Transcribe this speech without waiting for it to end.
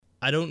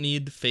I don't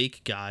need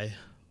fake guy,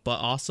 but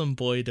awesome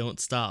boy don't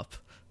stop.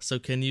 So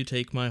can you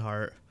take my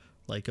heart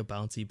like a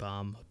bouncy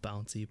bomb,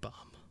 bouncy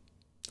bomb?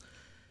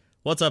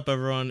 What's up,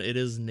 everyone? It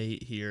is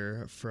Nate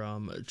here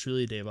from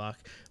Truly Daybach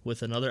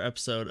with another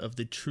episode of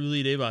the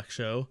Truly Daybach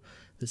Show.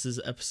 This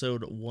is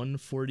episode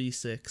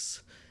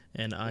 146,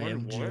 and I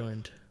am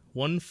joined...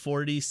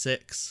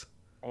 146.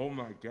 Oh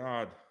my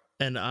god.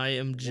 And I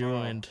am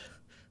joined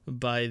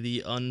by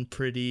the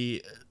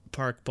unpretty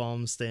Park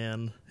Balm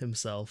Stan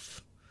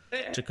himself,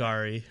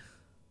 Jakari.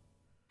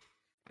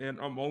 And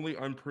I'm only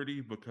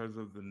unpretty because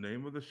of the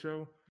name of the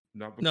show,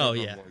 not because No,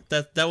 yeah,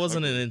 that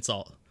wasn't an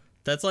insult.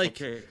 That's like,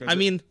 okay, I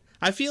mean,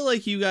 I feel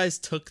like you guys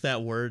took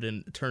that word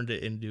and turned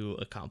it into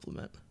a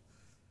compliment.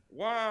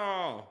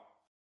 Wow,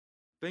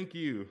 thank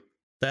you.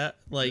 That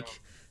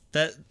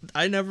that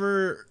I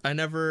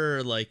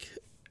never like,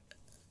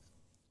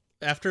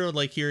 after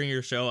like hearing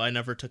your show, I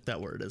never took that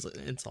word as an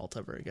insult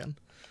ever again.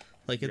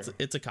 Like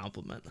it's a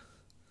compliment.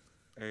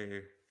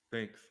 Hey,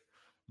 thanks.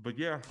 But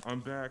yeah,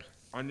 I'm back.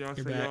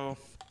 Annyeonghaseyo.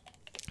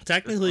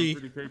 Technically,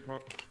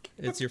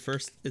 it's your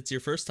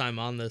first time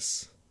on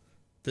this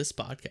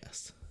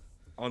podcast.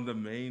 On the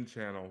main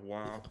channel.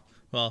 Wow.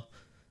 Well,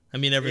 I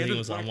mean, everything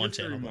was on one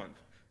channel.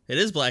 It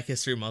is Black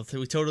History Month.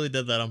 We totally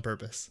did that on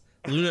purpose.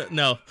 Luna,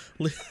 no,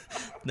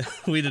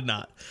 we did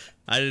not.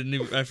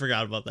 I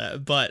forgot about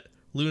that. But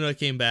Luna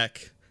came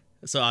back,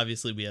 so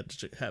obviously we had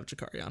to have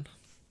Jakari on.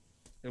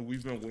 And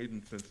we've been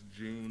waiting since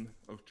June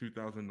of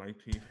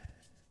 2019.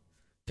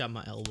 Got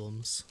my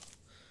albums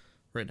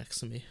right next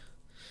to me.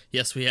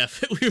 Yes, we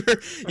have.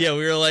 We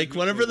were like,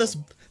 whenever this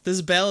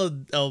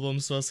ballad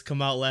album's supposed to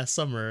come out last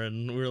summer,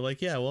 and we were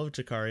like, yeah, we'll have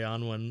Jakari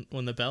on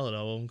when the ballad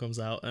album comes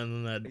out,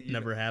 and then that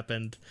never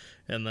happened,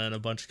 and then a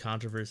bunch of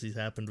controversies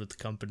happened with the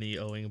company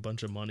owing a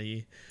bunch of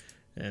money,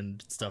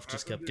 and stuff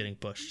just kept getting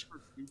pushed.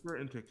 Super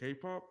into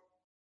K-pop,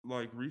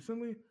 like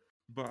recently,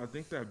 but I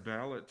think that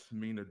ballads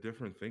mean a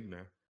different thing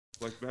now.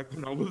 Like back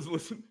when I was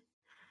listening.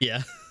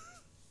 Yeah.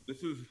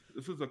 This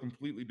is a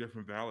completely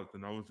different ballad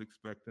than I was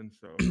expecting.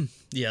 So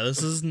yeah,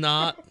 this is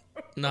not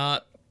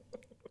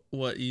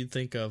what you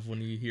think of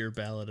when you hear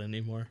ballad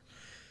anymore.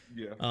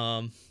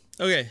 Yeah.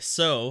 Okay,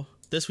 so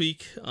this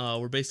week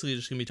we're basically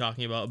just gonna be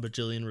talking about a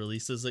bajillion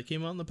releases that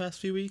came out in the past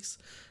few weeks,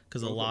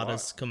 because a lot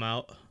has come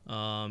out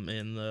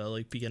in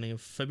the beginning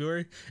of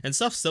February, and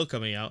stuff's still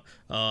coming out.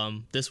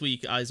 This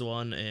week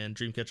IZ*ONE and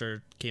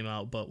Dreamcatcher came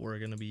out, but we're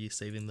gonna be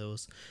saving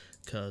those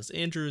because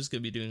Andrew is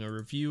going to be doing a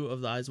review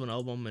of the IZ*ONE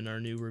album in our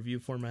new review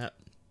format.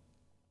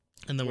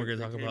 And then we're going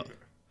to talk about...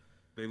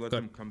 They let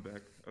them come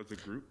back as a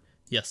group?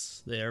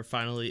 Yes, it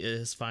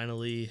has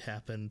finally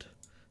happened.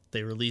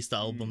 They released the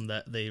album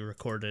that they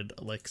recorded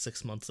like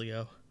 6 months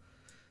ago.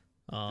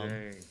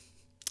 Dang.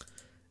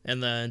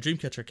 And then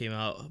Dreamcatcher came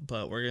out,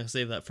 but we're going to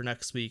save that for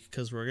next week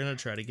because we're going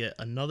to try to get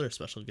another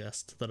special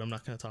guest that I'm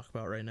not going to talk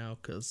about right now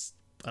because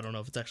I don't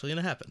know if it's actually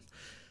going to happen.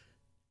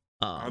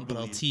 But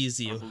I'll tease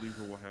you. I believe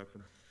it will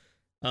happen.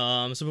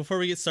 So before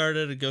we get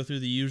started and go through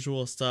the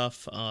usual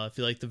stuff, if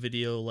you like the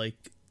video,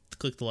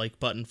 click the like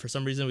button. For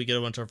some reason, we get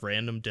a bunch of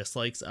random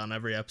dislikes on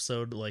every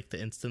episode, like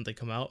the instant they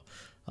come out.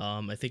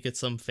 I think it's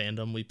some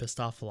fandom we pissed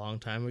off a long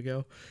time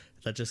ago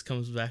that just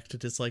comes back to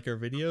dislike our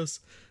videos.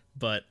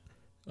 But,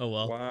 oh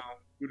well. Wow.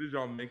 Who did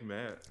y'all make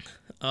mad?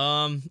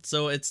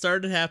 So it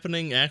started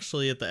happening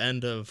actually at the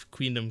end of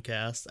Queendom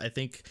Cast. I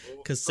think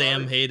because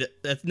Sam hated...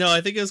 No, I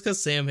think it was because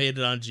Sam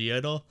hated on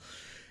G-Idol.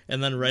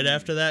 And then right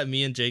after that,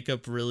 me and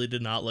Jacob really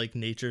did not like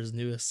Nature's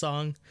newest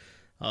song.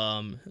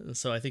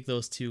 So I think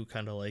those two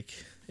kind of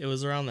it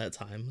was around that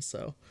time.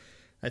 So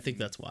I think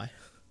that's why.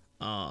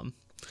 But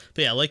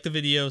yeah, like the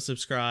video,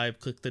 subscribe,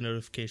 click the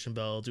notification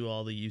bell, do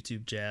all the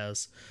YouTube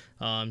jazz.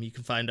 You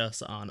can find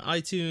us on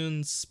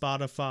iTunes,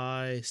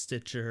 Spotify,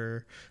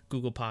 Stitcher,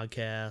 Google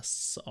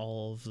Podcasts,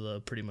 all of the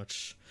pretty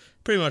much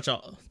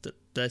all.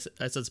 I said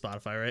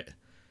Spotify, right?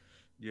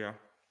 Yeah.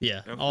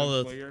 Yeah, all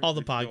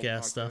the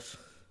podcast stuff.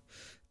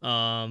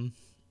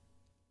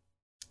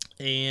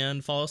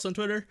 And follow us on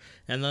Twitter,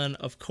 and then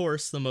of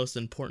course the most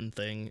important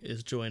thing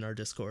is join our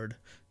Discord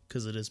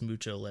because it is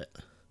mucho lit.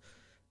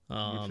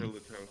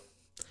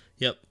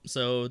 Yep,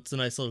 so it's a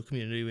nice little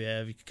community we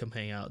have. You can come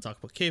hang out, talk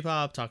about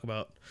K-pop, talk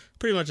about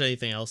pretty much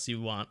anything else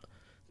you want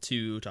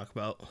to talk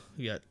about.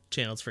 We got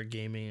channels for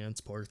gaming and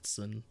sports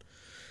and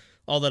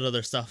all that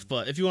other stuff,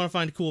 but if you want to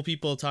find cool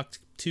people to talk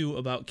to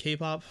about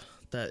K-pop,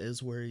 that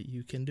is where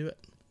you can do it.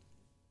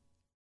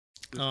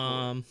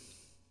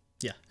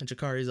 Yeah, and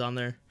Jakari's on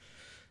there.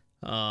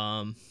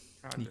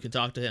 You can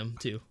talk to him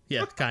too.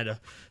 Yeah, kind of.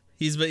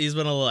 He's been a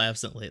little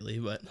absent lately,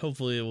 but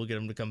hopefully we'll get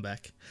him to come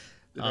back.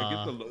 Did I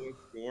get the lowest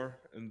score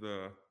in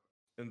the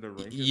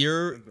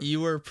rankings? You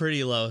were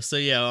pretty low. So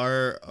yeah,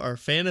 our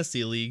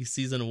fantasy league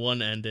season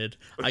 1 ended.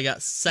 I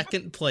got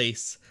second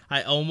place.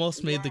 I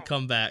almost made the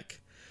comeback.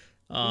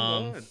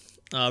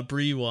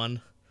 Bree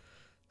won.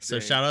 So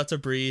shout out to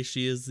Bree.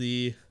 She is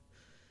the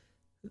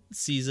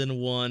season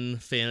 1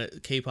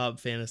 K-pop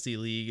fantasy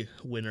league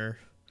winner.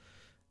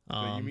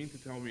 So you mean to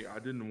tell me I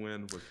didn't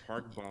win with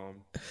Park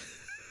Bomb,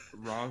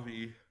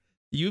 Ravi,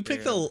 You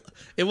picked And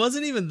it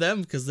wasn't even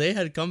them because they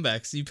had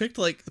comebacks. You picked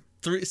like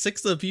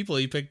 6 of the people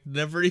you picked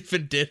never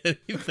even did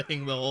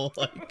anything the whole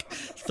like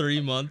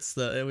 3 months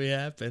that we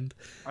happened.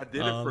 I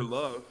did it for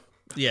love.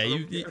 Yeah, I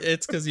don't care.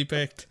 it's because you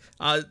picked.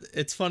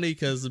 It's funny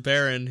because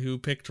Baron, who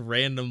picked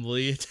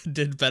randomly,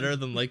 did better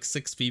than like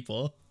 6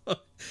 people.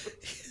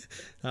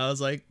 I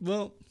was like,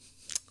 well,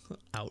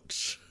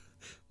 ouch.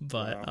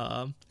 But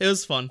Wow. it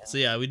was fun. So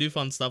yeah, we do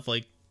fun stuff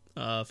like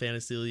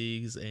fantasy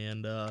leagues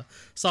and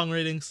song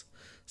ratings.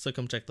 So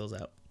come check those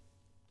out.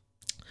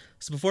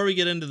 So before we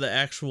get into the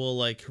actual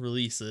like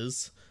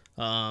releases,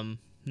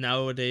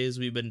 nowadays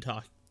we've been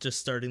just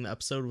starting the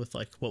episode with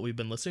like what we've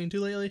been listening to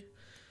lately.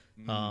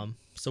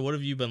 So what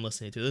have you been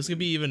listening to? This could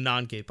be even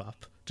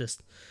non-K-pop.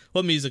 Just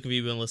what music have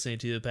you been listening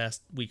to the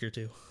past week or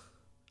two?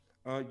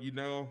 You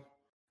know,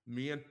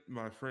 me and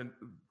my friend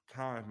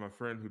Ty, my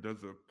friend who does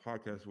a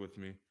podcast with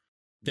me,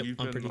 Yep, we've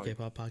on been Pretty like,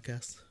 K-pop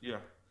podcast. yeah,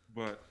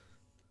 but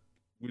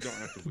we don't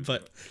actively do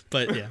but it.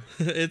 but yeah,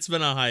 it's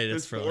been a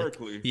hiatus for like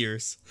Historically,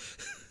 years.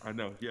 I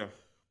know, yeah,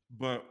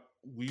 but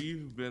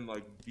we've been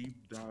like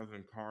deep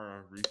diving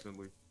Kara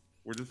recently.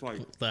 We're just like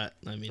That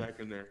I mean, back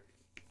in there.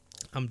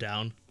 I'm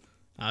down.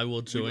 I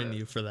will join were-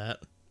 you for that.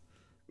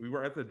 We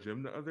were at the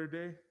gym the other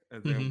day,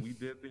 and Mm-hmm. then we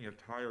did the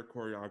entire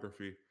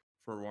choreography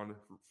for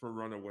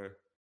Runaway.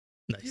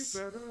 You Nice.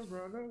 better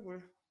run away.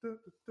 Da,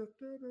 da, da,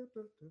 da,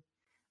 da,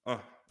 da.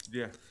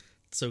 Yeah,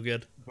 So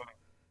good. but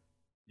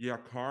yeah,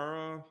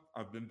 Kara.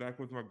 I've been back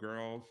with my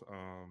girls.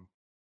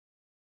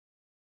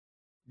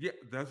 Yeah,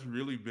 that's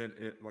really been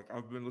it. Like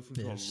I've been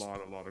listening Yeah, to just a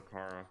lot of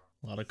Kara.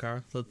 a lot of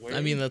car. I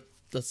Way, mean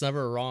that's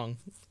never a wrong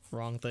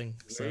thing.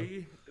 So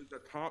Way is the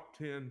top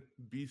 10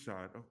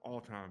 B-side of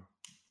all time.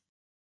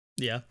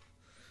 yeah.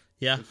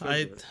 It's so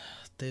good.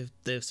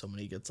 They have so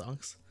many good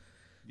songs.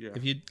 Yeah. If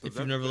so you've that's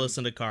never been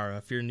listened to Kara,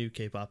 if you're a new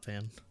K-pop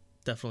fan,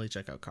 definitely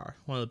check out Kara.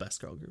 One of the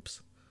best girl groups.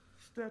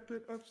 Step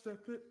it up, step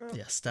it up.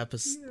 Yeah, Step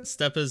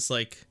Yeah. is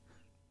like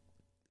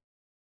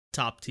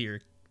top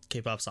tier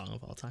K-pop song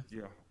of all time.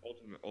 Yeah,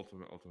 ultimate.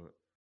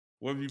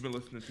 What have you been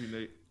listening to,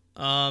 Nate?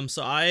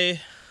 So I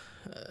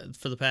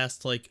for the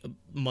past like a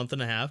month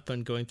and a half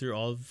been going through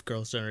all of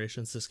Girls'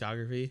 Generation's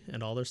discography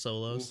and all their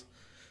solos.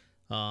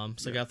 So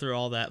I got through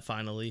all that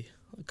finally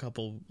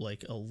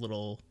a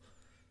little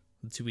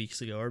 2 weeks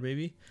ago or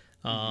maybe.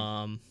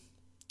 And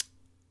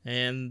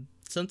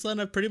since then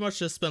I've pretty much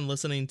just been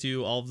listening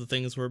to all of the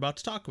things we're about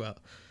to talk about.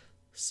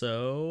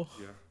 So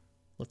Yeah.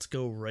 let's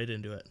go right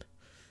into it.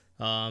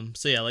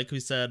 So yeah, like we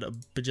said, a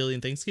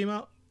bajillion things came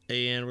out,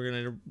 and we're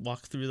gonna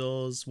walk through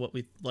those, what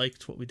we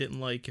liked, what we didn't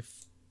like,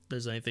 if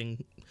there's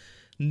anything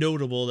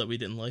notable that we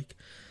didn't like.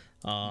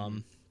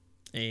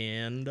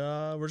 And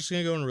we're just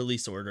gonna go in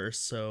release order.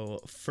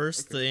 So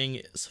first thing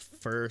is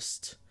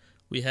first,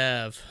 we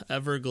have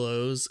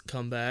Everglow's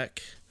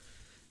comeback,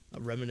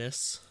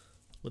 Reminisce,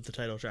 with the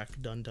title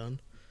track Dun Dun.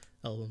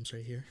 Album's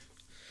right here.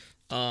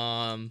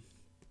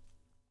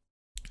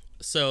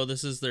 So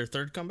this is their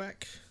third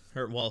comeback,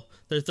 or well,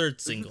 their third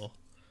single,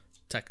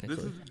 technically.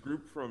 This is a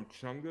group from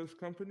Chunga's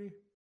company?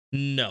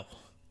 No,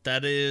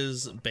 that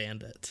is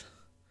Bandit.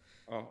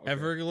 Oh, okay.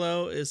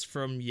 Everglow is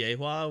from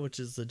Yeihua, which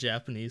is the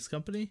Japanese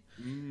company.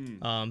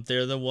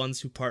 They're the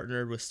ones who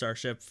partnered with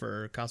Starship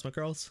for Cosmic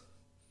Girls.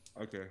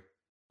 Okay.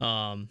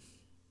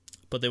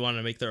 But they wanted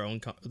to make their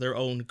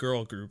own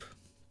girl group.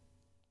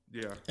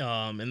 Yeah.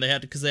 And they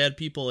had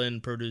people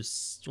in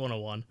Produce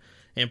 101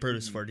 and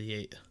Produce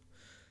 48.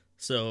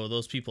 So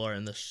those people are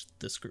in this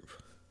group.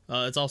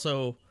 It's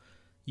also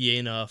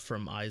Yena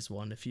from Eyes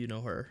One, if you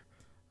know her.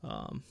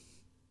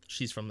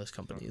 She's from this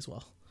company as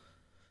well.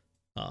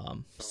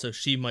 So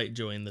she might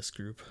join this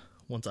group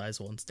once Eyes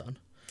One's done.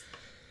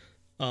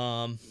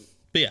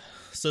 But yeah,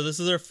 so this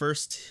is their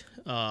first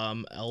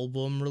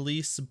album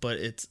release, but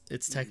it's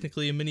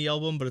technically a mini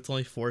album, but it's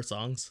only 4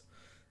 songs.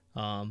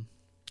 I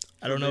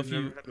don't know if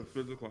you never had a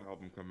physical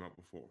album come out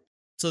before.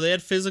 So they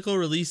had physical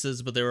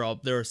releases, but they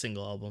were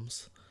single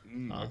albums.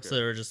 Okay. So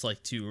they were just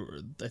like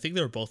 2. I think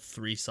they were both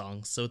 3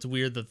 songs. So it's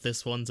weird that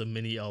this one's a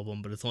mini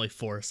album, but it's only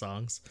 4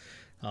 songs.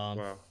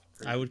 Wow.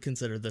 I would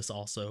consider this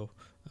also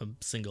a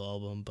single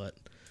album, but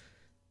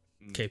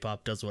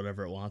K-pop does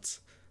whatever it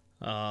wants.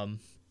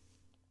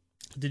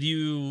 Did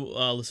you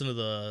listen to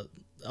the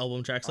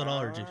album tracks at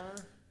all, or did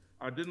you?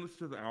 I didn't listen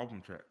to the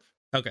album tracks.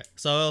 Okay,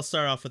 so I'll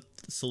start off with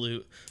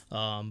Salute,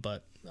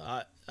 but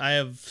I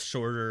have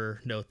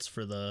shorter notes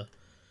for the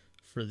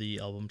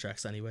album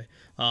tracks anyway.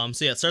 So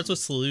yeah, it starts with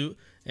Salute,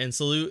 and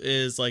Salute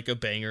is like a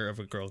banger of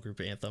a girl group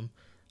anthem.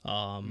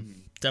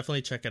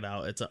 Definitely check it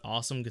out. It's an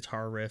awesome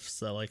guitar riffs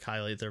that like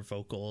highlight their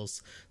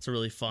vocals. It's a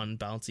really fun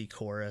bouncy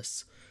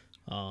chorus,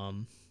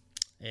 and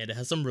it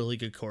has some really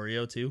good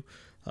choreo too.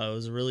 It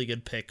was a really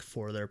good pick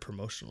for their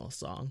promotional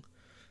song.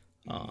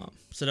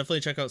 So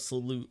definitely check out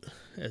Salute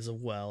as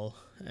well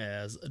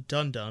as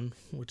Dun Dun,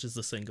 which is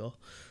the single.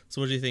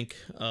 So what do you think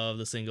of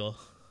the single?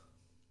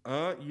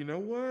 You know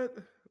what?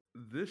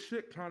 This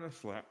shit kind of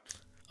slapped.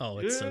 Oh,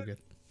 it's so good.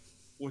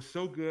 Was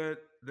so good.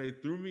 They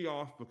threw me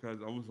off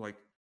because I was like,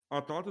 I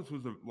thought this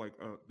was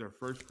their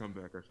first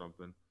comeback or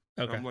something.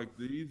 And Okay. I'm like,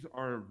 these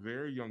are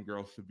very young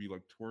girls to be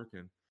like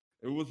twerking.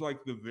 It was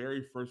like the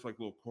very first like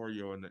little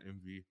choreo in the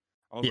MV.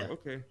 I was Yeah. like,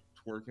 okay,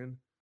 twerking.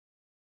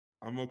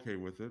 I'm okay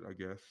with it, I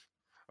guess.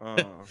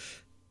 Uh,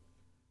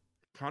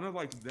 kind of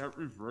like that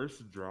reverse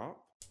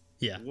drop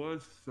Yeah.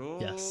 was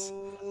Yes.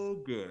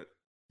 so good.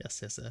 Yes.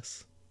 Yes.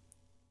 Yes.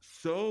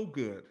 So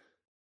good.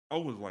 I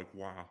was like,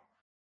 wow,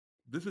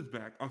 this is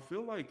back. I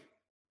feel like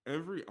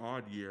every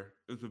odd year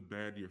is a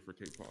bad year for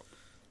K-pop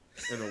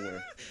in a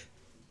way.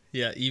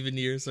 Yeah. Even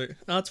years are.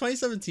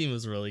 2017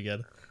 was really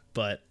good,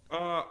 but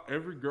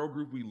Every girl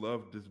group we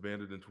loved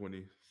disbanded in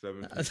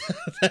 2017.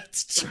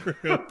 that's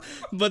true.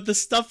 But the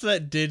stuff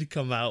that did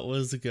come out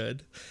was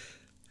good.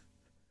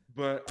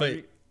 But I But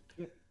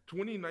mean,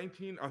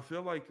 2019, I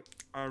feel like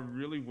I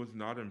really was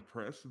not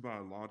impressed by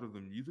a lot of the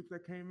music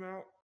that came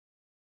out,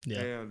 yeah.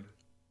 and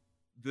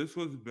this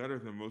was better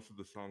than most of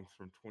the songs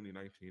from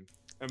 2019,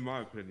 in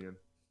my opinion.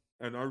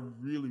 And I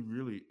really,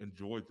 really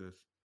enjoyed this.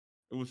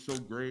 It was so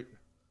great.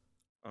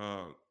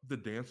 The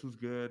dance was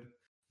good.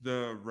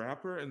 The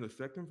rapper in the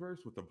second verse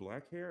with the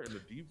black hair and the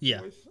deep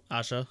Yeah. voice.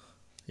 Asha.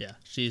 Yeah.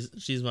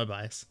 She's my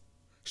bias.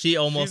 She She's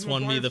almost my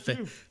won me bias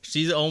too.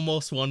 She's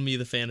almost won me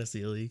the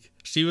fantasy league.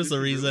 She was Did the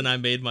she reason really? I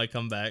made my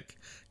comeback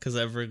because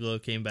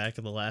Everglow came back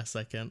at the last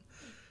second.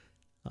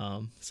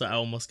 So I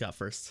almost got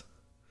first.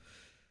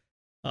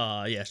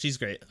 Yeah, she's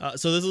great.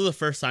 So this is the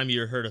first time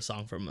you heard a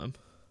song from them.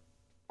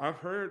 I've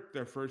heard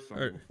their first song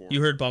Or before. you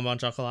heard Bon Bon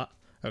Chocolat?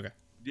 Okay.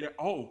 Yeah.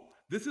 Oh,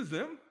 this is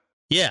them?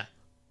 Yeah.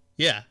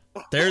 Yeah.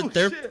 Oh, They're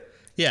shit.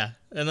 yeah,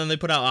 and then they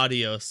put out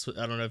Adios.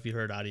 I don't know if you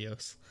heard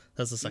Adios.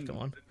 That's the second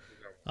one.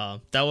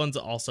 That one's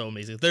also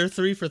amazing. They're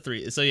 3 for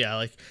 3. So yeah,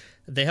 like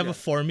they have a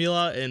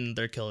formula and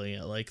they're killing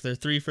it. Like they're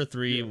 3 for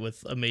 3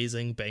 with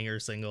amazing banger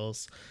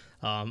singles.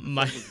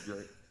 My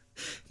Great.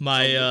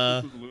 my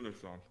this was a Luna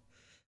song.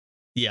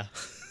 yeah.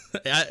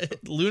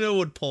 Luna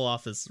would pull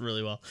off this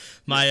really well.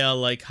 My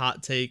like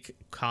hot take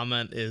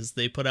comment is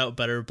they put out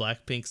better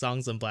Blackpink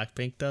songs than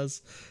Blackpink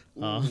does.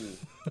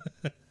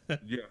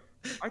 Yeah,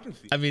 I can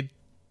see. I mean,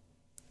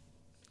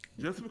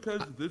 just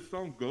because this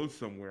song goes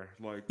somewhere,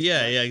 like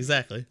yeah,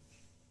 exactly.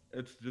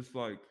 It's just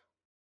like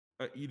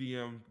an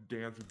EDM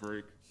dance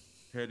break,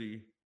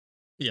 heady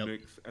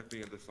mix at the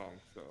end of the song.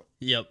 So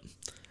yep.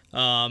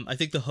 I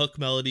think the hook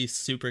melody is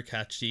super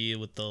catchy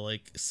with the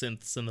like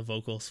synths and the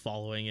vocals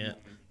following it.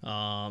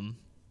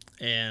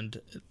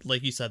 And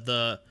like you said,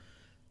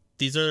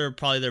 these are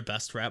probably their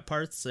best rap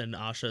parts, and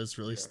Asha's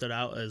really stood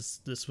out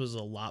as this was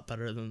a lot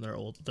better than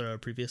their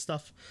previous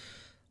stuff.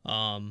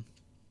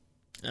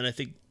 And I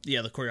think the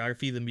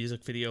choreography, the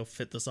music video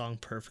fit the song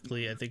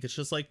perfectly. I think it's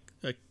just like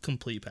a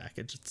complete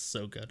package. It's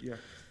so good. Yeah.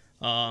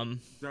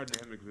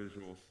 Dynamic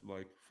visuals,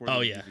 like for the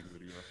music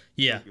video.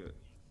 Yeah. So good.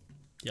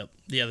 Yep.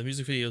 Yeah, the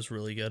music video is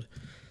really good.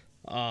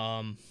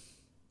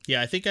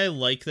 Yeah, I think I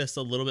like this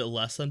a little bit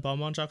less than Bon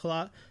Bon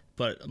Chocolat,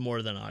 but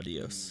more than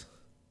Adios.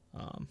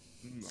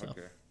 So.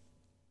 Okay.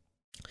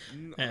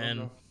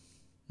 And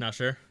not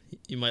sure.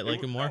 You might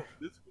like it more.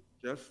 This was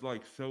just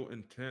like so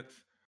intense.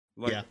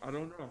 Like I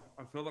don't know.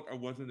 I felt like I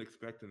wasn't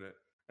expecting it,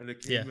 and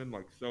it came in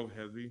like so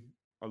heavy.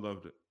 I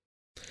loved it.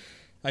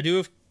 I do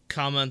have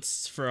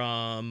comments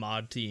from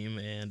Mod Team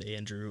and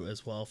Andrew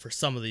as well for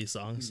some of these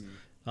songs.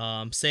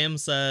 Sam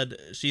said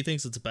she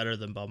thinks it's better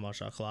than Bon Bon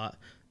Chocolat,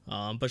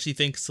 but she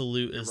thinks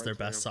Salute is their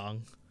best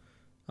song.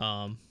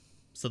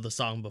 So the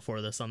song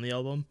before this on the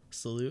album,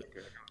 Salute,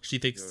 she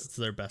thinks it's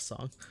their best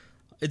song.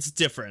 It's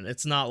different.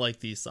 It's not like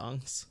these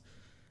songs.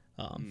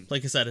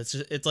 Like I said,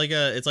 it's like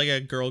a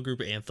girl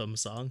group anthem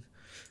song.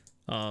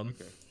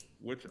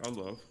 Which I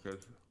love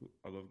because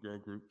I love girl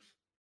groups.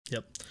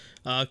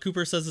 Yep.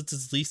 Cooper says it's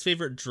his least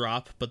favorite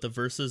drop, but the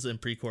verses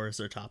and pre-chorus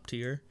are top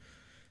tier.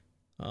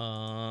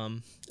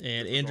 And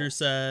Andrew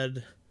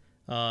said,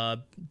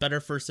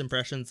 better first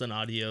impressions than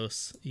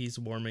Adios. He's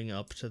warming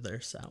up to their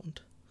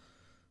sound.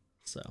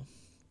 So,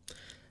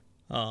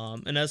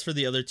 and as for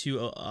the other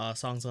two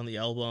songs on the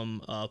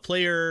album,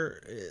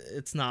 Player,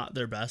 it's not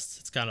their best.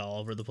 It's kind of all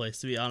over the place,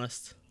 to be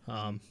honest.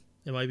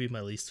 It might be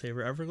my least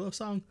favorite Everglow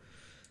song,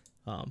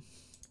 but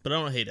I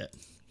don't hate it.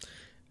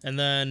 And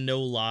then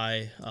No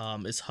Lie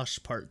is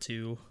Hush Part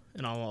 2,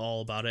 and I'm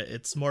all about it.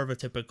 It's more of a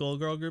typical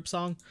girl group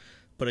song,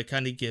 but it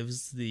kind of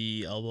gives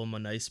the album a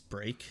nice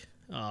break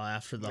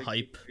after the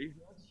hype.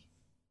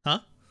 Huh?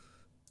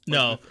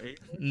 No.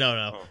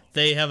 Oh.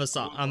 They have a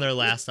song on their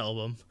last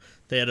album.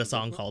 They had a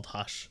song called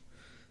Hush.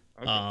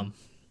 And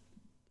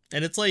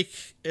it's like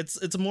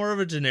it's more of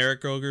a generic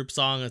girl group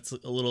song. It's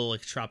a little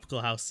like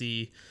tropical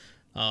housey.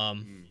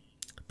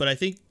 But I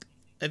think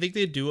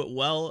they do it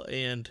well,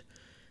 and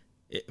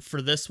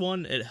for this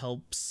one it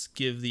helps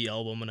give the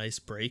album a nice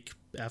break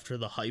after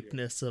the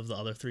hypeness of the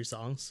other three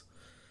songs.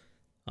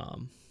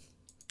 So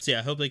yeah,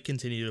 I hope they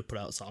continue to put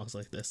out songs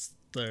like this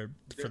for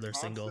their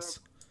singles.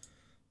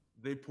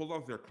 They pull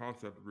off their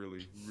concept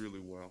really, really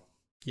well.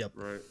 Yep.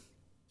 Right.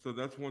 So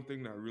that's one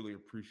thing that I really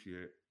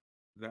appreciate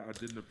that I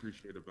didn't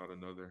appreciate about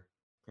another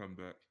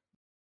comeback.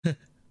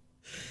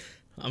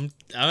 I'm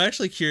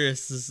actually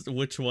curious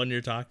which one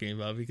you're talking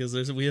about,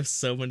 because we have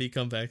so many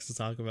comebacks to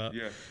talk about.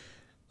 Yeah.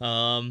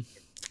 Um,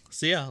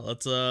 so yeah,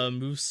 let's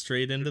move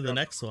straight into the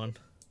next one.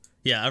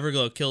 Yeah,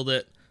 Everglow killed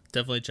it.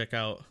 Definitely check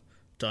out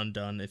Dun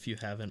Dun if you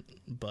haven't,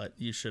 but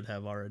you should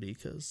have already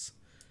because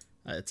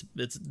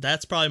it's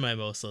that's probably my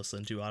most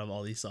listened to out of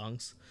all these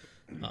songs.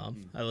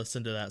 I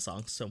listened to that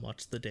song so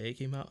much the day it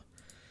came out.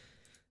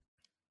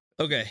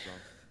 Okay.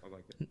 I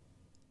like it.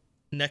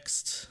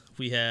 Next,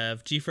 we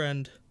have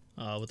GFriend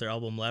with their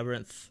album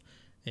Labyrinth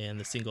and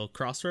the single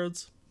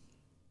Crossroads.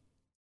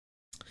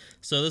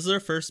 So this is their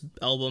first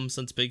album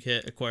since Big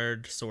Hit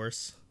acquired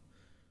Source.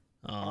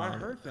 I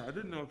heard that. I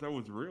didn't know if that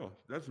was real.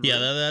 That's real. Yeah,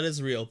 that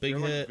is real. Big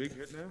They're Hit. Big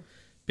Hit now?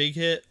 Big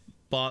Hit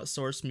bought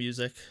Source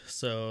Music,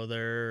 so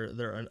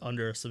they're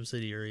under a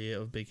subsidiary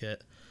of Big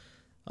Hit.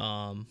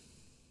 Did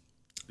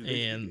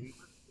they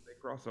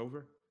cross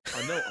over?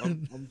 I know.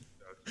 I'm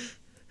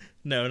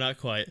No, not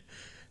quite.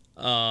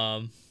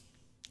 I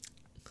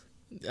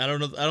don't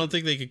know. I don't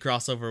think they could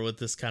cross over with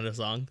this kind of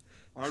song.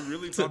 I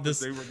really thought that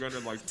they were gonna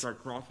like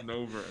start crossing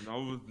over, and I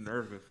was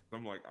nervous.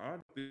 I'm like, I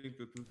think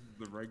that this is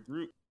the right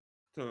group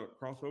to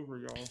cross over,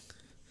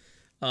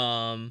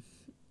 y'all.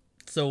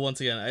 So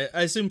once again,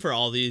 I assume for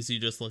all these you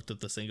just looked at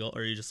the single,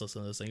 or you just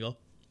listened to the single.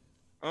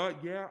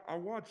 Yeah, I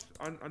watched.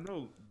 I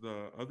know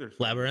the other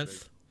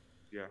Labyrinth.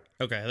 Yeah.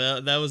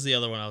 Okay, that was the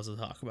other one I was to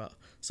talk about.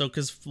 So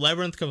because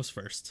Labyrinth comes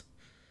first.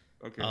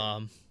 Okay.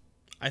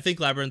 I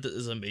think Labyrinth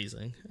is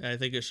amazing. I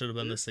think it should have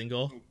been the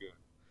single. So good.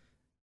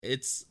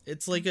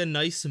 It's like a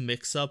nice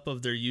mix up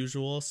of their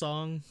usual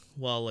song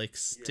while like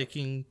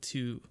sticking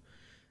to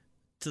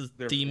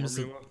Their themes.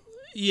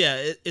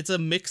 It's a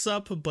mix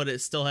up, but it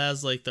still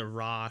has like the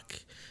rock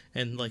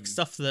and like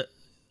stuff that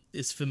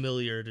is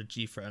familiar to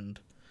GFriend.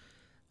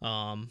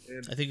 I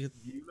think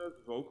Yuna's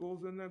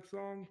vocals in that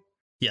song.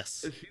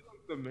 Yes. Is she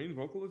like the main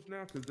vocalist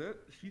now? Because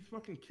she's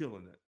fucking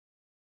killing it.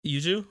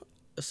 Yuju.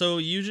 So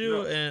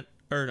Yuju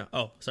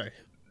sorry.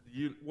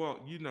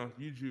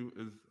 Yuju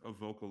is a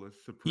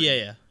vocalist. Supreme.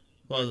 Yeah.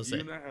 What was I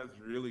saying? Yuna has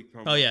really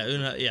come. Oh yeah,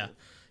 Una. Yeah.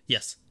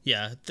 Yes.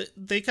 Yeah.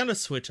 They kind of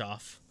switch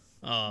off.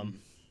 I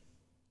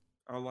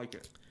like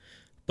it.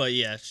 But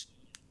yeah,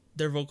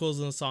 their vocals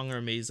in the song are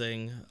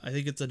amazing. I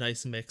think it's a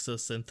nice mix of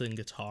synth and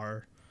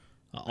guitar.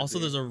 Also,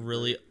 there's a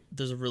really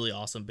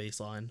awesome bass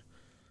line.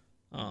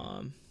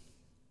 And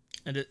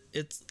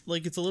it's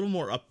a little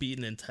more upbeat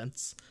and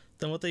intense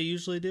than what they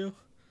usually do,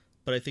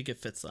 but I think it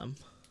fits them.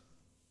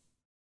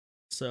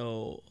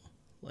 So,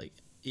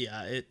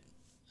 I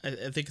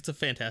think it's a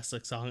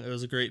fantastic song. It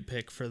was a great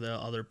pick for the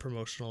other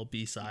promotional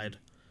B-side.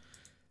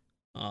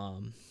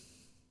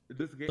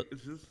 This game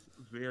is just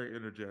very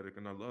energetic,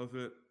 and I love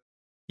it.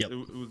 Yep. It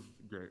was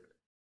great.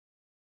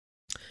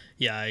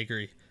 Yeah, I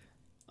agree.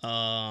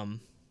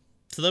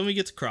 So then we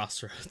get to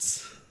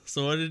Crossroads.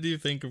 So what did you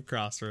think of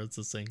Crossroads,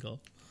 the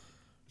single?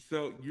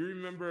 So you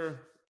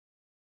remember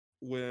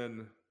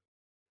when...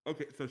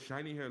 Okay, so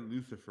SHINee had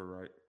Lucifer,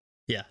 right?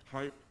 Yeah.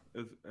 Hype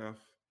is F.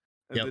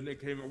 And then they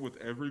came up with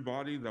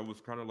Everybody that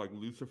was kind of like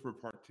Lucifer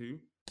Part 2.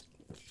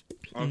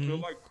 I feel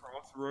like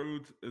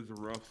Crossroads is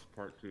Rough's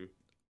Part 2.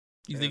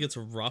 You think it's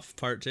Rough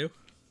Part 2?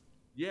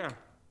 Yeah.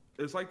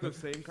 It's like the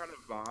same kind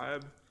of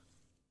vibe,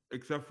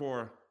 except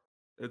for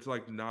it's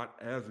like not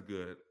as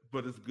good,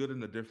 but it's good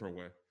in a different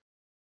way.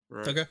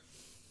 Right? Okay.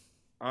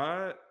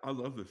 I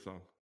love this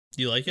song.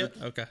 You like it?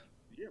 Okay.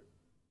 Yeah.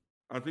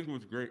 I think it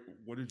was great.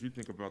 What did you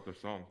think about the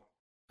song?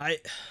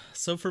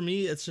 So for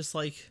me, it's just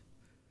like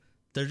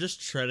they're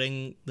just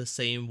treading the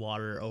same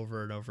water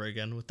over and over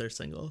again with their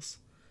singles.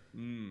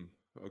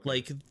 Okay.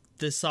 Like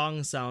this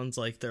song sounds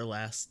like their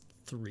last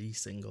 3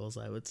 singles,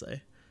 I would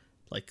say.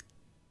 Like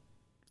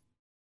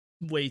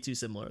way too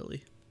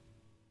similarly.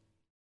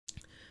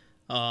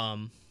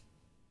 I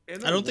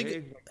don't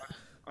think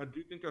I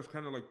do think that's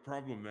kind of like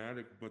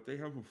problematic, but they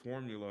have a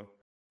formula,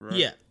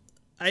 right?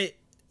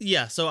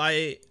 Yeah. So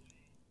I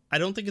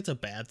don't think it's a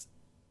bad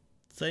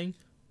thing.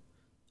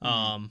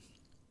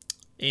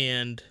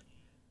 And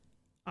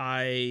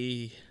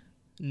I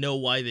know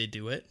why they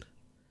do it.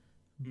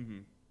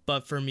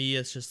 But for me,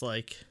 it's just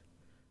like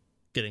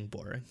getting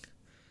boring.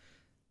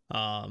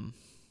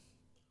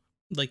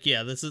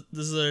 This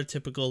is a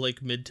typical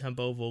like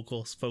mid-tempo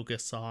vocals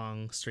focused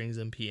song, strings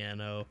and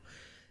piano,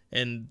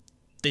 and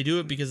they do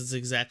it because it's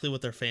exactly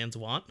what their fans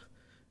want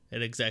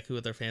and exactly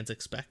what their fans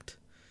expect.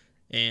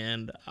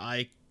 And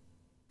I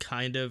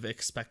kind of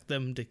expect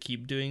them to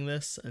keep doing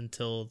this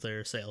until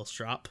their sales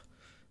drop.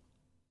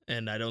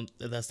 And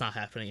that's not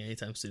happening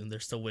anytime soon. They're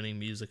still winning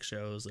music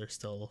shows.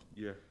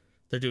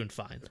 They're doing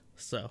fine.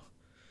 So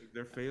if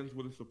their fans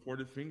would have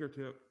supported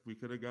Fingertip, we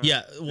could have got...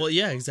 Yeah, well,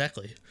 yeah,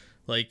 exactly.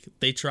 Like,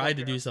 they tried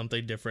to do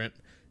something different,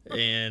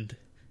 and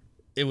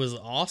it was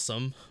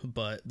awesome,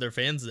 but their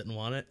fans didn't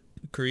want it.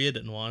 Korea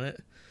didn't want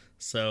it.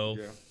 So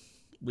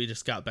we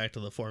just got back to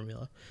the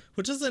formula,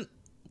 which isn't,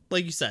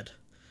 like you said,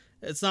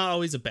 it's not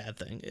always a bad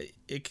thing.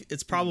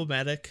 It's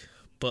problematic,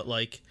 but,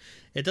 like,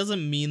 it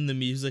doesn't mean the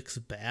music's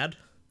bad.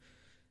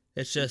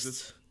 It's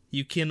just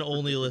you can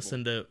only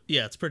listen to...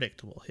 Yeah, it's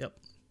predictable, yep.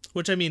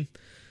 Which, I mean,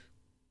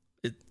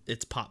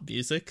 it's pop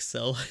music,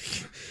 so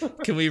like,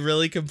 can we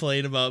really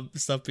complain about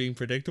stuff being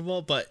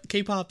predictable? But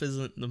K-pop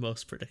isn't the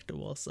most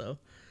predictable, so.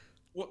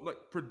 What, like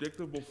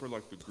predictable for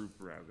like the group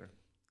rather?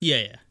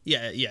 Yeah,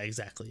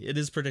 exactly. It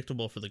is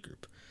predictable for the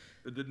group.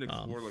 It didn't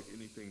explore like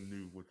anything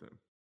new with them.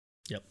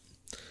 Yep.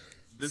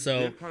 This So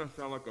did kind of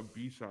sound like a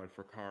B-side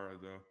for Kara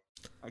though.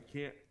 I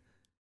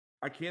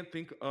can't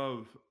think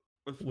of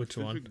a which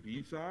one? specific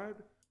B-side,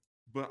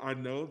 but I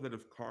know that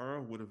if Kara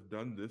would have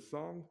done this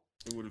song,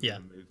 it would have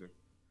been amazing.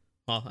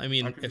 Well, I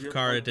mean, I if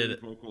Kara did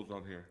it, vocals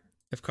on here.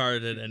 if Kara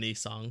did any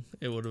song,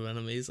 it would have been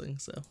amazing.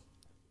 So.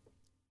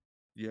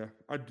 Yeah,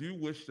 I do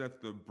wish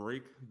that the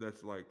break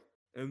that's like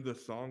in the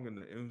song and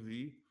the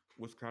MV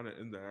was kind of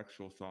in the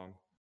actual song.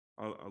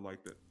 I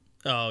liked it.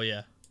 Oh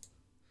yeah.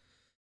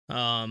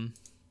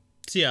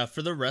 So yeah,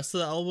 for the rest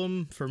of the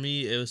album, for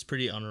me, it was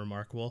pretty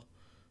unremarkable.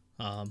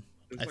 I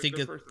think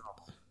it.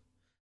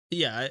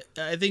 Yeah,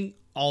 I think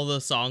all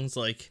the songs,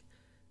 like,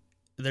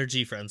 they're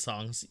GFriend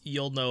songs.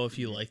 You'll know if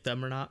you like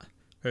them or not,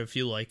 or if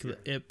you like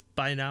it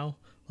by now.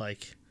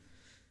 Like,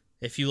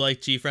 if you like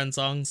GFriend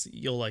songs,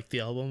 you'll like the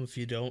album. If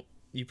you don't,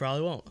 you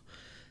probably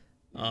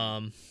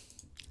won't.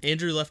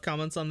 Andrew left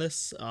comments on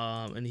this,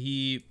 and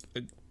he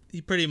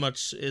pretty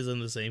much is in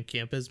the same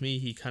camp as me.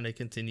 He kind of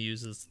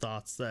continues his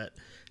thoughts that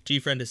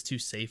GFriend is too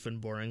safe and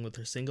boring with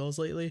their singles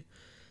lately.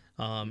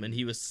 And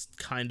he was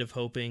kind of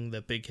hoping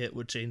that Big Hit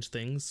would change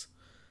things.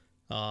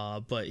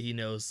 But he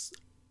knows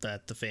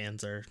that the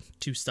fans are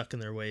too stuck in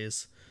their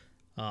ways.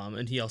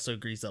 And he also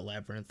agrees that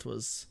Labyrinth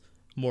was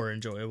more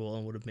enjoyable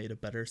and would have made a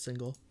better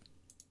single.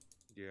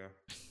 Yeah.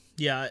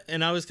 Yeah,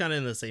 and I was kind of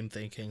in the same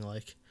thinking.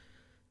 Like,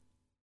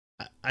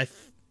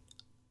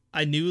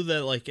 I knew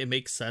that, like, it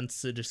makes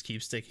sense to just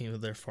keep sticking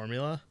with their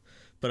formula,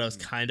 but I was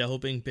kind of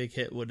hoping Big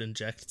Hit would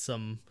inject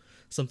something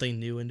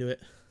new into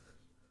it.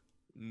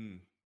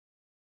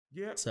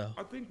 Yeah, so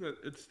I think that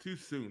it's too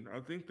soon. I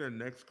think their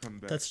next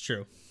comeback. That's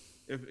true.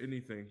 If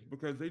anything,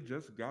 because they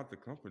just got the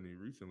company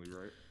recently,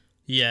 right?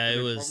 Yeah,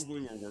 it was.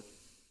 Probably were working.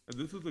 And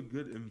this was a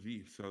good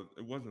MV, so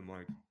it wasn't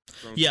like.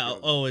 Yeah.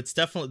 Together. Oh, it's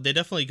definitely they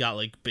definitely got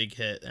like Big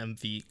Hit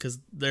MV because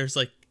there's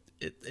like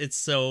it's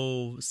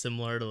so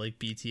similar to like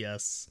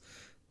BTS,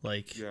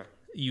 like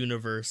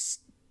universe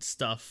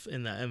stuff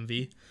in that MV.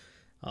 It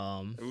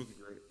was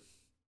great.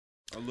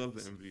 I love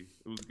the MV.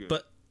 It was good.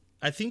 But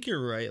I think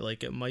you're right.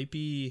 Like, it might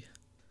be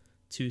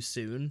too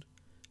soon.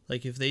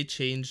 Like, if they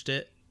changed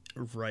it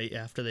right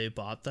after they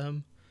bought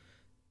them,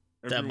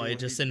 that might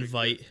just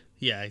invite.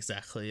 Yeah,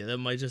 exactly. That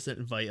might just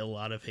invite a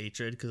lot of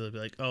hatred because they'll be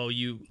like, "Oh,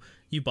 you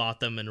bought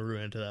them and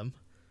ruined them."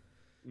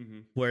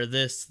 Where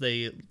this,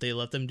 they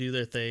let them do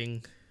their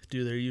thing,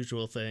 do their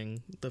usual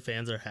thing. The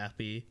fans are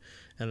happy,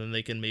 and then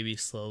they can maybe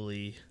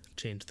slowly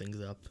change things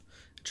up,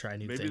 try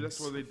new things. Maybe that's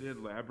why they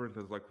did Labyrinth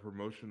as like a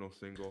promotional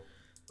single,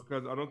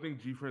 because I don't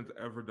think GFriend's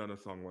ever done a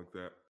song like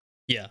that.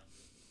 Yeah.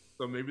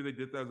 So maybe they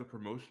did that as a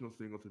promotional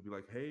single to be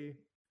like, hey,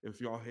 if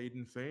y'all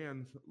hating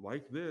fans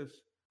like this,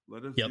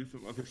 let us do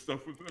some other stuff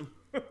with them.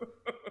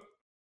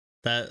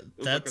 That's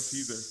like a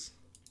teaser.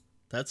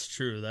 That's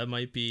true. That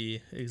might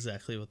be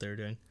exactly what they're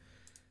doing.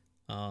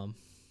 I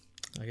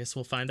guess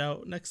we'll find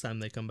out next time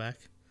they come back.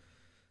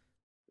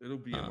 It'll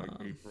be in like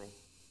April.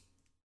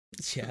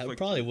 Yeah, it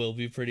probably will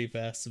be pretty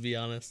fast, to be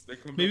honest.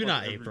 Maybe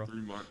not April,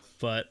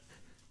 but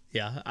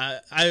yeah,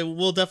 I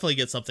will definitely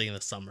get something in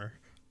the summer,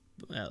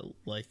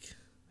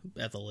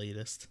 at the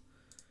latest.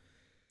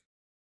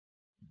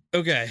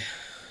 Okay,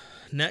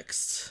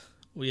 next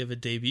we have a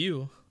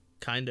debut,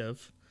 kind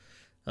of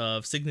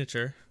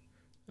Signature,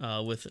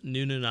 with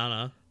Nunu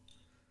Nana.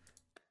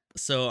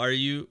 So are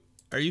you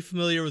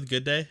familiar with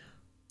Good Day?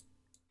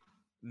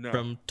 No.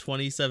 From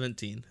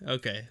 2017.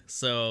 Okay,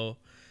 so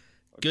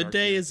Good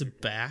Day is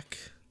back,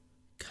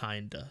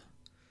 kinda.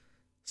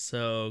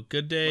 So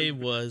Good Day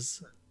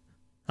was,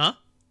 huh?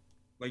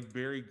 Like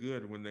Very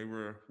Good when they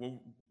were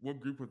what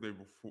group were they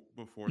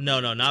before? No,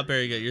 not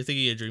Very Good. You're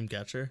thinking of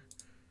Dreamcatcher.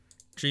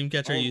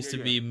 Dreamcatcher used to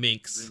be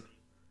Minx.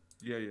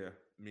 Yeah,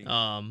 Minx.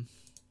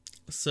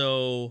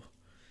 So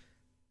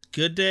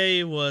Good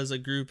Day was a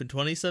group in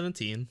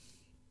 2017.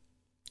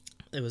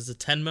 It was a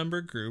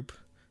 10-member group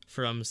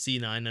from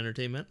C9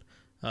 Entertainment,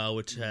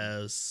 which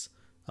has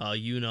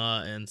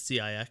Yuna and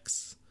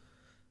CIX.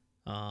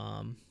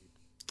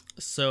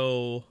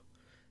 So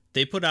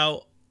they put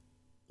out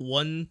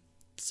one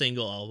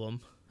single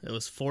album. It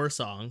was 4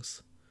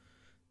 songs.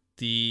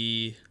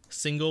 The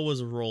single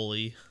was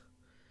Rolly,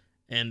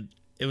 and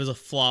it was a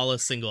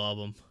flawless single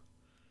album.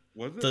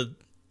 Was it?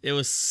 It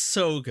was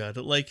so good.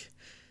 Like,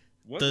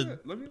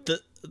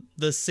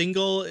 the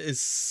single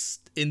is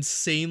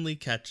insanely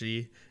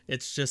catchy.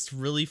 It's just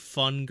really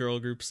fun girl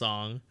group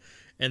song.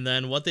 And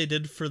then what they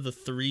did for the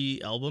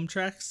 3 album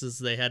tracks is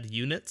they had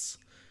units.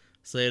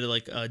 So they had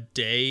like a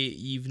day,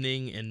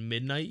 evening, and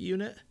midnight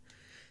unit.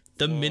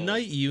 The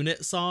midnight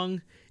unit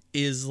song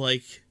is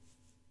like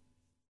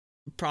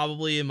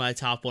probably in my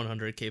top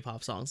 100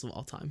 K-pop songs of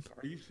all time.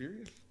 Are you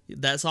serious?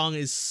 That song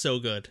is so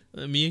good.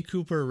 Me and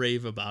Cooper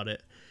rave about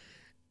it.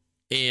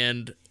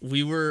 And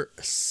we were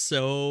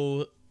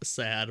so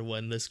sad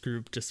when this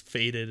group just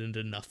faded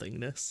into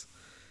nothingness.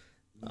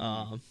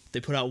 They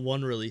put out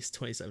one release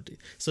 2017,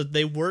 so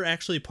they were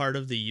actually part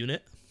of the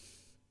unit.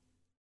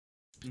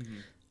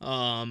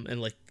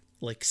 And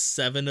like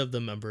 7 of the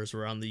members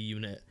were on the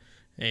unit,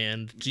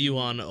 and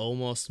Jiwon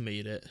almost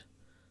made it.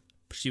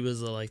 She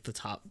was like the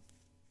top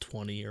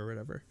 20 or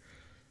whatever.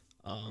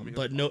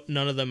 But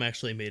none of them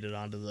actually made it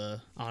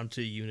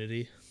onto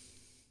Unity.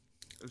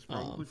 It's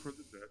probably for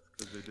the best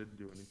because they didn't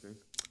do anything.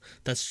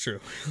 That's true.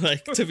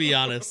 Like, to be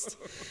honest,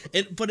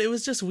 but it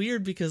was just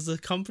weird because the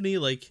company,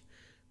 like,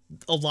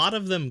 a lot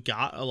of them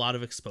got a lot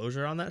of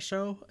exposure on that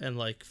show and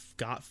like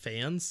got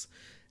fans,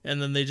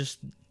 and then they just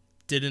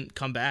didn't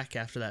come back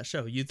after that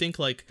show. You'd think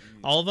like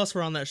all of us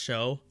were on that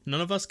show, none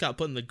of us got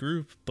put in the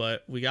group,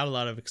 but we got a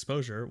lot of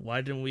exposure.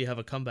 Why didn't we have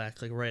a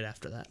comeback like right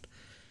after that?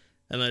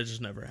 And that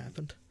just never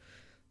happened.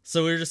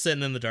 So we were just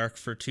sitting in the dark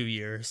for 2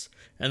 years,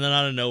 and then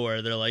out of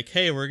nowhere they're like,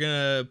 hey, we're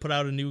gonna put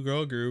out a new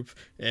girl group,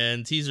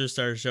 and teasers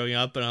started showing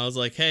up, and I was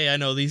like, hey, I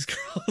know these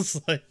girls.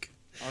 Like,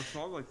 I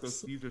saw like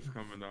those teasers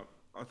coming up.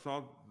 I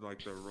saw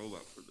like the roll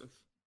up for this.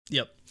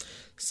 Yep.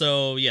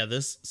 So yeah,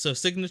 so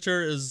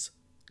Signature is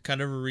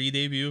kind of a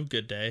re-debut of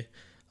Good Day.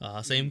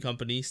 Same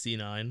company,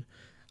 C9.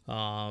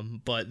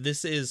 But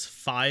this is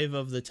 5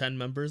 of the 10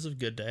 members of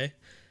Good Day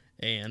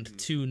and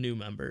 2 new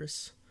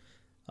members.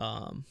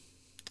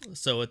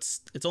 So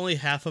it's only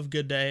half of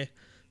Good Day,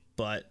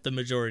 but the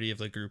majority of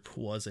the group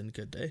was in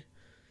Good Day.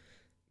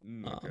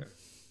 Okay.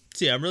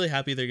 So yeah, I'm really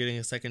happy they're getting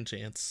a second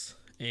chance.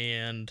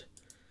 And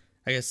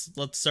I guess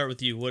let's start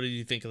with you. What did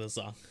you think of the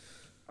song?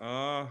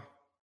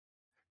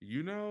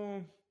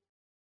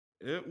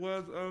 It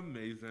was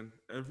amazing.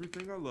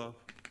 Everything I love.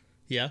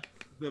 Yeah.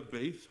 The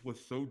bass was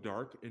so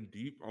dark and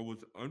deep. I was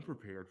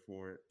unprepared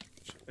for it.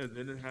 And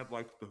then it had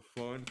like the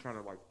fun kind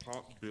of like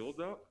pop build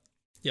up.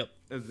 Yep.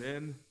 And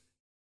then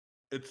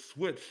it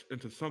switched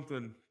into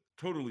something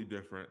totally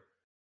different.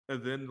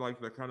 And then like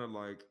the kind of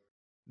like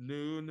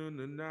no no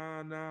no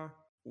na na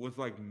was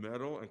like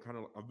metal and kind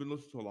of, I've been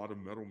listening to a lot of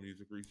metal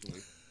music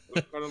recently. It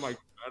was kind of like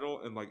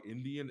metal and like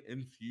Indian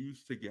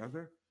infused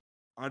together.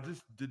 I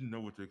just didn't know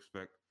what to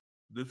expect.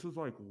 This is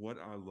like what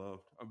I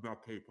loved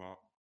about K-pop.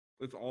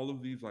 It's all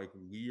of these like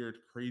weird,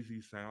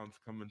 crazy sounds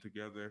coming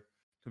together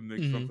to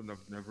make something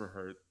I've never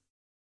heard.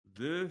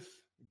 This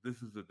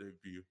is a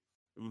debut.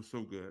 It was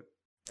so good,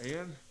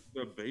 and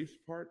the bass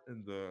part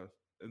and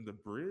the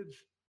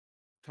bridge,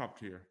 top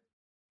tier,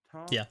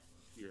 top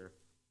tier.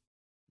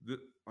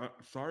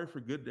 Sorry for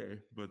Good Day,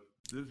 but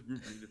this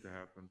group needed to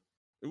happen.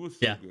 It was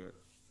so good.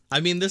 I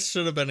mean, this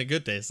should have been a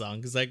Good Day song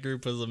because that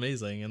group was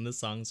amazing, and this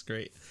song's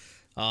great.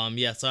 So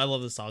I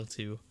love the song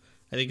too.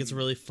 I think it's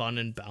really fun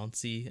and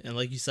bouncy, and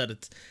like you said,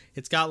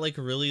 it's got like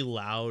really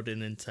loud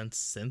and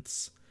intense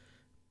synths,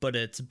 but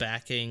it's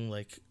backing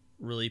like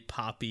really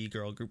poppy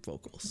girl group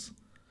vocals.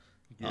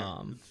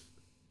 Yeah,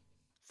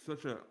 it's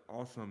such an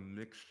awesome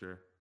mixture.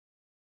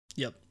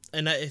 Yep,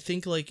 and I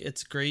think like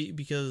it's great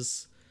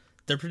because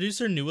their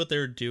producer knew what they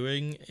were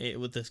doing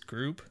with this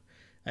group.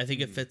 I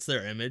think it fits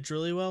their image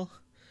really well.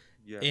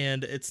 Yeah.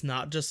 And it's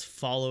not just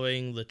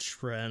following the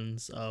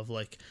trends of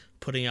like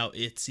putting out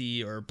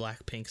ITZY or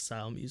Blackpink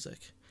style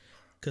music,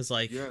 because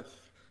like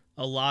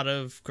a lot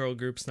of girl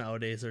groups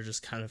nowadays are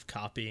just kind of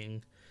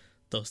copying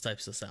those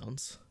types of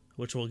sounds,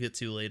 which we'll get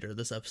to later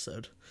this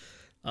episode.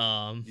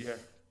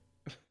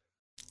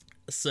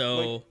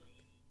 So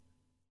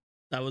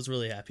I was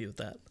really happy with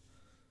that.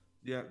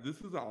 Yeah, this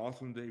is an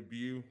awesome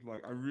debut.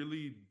 Like, I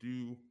really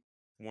do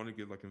want to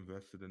get like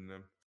invested in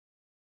them.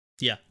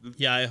 Yeah,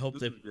 I hope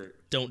they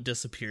don't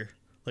disappear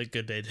like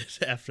Good Day did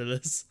after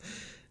this.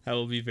 I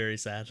will be very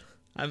sad.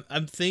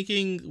 I'm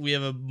thinking we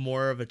have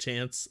more of a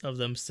chance of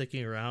them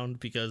sticking around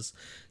because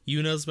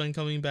Yuna's been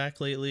coming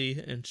back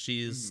lately and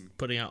she's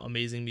putting out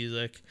amazing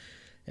music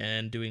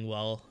and doing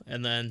well.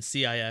 And then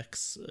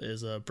CIX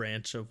is a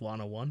branch of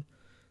 101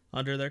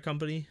 under their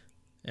company,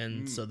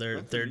 and so they're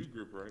a new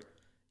group, right?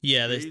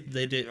 Yeah,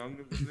 they did. Young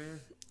is in there?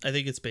 I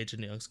think it's Page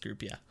and Young's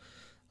group. Yeah.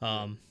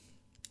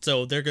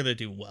 So they're gonna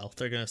do well.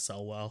 They're gonna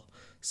sell well.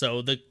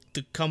 So the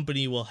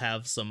company will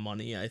have some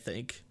money, I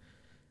think.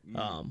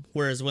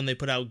 Whereas when they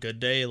put out Good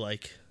Day,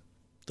 like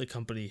the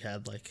company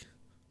had like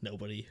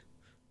nobody,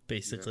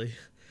 basically. Yeah.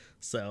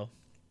 So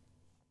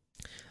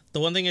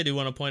the one thing I do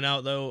want to point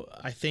out, though,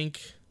 I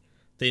think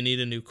they need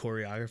a new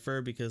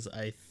choreographer because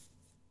I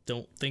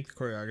don't think the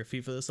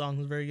choreography for the song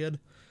is very good.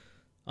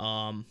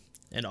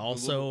 And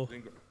also,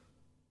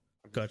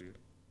 good.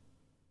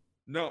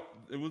 No,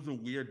 it was a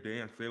weird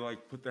dance. They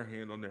like put their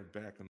hand on their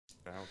back and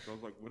bounce. I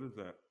was like, what is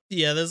that?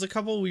 Yeah, there's a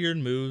couple weird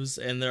moves,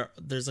 and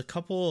there's a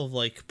couple of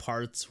like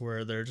parts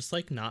where they're just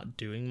like not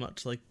doing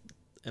much, like,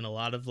 and a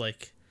lot of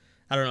like,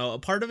 I don't know. A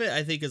part of it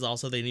I think is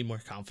also they need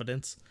more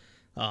confidence,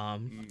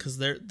 because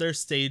their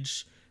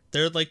stage,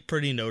 they're like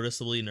pretty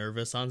noticeably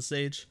nervous on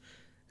stage,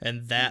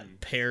 and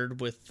that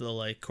paired with the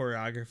like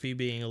choreography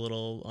being a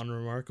little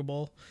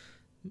unremarkable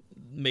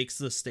makes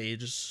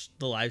the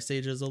live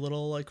stages a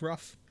little like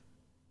rough.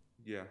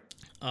 Yeah.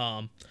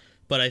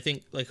 But I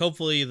think like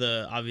hopefully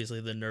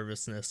obviously the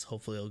nervousness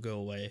hopefully will go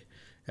away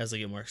as they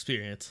get more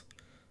experience.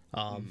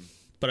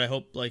 But I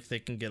hope like they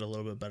can get a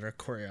little bit better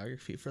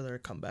choreography for their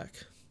comeback.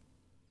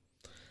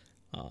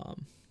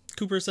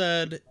 Cooper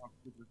said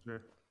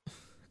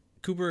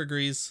Cooper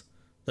agrees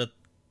that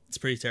it's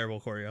pretty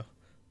terrible choreo,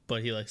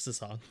 but he likes the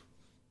song.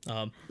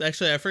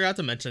 Actually, I forgot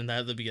to mention that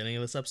at the beginning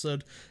of this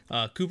episode.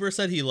 Cooper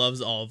said he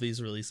loves all of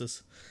these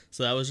releases,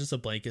 so that was just a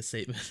blanket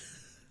statement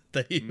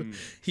that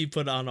he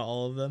put on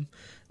all of them.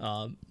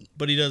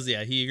 But he does,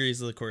 yeah, he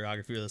agrees with the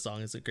choreography of the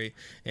song is great.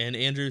 And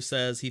Andrew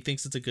says he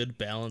thinks it's a good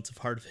balance of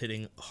hard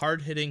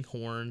hitting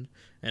horn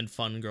and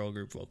fun girl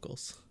group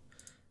vocals.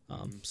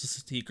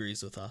 So he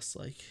agrees with us.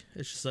 Like,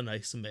 it's just a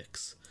nice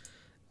mix.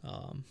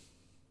 Kind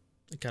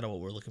of what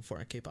we're looking for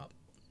in K-pop.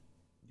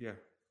 Yeah,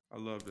 I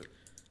loved it.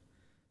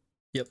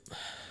 Yep.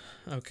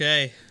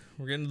 Okay,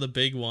 we're getting to the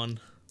big one.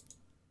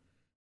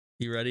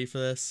 You ready for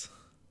this?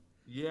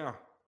 Yeah.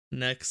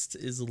 Next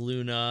is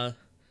Luna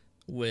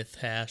with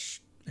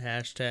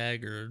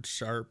hashtag or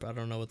Sharp. I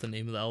don't know what the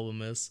name of the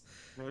album is.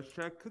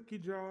 Hashtag Cookie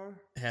Jar.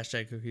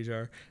 Hashtag Cookie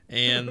Jar.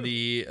 And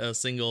the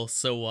single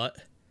So What.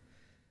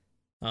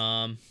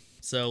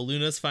 So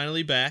Luna's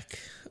finally back.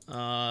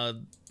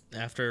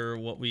 After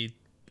what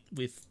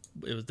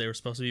they were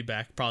supposed to be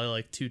back probably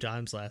like 2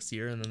 times last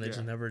year, and then they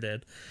just never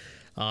did.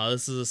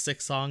 This is a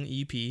 6-song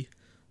EP,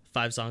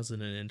 5 songs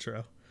and an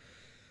intro.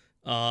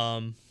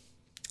 And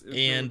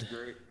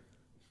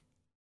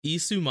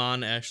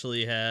Isuman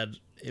actually had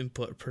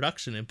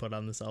production input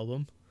on this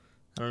album.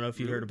 I don't know if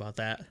you heard about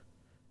that.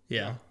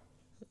 Yeah.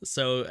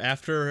 So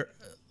after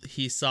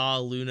he saw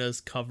Luna's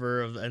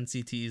cover of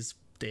NCT's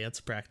dance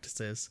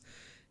practices,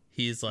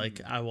 he's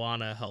like, I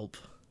want to help.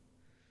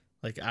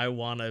 Like, I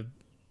want to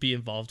be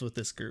involved with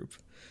this group.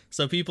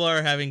 So people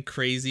are having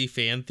crazy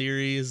fan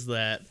theories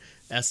that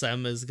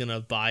SM is gonna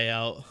buy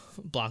out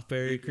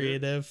Blockberry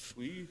Creative.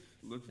 Please,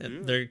 let's do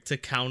it. They're to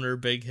counter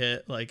Big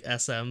Hit. Like,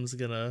 SM's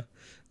gonna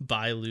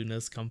buy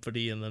Luna's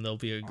company, and then there'll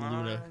be a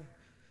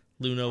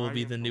Luna will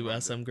be the new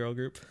SM girl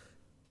group.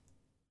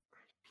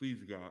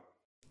 Please, God.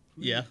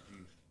 Please, yeah.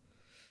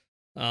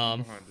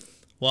 Please.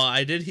 Well,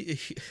 I did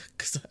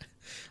because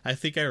I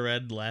think I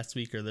read last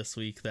week or this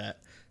week that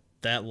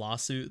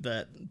lawsuit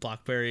that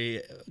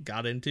Blockberry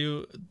got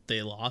into,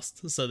 they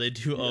lost, so they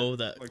do owe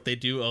that they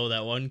do owe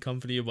that one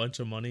company a bunch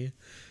of money.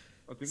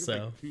 I think it's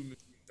like $2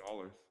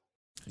 million.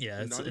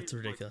 Yeah, it's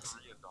ridiculous.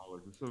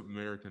 Like it's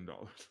American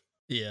dollars.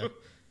 Yeah,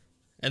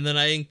 and then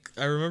I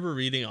remember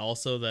reading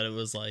also that it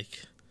was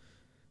like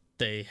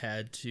they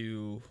had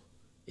to.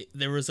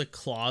 There was a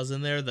clause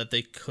in there that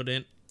they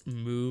couldn't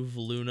move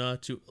Luna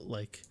to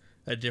like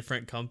a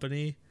different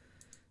company.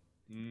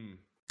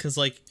 Because,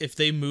 like, if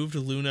they moved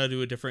Luna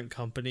to a different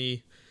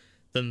company,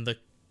 then the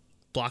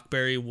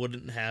Blockberry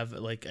wouldn't have,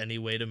 like, any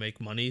way to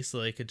make money,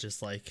 so they could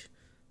just, like,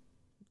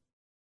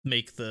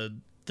 make the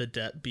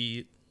debt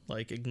be,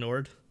 like,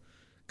 ignored,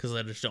 because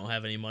they just don't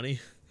have any money.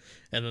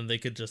 And then they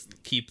could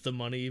just keep the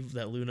money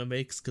that Luna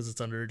makes, because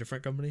it's under a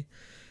different company.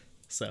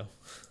 So,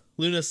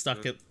 Luna's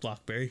stuck at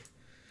Blockberry.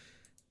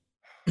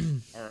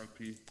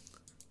 RIP.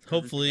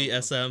 Hopefully,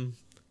 SM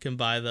can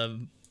buy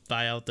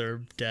out their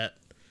debt,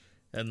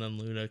 and then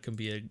Luna can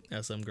be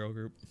a SM girl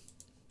group.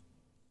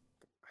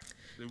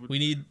 We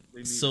need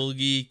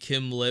Seulgi,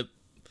 Kim Lip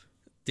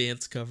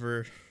dance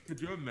cover.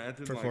 Could you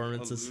imagine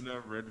performances? Like a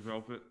Luna Red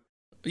Velvet?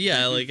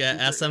 Yeah, like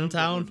at SM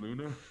Town.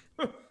 Luna?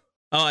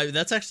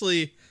 That's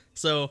actually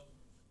so.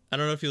 I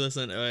don't know if you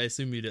listened. I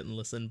assume you didn't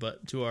listen,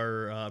 but to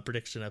our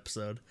prediction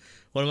episode,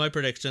 one of my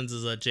predictions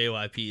is that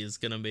JYP is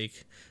gonna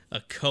make a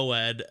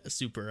co-ed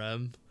Super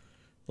M,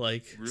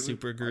 like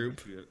super group.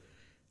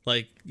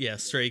 Like, yeah,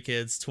 Stray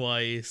Kids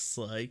twice,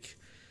 like,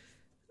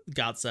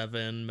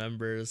 GOT7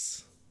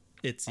 members,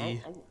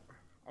 ITZY.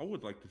 I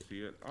would like to see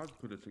it. I'd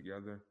put it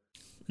together.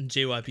 And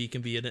JYP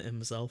can be in it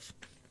himself.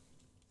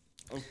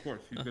 Of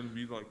course, he's going to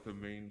be, like, the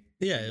main...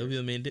 Yeah, singer. He'll be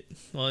the main...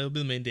 he'll be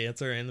the main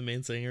dancer and the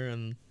main singer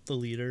and the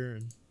leader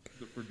and...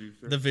 The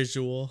producer. The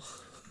visual.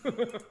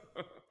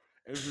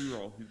 Every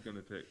role he's going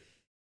to take.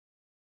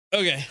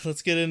 Okay,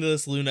 let's get into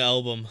this Luna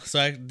album.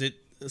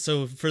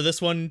 So for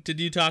this one, did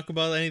you talk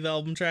about any of the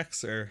album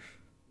tracks or?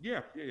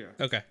 Yeah.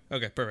 Okay,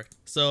 perfect.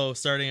 So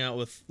starting out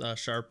with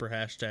Sharp or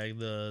hashtag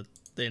the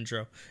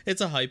intro. It's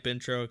a hype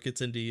intro. It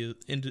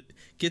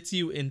gets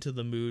you into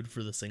the mood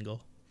for the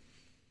single.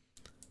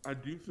 I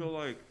do feel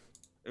like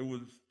it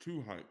was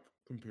too hype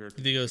compared to.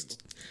 You think it was?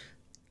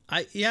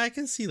 I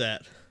can see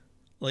that.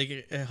 Like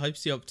it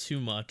hypes you up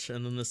too much,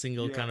 and then the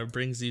single kind of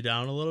brings you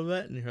down a little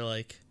bit, and you're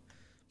like,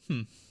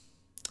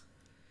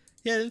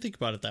 Yeah, I didn't think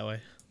about it that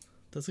way.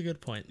 That's a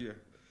good point. Yeah.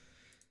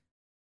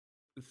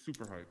 It's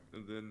super hype.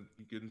 And then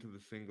you get into the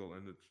single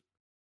and it's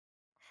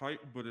hype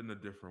but in a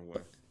different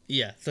way.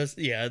 Yeah,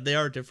 they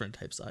are different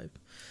types of hype.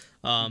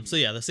 So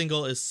yeah, the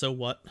single is So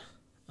What?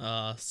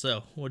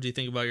 So what do you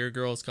think about your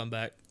girl's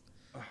comeback?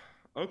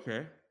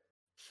 Okay.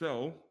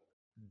 So,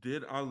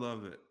 did I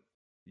love it?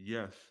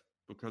 Yes,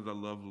 because I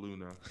love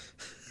Luna.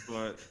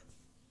 But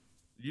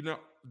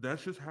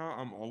that's just how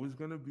I'm always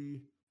gonna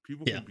be.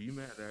 People can be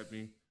mad at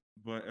me.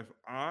 But if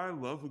I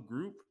love a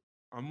group,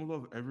 I'm gonna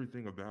love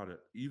everything about it,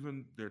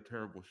 even their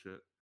terrible shit,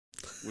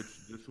 which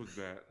this was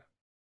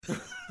bad.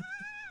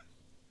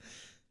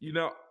 You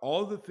know,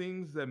 all the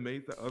things that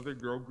made the other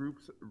girl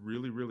groups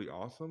really, really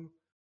awesome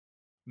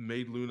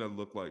made Luna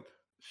look like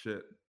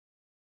shit,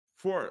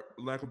 for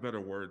lack of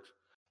better words.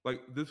 Like,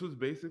 this was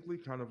basically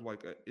kind of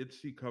like a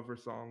Itzy cover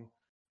song.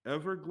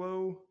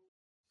 Everglow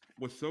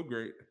was so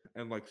great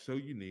and like so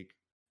unique,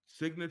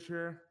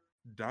 signature,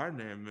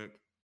 dynamic,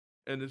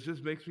 and it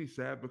just makes me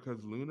sad because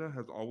Luna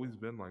has always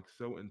been like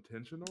so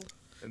intentional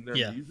in their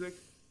Yeah. music,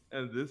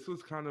 and this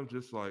was kind of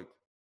just like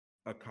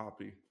a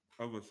copy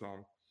of a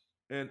song,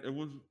 and it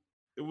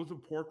was a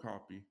poor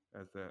copy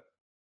at that.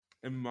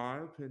 In my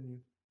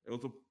opinion, it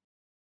was a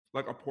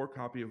like a poor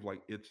copy of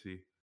like Itzy.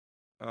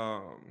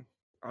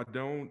 I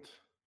don't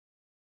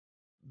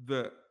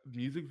the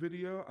music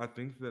video. I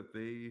think that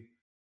they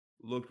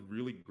looked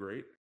really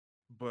great,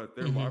 but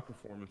their Hmm. live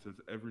performances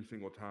every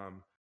single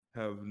time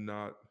have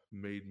not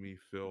made me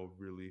feel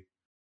really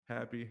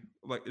happy.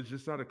 Like, it's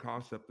just not a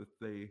concept that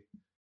they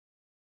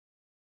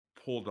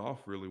pulled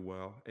off really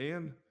well.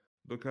 And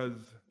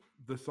because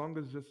the song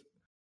is just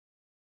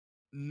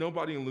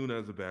nobody in Luna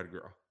is a bad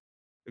girl,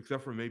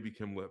 except for maybe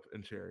Kim Lip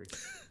and Cherry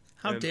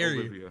How and dare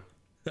you? Olivia.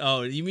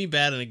 Oh, you mean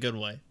bad in a good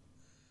way?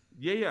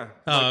 Yeah, yeah, like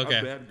Oh, a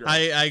okay. bad girl.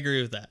 I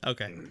agree with that.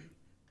 Okay.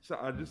 So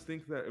I just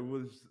think that it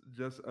was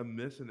just a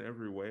miss in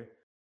every way.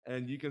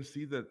 And you can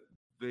see that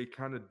they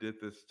kind of did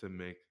this to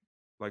make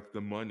like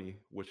the money,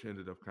 which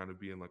ended up kind of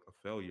being like a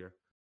failure,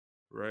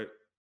 right?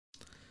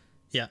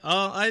 Yeah.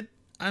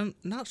 I'm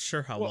not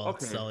sure how Well, well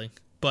it's okay. selling,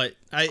 but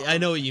I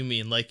know what you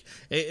mean. Like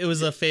it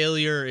was a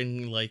failure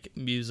in like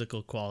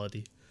musical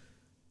quality.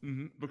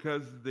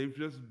 Because they've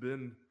just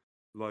been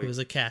It like was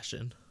a cash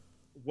in.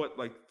 what,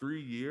 like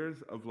 3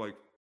 years of like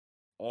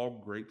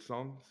all great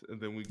songs, and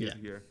then we Yeah. get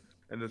here,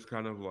 and it's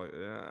kind of like,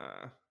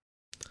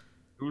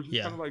 it was just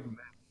Yeah. kind of like, man,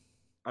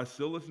 I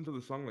still listen to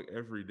the song like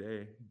every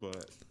day,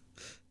 but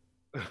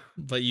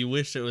But you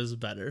wish it was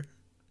better.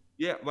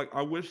 yeah, like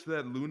I wish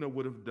that Luna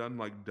would have done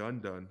like Dun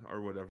Dun or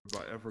whatever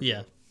by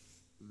Yeah. Everglow.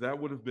 That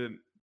would have been,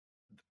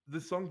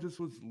 the song just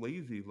was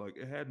lazy. Like,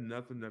 it had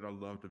nothing that I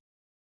loved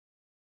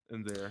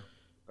in there.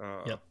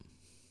 Uh, Yep.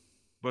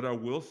 but I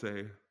will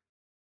say,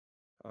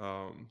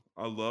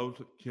 I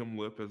loved Kim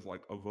Lip as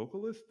like a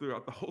vocalist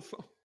throughout the whole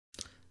song.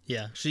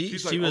 Yeah. She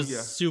She's she like, oh was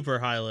yeah, super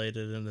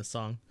highlighted in the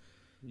song.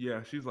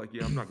 yeah. She's like,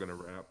 yeah, I'm not gonna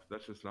rap.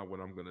 That's just not what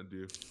I'm gonna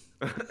do.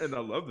 And I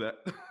love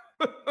that.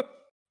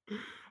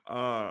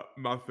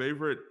 My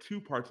favorite two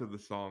parts of the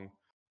song.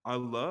 I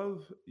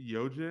love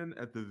Yojin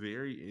at the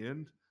very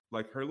end,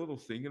 like her little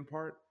singing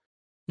part.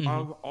 Hmm.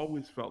 I've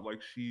always felt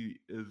like she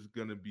is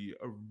gonna be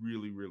a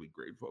really, really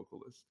great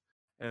vocalist,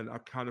 and I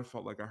kind of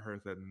felt like I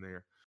heard that in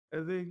there.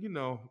 And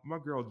then, my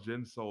girl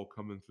Jin Soul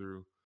coming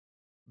through,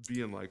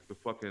 being like the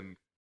fucking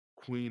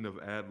queen of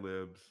ad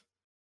libs.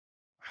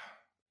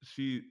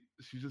 She's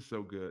just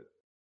so good.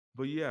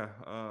 But yeah,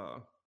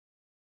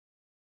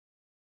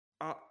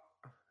 I,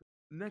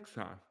 next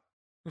time.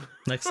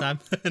 Next time.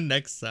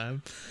 Next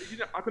time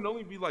I can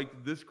only be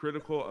like this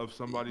critical of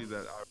somebody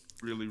that I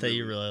really, that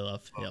you really really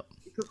love. love, Yep.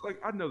 because like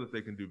I know that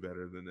they can do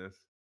better than this,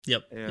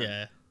 Yep. and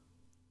Yeah.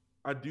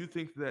 I do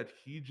think that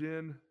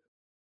Heejin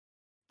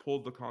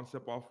pulled the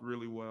concept off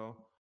really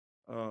well.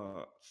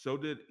 So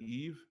did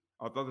Eve.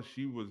 I thought that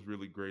she was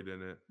really great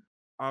in it.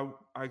 I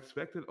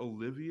expected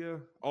Olivia.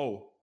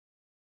 Oh,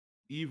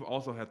 Eve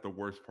also had the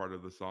worst part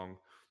of the song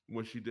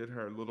when she did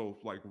her little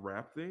like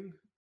rap thing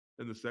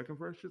in the second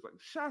verse. She's like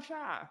sha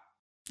sha.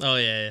 Oh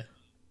yeah.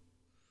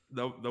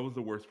 Yeah. That was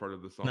the worst part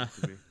of the No. song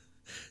to me.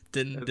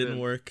 And didn't then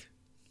work.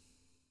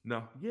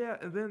 no, yeah,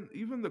 and then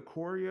even the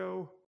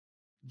choreo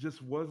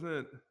just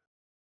wasn't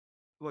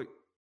like,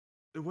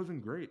 it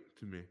wasn't great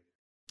to me.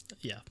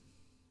 Yeah.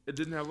 It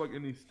didn't have like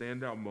any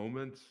standout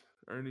moments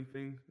or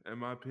anything, in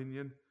my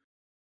opinion.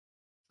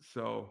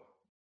 So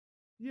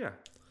yeah,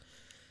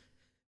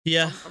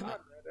 Yeah. I'm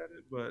not mad at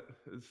it, but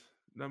it's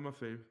not my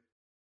fave.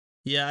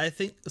 Yeah, I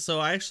think so.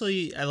 I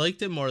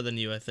liked it more than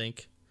you, I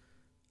think.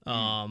 Mm,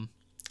 Um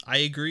I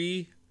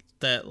agree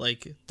that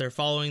like they're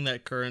following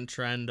that current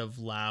trend of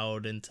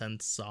loud,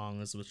 intense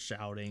songs with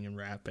shouting and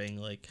rapping,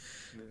 like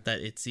yeah, that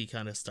Itzy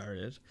kind of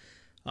started.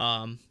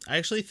 I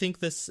actually think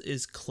this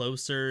is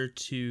closer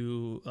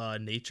to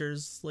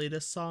Nature's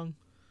latest song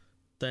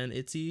than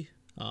Itzy.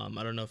 I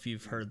don't know if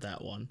you've heard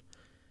that one.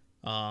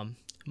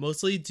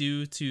 Mostly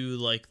due to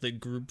like the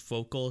group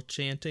vocal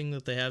chanting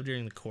that they have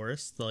during the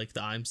chorus, like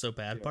the "I'm so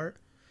bad" yeah. part.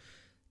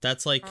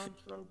 That's like I'm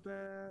so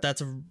bad.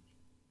 that's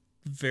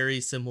very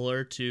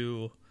similar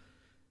to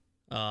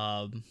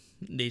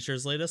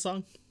Nature's latest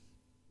song.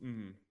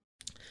 Mm,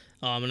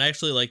 And I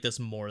actually like this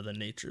more than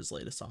Nature's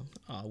latest song,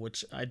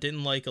 which I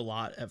didn't like a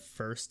lot at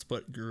first,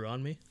 but grew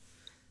on me.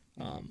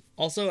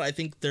 Also, I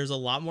think there's a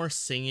lot more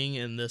singing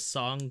in this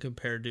song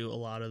compared to a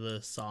lot of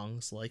the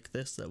songs like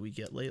this that we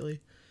get lately.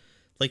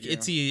 Like yeah,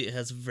 Itzy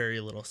has very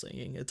little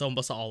singing; it's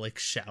almost all like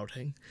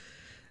shouting.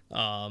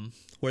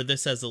 Where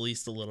this has at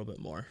least a little bit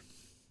more.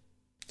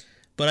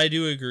 But I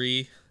do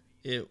agree,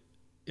 it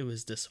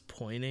was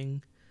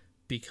disappointing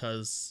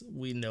because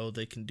we know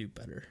they can do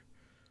better.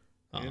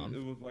 And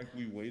it was like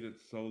we waited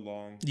so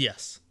long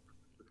Yes.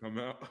 to come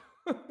out.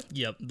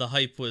 Yep. The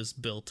hype was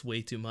built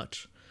way too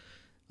much.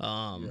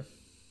 Yeah.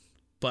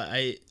 But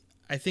I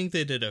think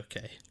they did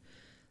okay.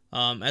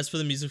 As for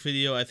the music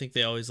video, I think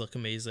they always look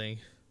amazing.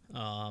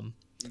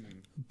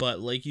 But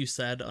like you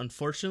said,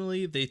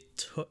 unfortunately,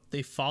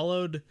 they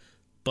followed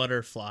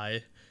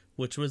Butterfly,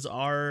 which was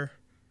our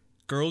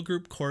girl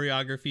group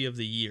choreography of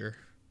the year.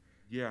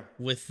 Yeah.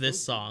 With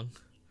this song,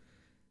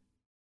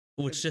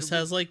 which just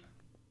has like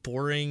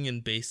boring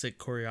and basic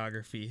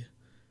choreography.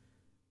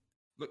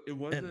 Look, it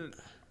wasn't.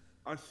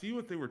 I see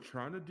what they were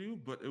trying to do,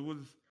 but it was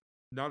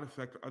not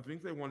effective. I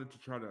think they wanted to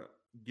try to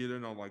get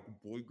in on like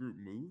boy group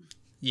moves.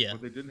 Yeah.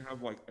 But they didn't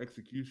have like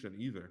execution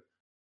either.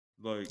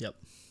 Like, yep.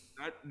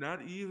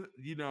 Not even,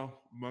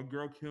 my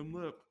girl Kim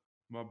Lip,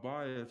 my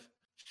bias,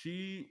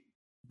 she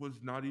was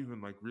not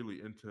even like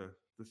really into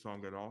the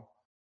song at all.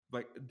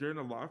 Like during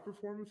the live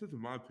performances,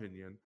 in my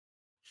opinion,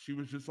 she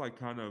was just like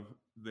kind of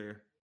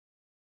there.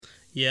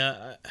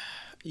 Yeah,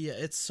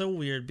 it's so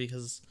weird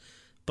because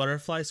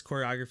Butterfly's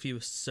choreography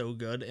was so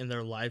good, and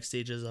their live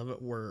stages of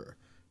it were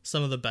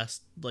some of the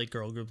best like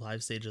girl group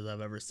live stages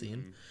I've ever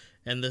seen.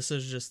 And this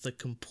is just the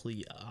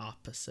complete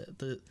opposite.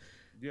 The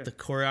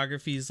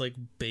choreography is like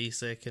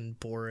basic and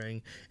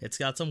boring. It's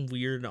got some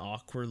weird and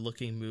awkward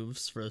looking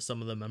moves for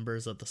some of the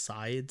members at the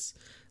sides.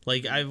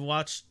 Like I've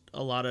watched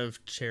a lot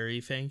of Cherry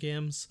fan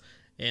cams,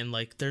 and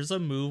like there's a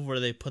move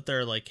where they put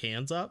their like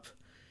hands up,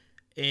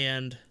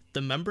 and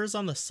the members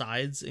on the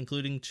sides,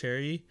 including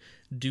Cherry,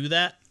 do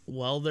that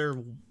while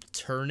they're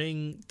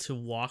turning to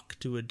walk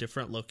to a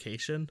different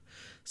location.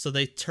 So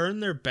they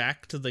turn their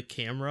back to the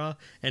camera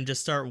and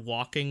just start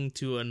walking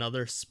to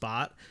another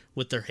spot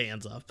with their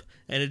hands up.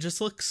 And it just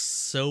looks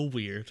so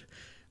weird.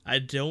 I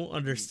don't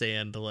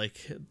understand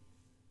like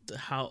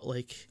how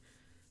like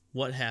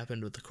what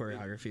happened with the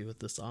choreography with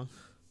this song.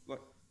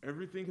 Like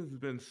everything has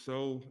been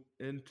so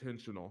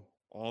intentional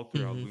all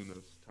throughout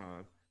Luna's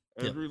time.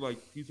 Every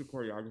like piece of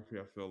choreography,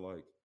 I feel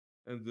like,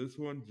 and this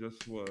one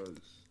just was,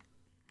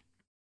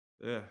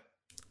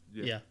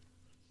 yeah.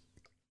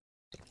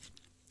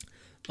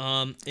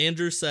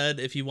 Andrew said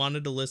if he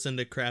wanted to listen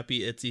to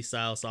crappy ITZY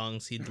style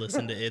songs, he'd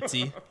listen to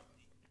ITZY.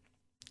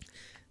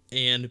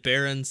 And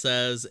Baron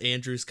says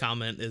Andrew's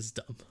comment is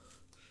dumb.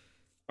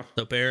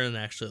 So Baron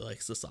actually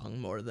likes the song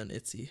more than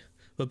ITZY,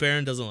 but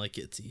Baron doesn't like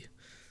ITZY.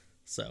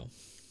 So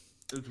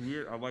it's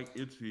weird. I like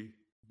ITZY,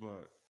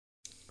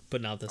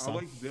 but not this song. I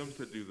like them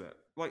to do that.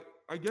 Like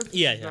I guess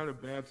it's not a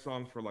bad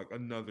song for like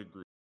another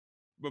group,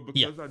 but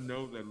because I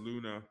know that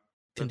Luna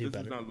can do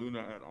this better. is not Luna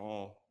at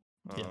all.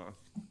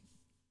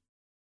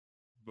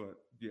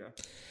 But yeah.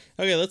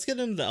 Okay, let's get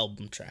into the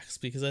album tracks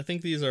because I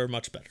think these are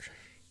much better.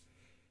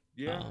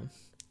 Yeah.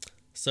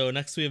 So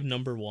next we have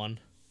Number One.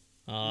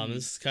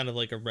 This is kind of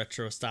like a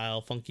retro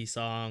style funky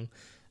song.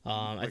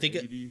 Like I think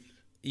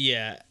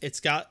it's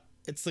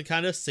the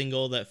kind of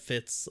single that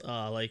fits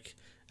like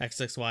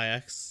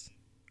XXYX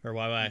or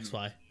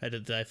YYXY.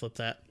 Did I flip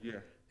that? Yeah.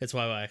 It's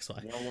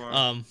YYXY.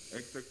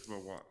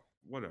 XXY.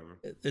 Whatever.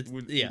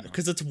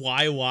 Because it's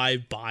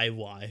YY by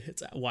Y.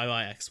 It's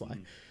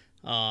YYXY.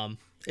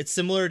 It's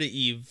similar to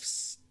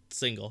Eve's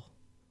single.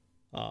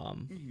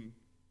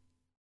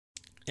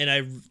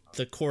 And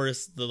the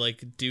chorus, the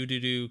like do do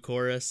do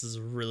chorus is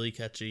really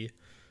catchy.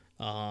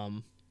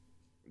 I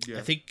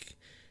think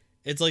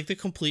it's like the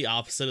complete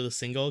opposite of the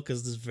single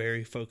because it's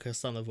very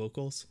focused on the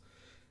vocals.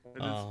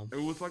 And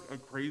it was like a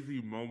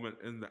crazy moment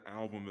in the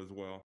album as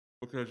well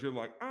because you're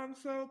like, I'm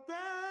so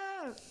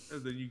bad,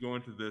 and then you go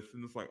into this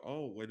and it's like,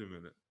 oh, wait a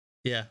minute.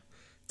 Yeah,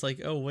 it's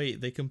like, oh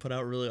wait, they can put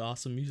out really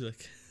awesome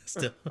music.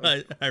 Still,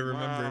 I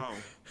remember.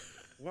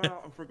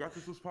 Wow, I forgot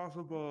this was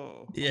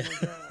possible. Yeah.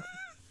 Oh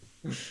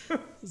my God.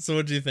 So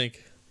what do you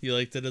think? You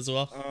liked it as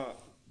well?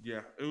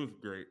 Yeah, it was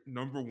great.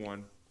 Number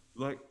one,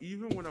 like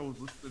even when I was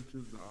listening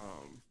to the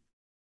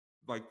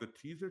like the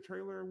teaser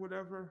trailer or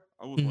whatever,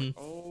 I was like,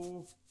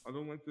 oh, I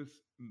don't like this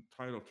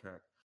title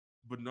track.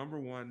 But number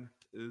one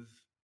is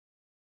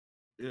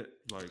it.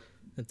 Like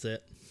that's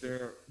it.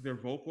 Their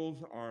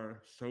vocals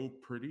are so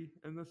pretty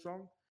in this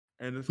song,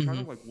 and it's kind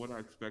of like what I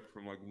expect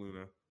from like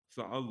Luna.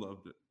 So I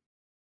loved it.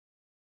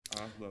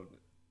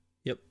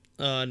 Yep.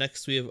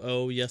 Next we have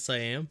Oh Yes I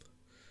Am.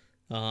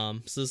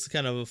 So this is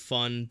kind of a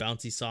fun,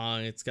 bouncy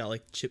song. It's got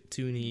like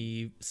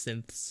chiptune-y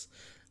synths.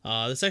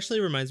 This actually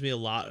reminds me a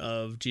lot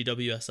of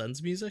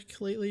GWSN's music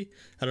lately.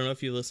 I don't know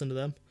if you listen to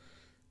them.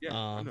 Yeah,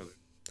 I know that.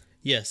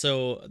 Yeah,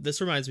 so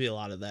this reminds me a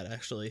lot of that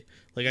actually.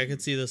 Like I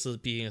could see this as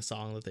being a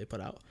song that they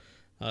put out.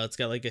 It's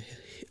got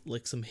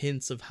like some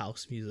hints of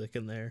house music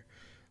in there.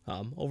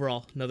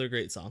 Overall, another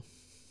great song.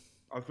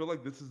 I feel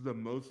like this is the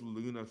most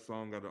Luna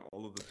song out of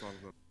all of the songs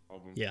on the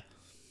album. Yeah.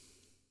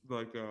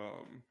 Like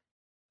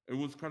it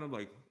was kind of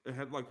like it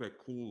had like that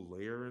cool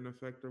layering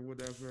effect or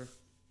whatever,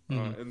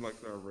 and like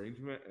the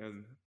arrangement,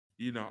 and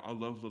I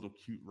love little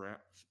cute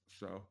raps,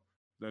 so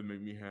that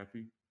made me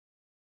happy.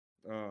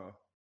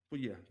 But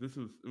yeah, it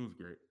was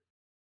great.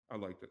 I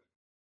liked it.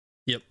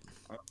 Yep.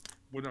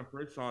 when I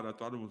first saw it, I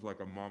thought it was like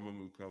a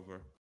Mamamoo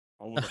cover.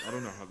 I was like, I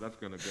don't know how that's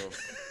gonna go.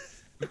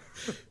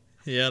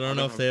 Yeah, I don't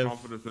know if they have have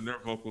confidence in their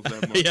vocals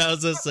that much. yeah, I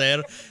was just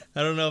saying,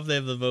 I don't know if they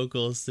have the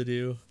vocals to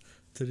do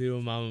a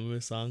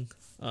Mamamoo song.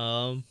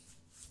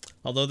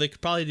 Although they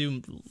could probably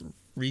do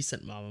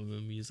recent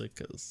Mamamoo music,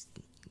 because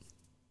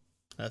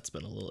that's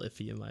been a little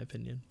iffy in my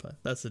opinion. But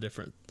that's a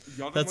different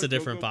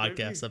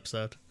podcast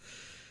episode.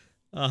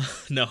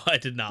 No, I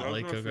did not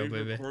like Go-Go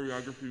Baby.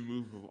 Choreography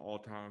move of all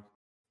time.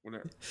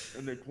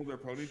 And they pull their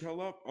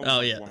ponytail up.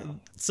 Oh yeah.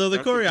 Wow. So the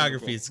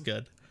choreography is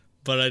good,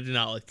 but I do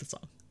not like the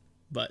song.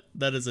 But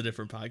that is a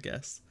different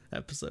podcast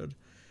episode.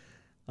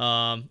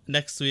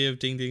 Next we have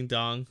Ding Ding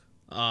Dong.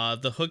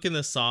 The hook in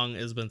this song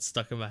has been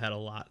stuck in my head a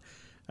lot.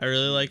 I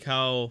really like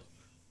how,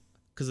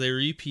 because they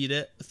repeat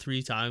it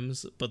 3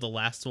 times, but the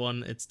last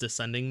one it's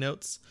descending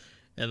notes,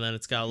 and then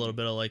it's got a little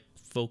bit of like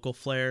vocal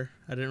flair.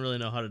 I didn't really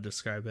know how to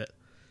describe it.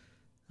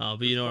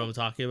 But you know what I'm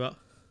talking about?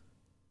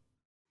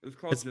 It's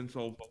called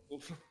Jinsol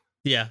vocals.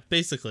 Yeah,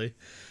 basically.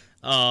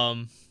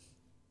 And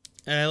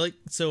I like,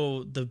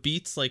 so the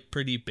beat's like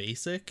pretty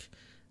basic,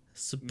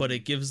 but it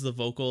gives the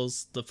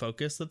vocals the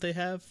focus that they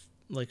have,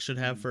 like should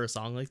have for a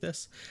song like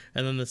this.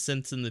 And then the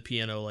synths and the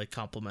piano like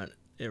complement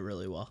it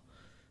really well.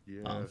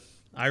 Yeah.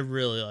 I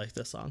really like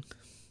this song.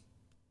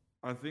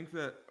 I think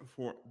that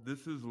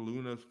this is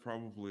Luna's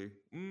probably,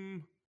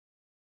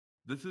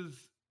 this is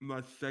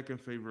my second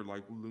favorite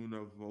like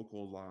Luna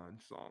vocal line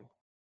song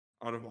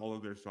out of all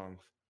of their songs.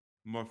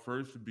 My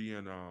first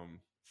being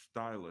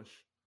Stylish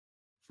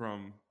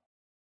from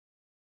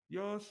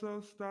You're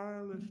So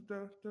Stylish.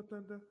 Da, da, da,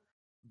 da.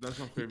 That's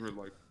my favorite,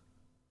 like,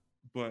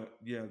 but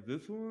yeah,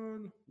 this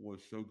one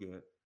was so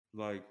good.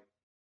 Like,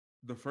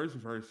 the first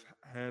verse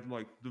had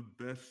like the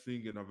best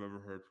singing I've ever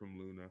heard from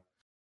Luna.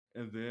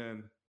 And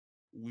then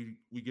we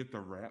get the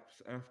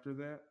raps after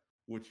that,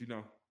 which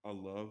I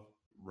love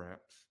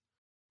raps.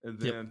 And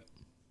then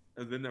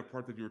that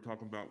part that you were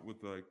talking about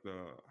with like the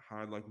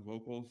high like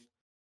vocals,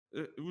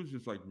 it was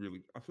just like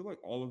really, I feel like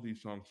all of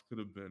these songs could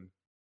have been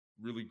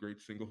really great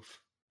singles.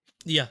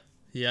 Yeah,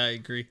 I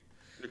agree.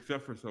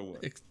 Except for So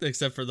What.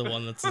 Except for the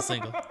one that's a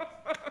single.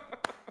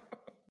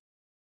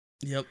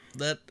 Yep,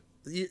 that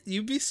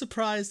you'd be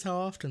surprised how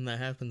often that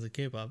happens in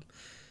K-pop.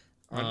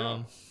 I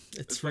know.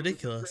 It's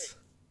ridiculous.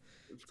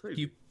 It's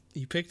crazy.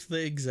 You picked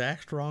the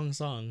exact wrong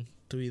song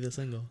to be the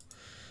single.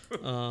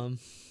 And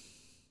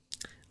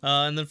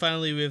then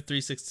finally we have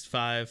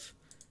 365.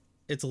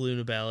 It's a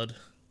Luna ballad.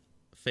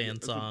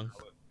 Fan song.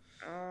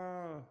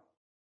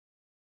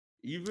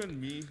 Even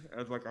me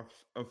as like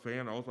a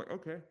fan, I was like,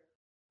 okay.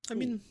 Cool. I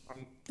mean,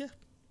 yeah.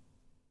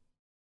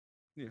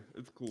 Yeah,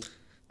 it's cool.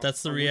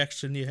 That's the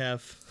reaction you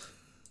have.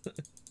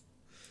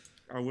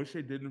 I wish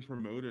they didn't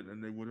promote it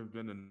and they would have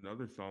done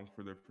another song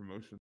for their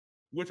promotion,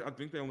 which I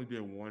think they only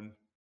did one.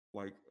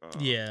 Like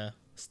yeah,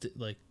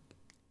 like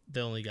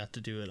they only got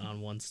to do it on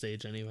one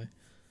stage anyway.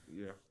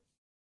 Yeah.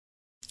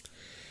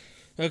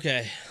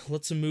 Okay,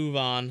 let's move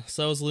on.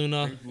 So that was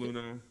Luna. Thanks,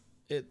 Luna.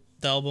 The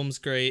album's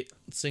great.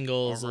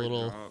 Single is a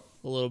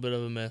little bit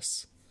of a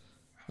miss.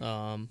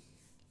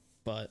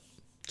 But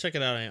check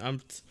it out.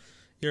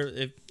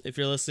 If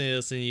you're listening to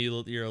this and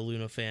you're a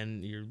Luna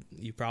fan,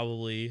 you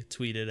probably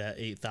tweeted at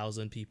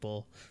 8,000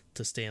 people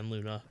to stan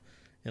Luna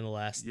in the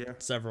last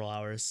several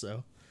hours.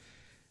 So,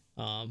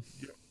 that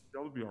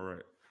would be all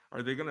right.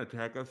 Are they gonna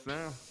attack us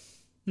now?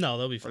 No,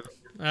 they'll be fine.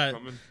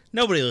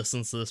 Nobody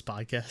listens to this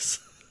podcast.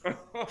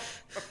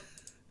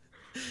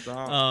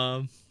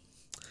 Stop.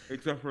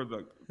 Except for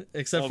the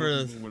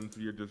ones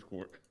in your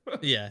Discord.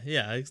 yeah,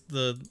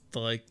 the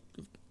like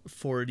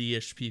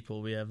 40-ish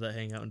people we have that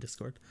hang out in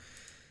Discord.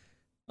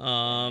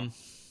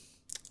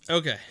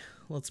 Okay,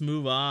 let's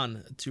move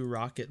on to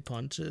Rocket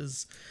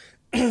Punch's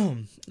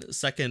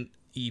second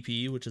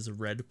EP, which is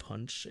Red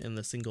Punch, and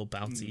the single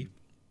Bouncy.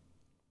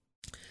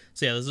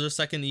 So yeah, this is their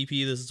second EP.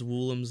 This is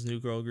Woollim's new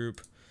girl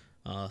group.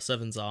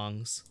 7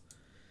 songs.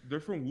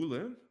 They're from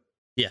Woollim?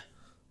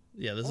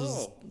 Yeah,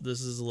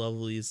 this is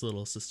Lovely's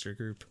little sister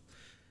group.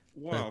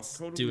 Wow, that's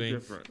totally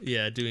different.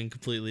 Yeah, doing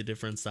completely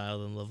different style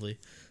than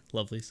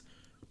Lovely's.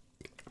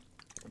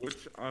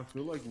 Which I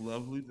feel like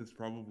Lovely's is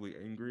probably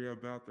angry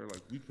about. They're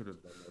like, we could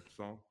have done that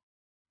song.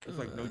 It's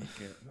like, no, you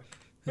can't.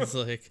 It's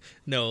like,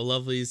 no,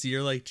 Lovely's,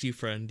 you're like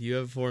G-Friend. You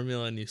have a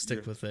formula and you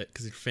stick with it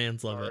because your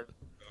fans love it.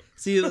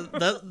 See,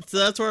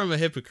 that's where I'm a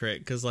hypocrite,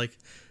 because like,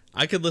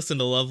 I could listen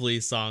to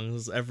Lovely's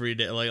songs every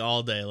day, like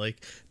all day.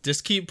 Like,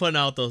 just keep putting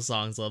out those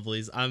songs,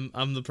 Lovely's.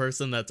 I'm the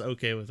person that's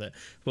okay with it.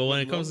 But when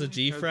it comes to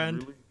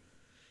G-Friend,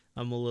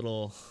 I'm a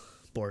little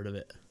bored of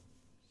it.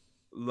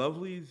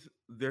 Lovely's,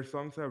 their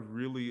songs have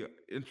really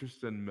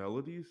interesting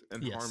melodies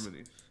and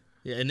harmonies.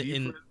 Yeah, and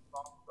songs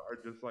are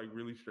just like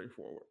really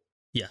straightforward.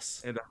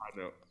 Yes. And a high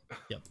note.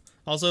 Yep.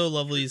 Also,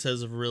 Lovely's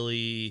has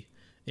really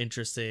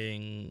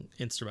interesting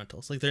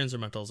instrumentals. Like, their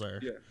instrumentals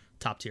are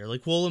top tier.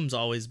 Like, Woollim's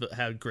always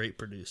had great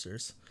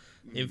producers.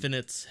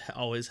 Infinite's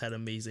always had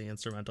amazing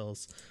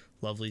instrumentals.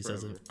 Lovely's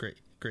has great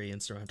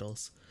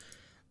instrumentals.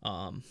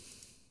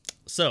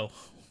 So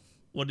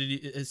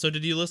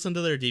did you listen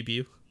to their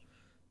debut?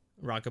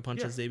 Rocket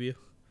Punch's Yeah, debut.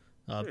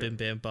 yeah, Bim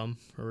Bam Bum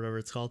or whatever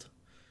it's called.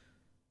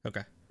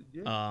 Okay.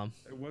 yeah. Um,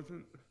 It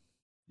wasn't,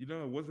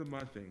 it wasn't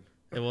my thing.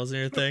 it wasn't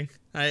your thing.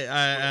 But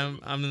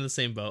I'm in the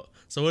same boat.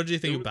 So what did you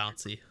it think of was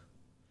Bouncy?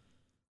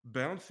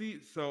 bouncy.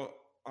 So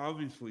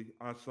obviously,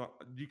 I saw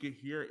you could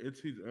hear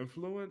Itzy's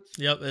influence,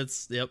 Yep.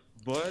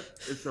 but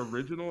it's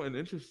original and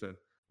interesting.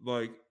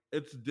 Like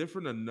it's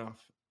different enough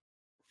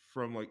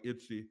from like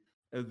Itzy,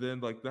 and then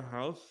like the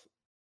house.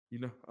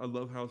 I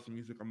love house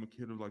music. I'm a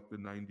kid of like the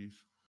 '90s,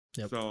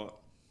 Yep. so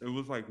it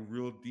was like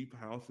real deep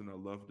house, and I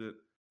loved it.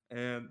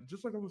 And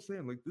just like I was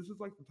saying, like this is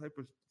like the type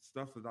of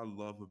stuff that I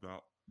love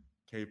about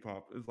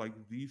K-pop is like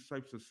these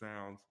types of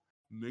sounds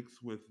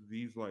mixed with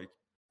these like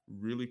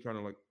really kind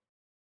of like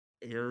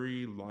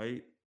airy,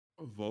 light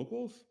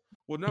vocals.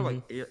 Well, not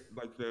like Hmm. air,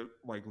 like they're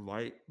like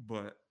light,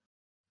 but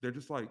they're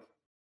just like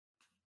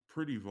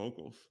pretty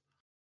vocals.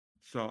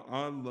 So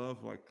I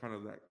love like kind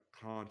of that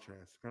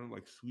contrast, kind of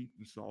like sweet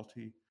and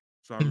salty.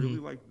 So I Hmm. really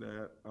like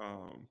that.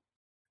 And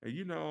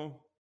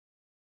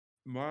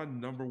my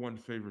number one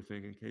favorite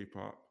thing in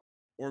K-pop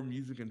or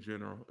music in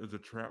general is a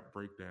trap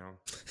breakdown.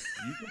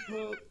 You can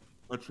put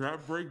a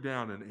trap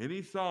breakdown in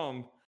any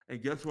song,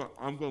 and guess what?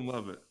 I'm gonna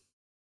love it.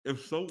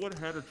 If So What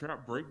had a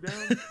trap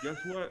breakdown, guess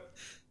what?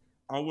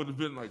 I would have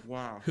been like,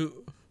 wow,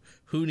 who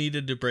who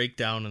needed to break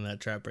down in that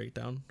trap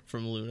breakdown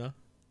from Luna?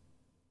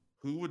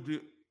 who would do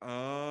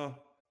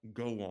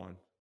go on.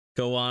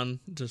 Go on,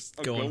 just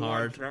A going go on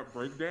hard. trap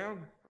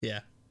breakdown? Yeah.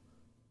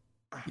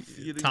 I see it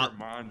in your Top.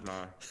 mind's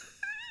eye.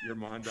 Your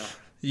mind eye.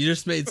 You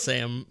just made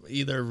Sam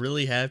either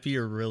really happy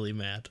or really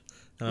mad,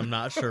 and I'm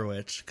not sure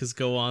which, because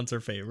Go On's her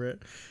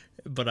favorite,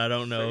 but I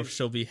don't know if Same.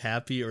 she'll be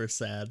happy or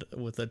sad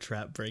with a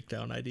trap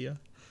breakdown idea.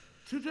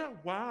 To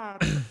that wide.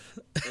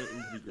 It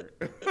would be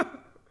great.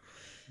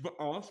 But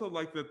I also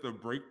like that the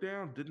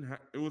breakdown didn't have.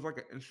 It was like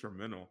an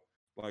instrumental,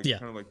 like Yeah.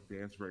 kind of like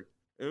dance break.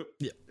 It,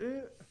 Yeah.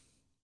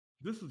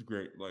 this is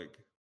great. Like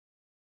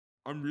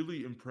I'm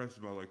really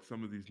impressed by like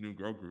some of these new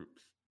girl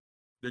groups.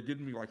 They're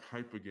getting me like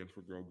hype again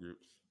for girl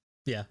groups.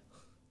 Yeah.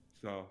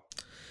 So,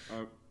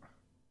 uh,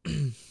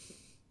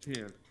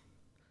 10.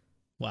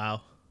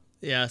 Wow.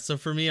 Yeah, so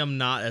for me, I'm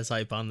not as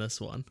hype on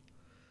this one.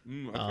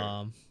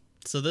 Okay.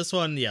 So this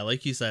one, yeah,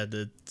 like you said,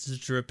 it's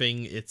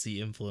dripping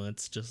Itzy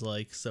influence, just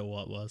like So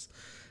What was,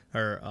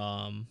 or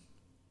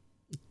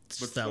But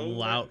just that So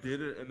loud. What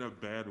did it in a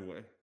bad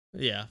way.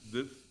 Yeah.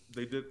 This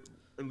they did,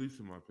 at least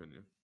in my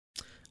opinion.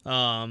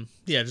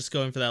 Yeah, just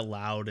going for that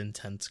loud,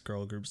 intense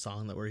girl group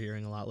song that we're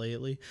hearing a lot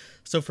lately.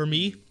 So for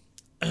me,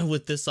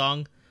 with this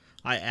song,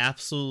 I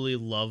absolutely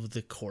love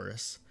the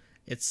chorus.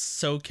 It's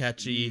so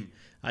catchy.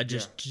 I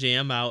just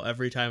jam out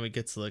every time it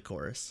gets to the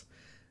chorus.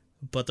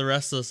 But the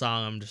rest of the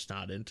song I'm just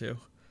not into.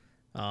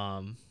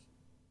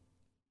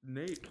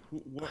 Nate,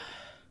 what?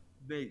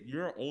 Nate,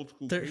 you're an old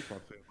school There-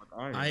 K-pop fan like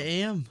I am. I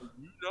am.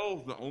 You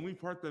know the only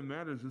part that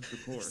matters is the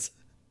chorus.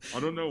 I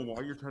don't know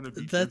why you're trying to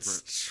be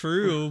That's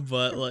true,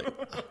 but like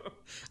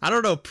I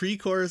don't know,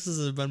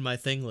 pre-choruses have been my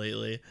thing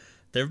lately.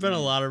 There've been a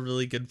lot of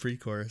really good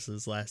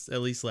pre-choruses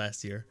at least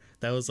last year.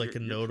 That was like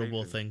You're a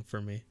notable changing. thing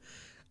for me.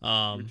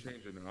 You're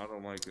changing it. I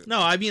don't like it. No,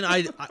 I mean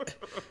I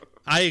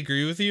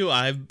agree with you.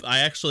 I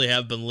actually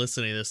have been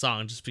listening to this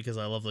song just because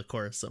I love the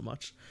chorus so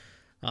much.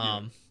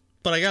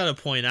 But I gotta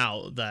point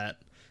out that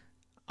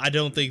I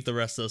don't think the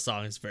rest of the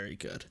song is very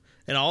good.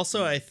 And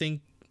also I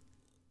think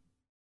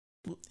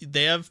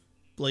they have,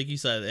 like you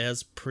said, it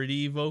has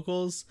pretty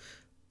vocals,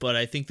 but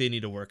I think they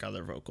need to work on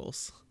their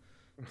vocals,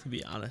 to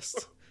be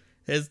honest.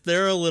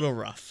 They're a little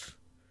rough.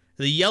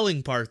 The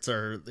yelling parts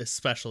are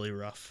especially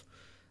rough.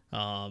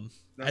 I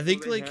That's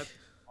think why they like had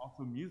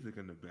awesome music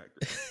in the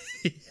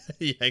background.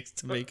 yikes,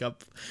 to make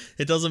up,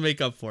 it doesn't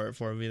make up for it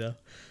for me though.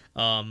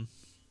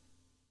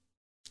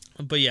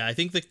 But yeah, I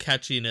think the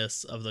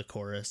catchiness of the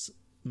chorus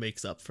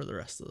makes up for the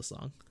rest of the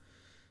song.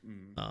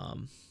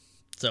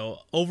 So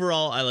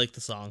overall, I like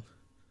the song.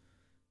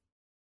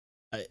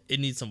 It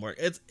needs some work.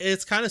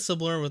 It's kind of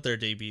similar with their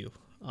debut.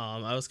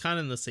 I was kind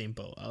of in the same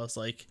boat. I was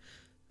like,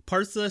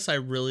 parts of this I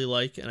really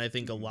like, and I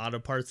think a lot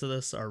of parts of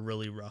this are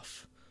really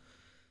rough.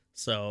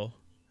 So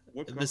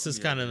this is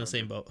kind of in the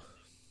same boat.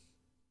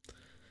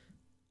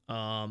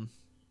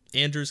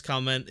 Andrew's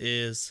comment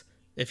is,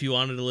 if you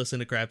wanted to listen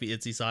to crappy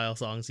Itzy style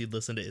songs, you'd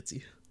listen to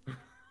Itzy.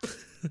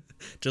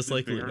 Just Did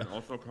like Baron Luna.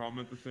 also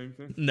comment the same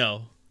thing?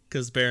 No,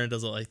 because Baron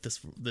doesn't like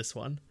this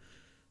one.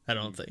 I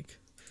don't think.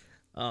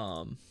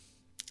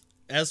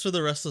 As for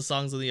the rest of the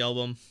songs on the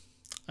album,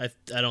 I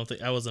don't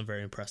think, I wasn't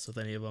very impressed with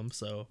any of them,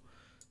 so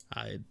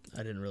I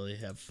didn't really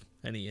have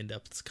any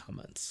in-depth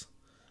comments.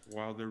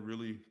 Wow, they're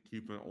really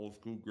keeping old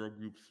school girl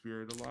group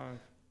spirit alive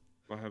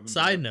by having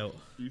Side note,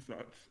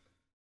 B-sides.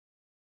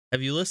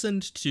 have you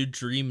listened to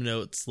Dream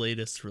Note's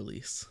latest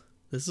release?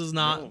 This is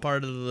not No.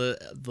 part of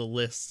the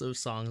list of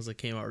songs that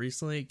came out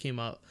recently. It came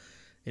out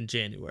in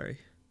January.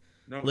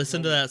 No,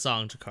 Listen to that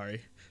song,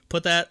 Jakari.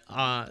 Put that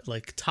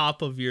like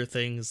top of your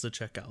things to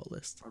check out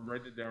list. I'm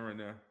writing it down right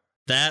now.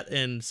 That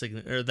and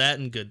that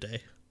and Good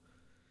Day.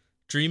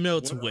 Dream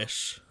Note's What else?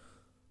 Wish.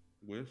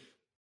 Wish?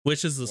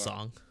 Which is the Wow.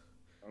 song.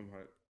 I'm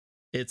hyped.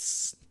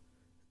 It's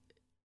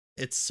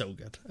so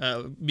good.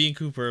 Me and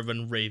Cooper have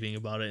been raving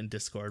about it in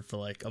Discord for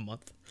like a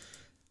month.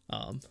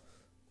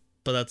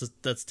 But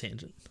that's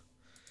tangent.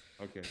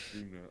 Okay,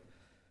 Dream Note.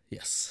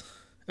 Yes.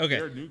 Okay.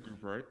 They're a new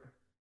group, right?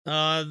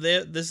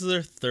 This is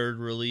their third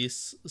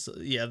release. So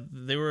yeah,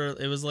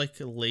 it was like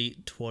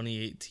late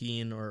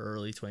 2018 or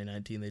early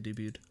 2019 they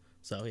debuted.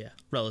 So yeah,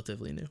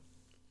 relatively new.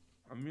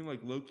 I mean, like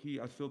low key,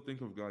 I still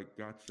think of like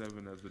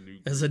GOT7 as a new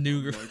group. As a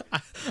new group,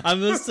 like, I'm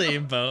the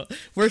same boat.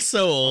 We're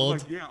so old.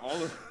 Like, yeah,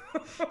 all of.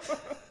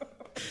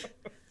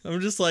 I'm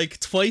just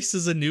like Twice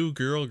is a new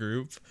girl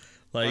group.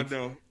 Like, I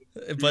know.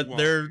 But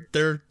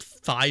they're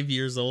 5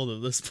 years old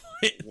at this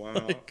point. Wow.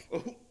 Like,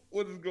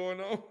 what is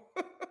going on?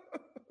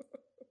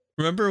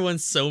 remember when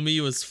Somi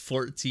was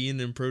 14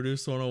 in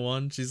Produce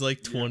 101? She's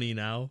like 20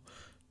 now.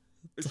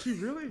 Is she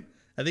really?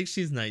 I think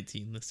she's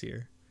 19 this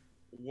year.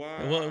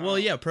 Wow. Well,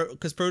 yeah,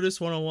 because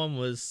Produce 101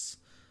 was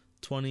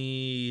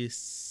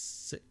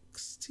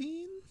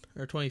 2016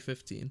 or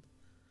 2015.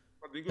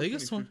 I think it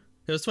was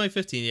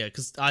 2015, yeah,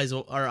 because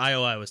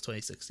IOI was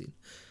 2016.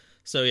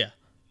 So yeah,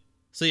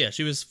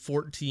 she was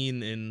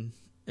 14 in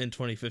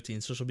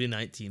 2015, so she'll be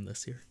 19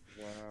 this year.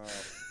 Wow.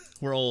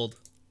 We're old.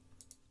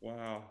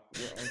 Wow,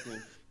 we're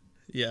uncles.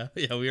 Yeah,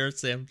 we are we're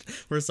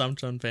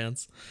Samchun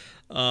fans.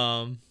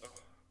 My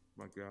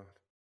God.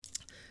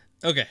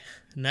 Okay,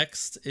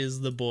 next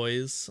is The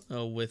Boys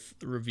with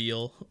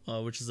Reveal,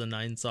 which is a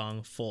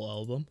 9-song full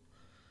album.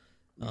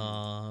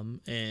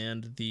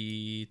 And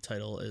the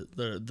title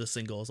the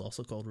single is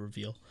also called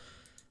Reveal.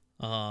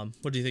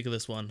 What do you think of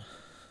this one?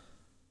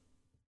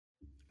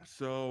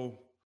 So,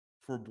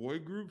 for boy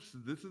groups,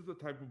 this is the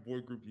type of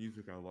boy group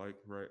music I like,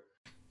 right?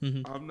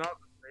 Mm-hmm. I'm not a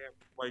fan.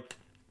 Like,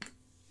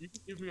 you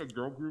can give me a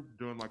girl group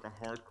doing like a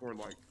hardcore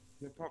like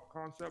hip hop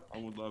concept, I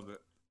would love it.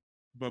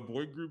 But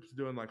boy groups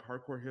doing like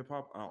hardcore hip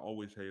hop, I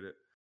always hate it.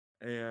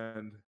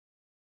 And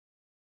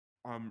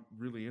I'm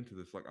really into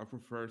this. Like, I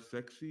prefer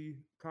sexy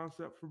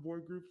concept for boy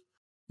groups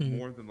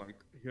more than like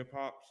hip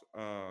hops.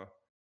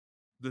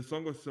 The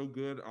song was so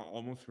good, I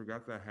almost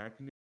forgot that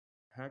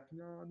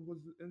Hacknyon was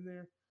in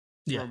there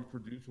from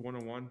Produce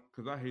 101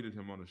 because I hated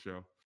him on the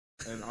show,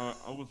 and I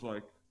was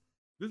like,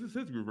 this is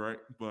his group, right?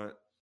 But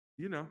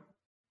you know,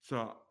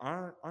 so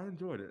I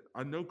enjoyed it.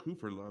 I know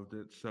Cooper loved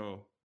it,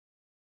 so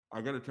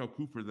I got to tell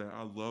Cooper that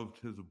I loved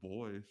his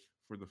boys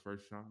for the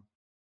first time.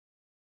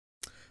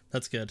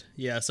 That's good.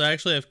 Yeah, so I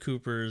actually have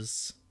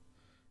Cooper's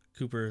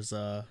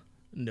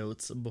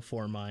notes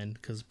before mine,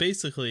 because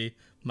basically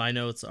my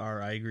notes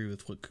are I agree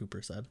with what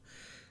Cooper said.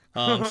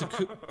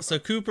 So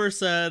Cooper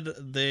said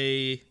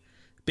they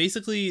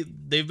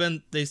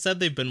said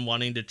they've been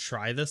wanting to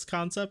try this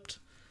concept,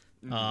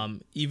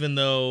 even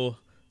though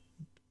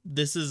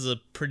this is a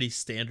pretty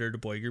standard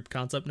boy group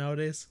concept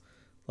nowadays.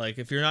 Like,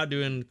 if you're not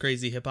doing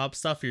crazy hip hop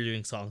stuff, you're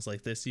doing songs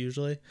like this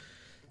usually.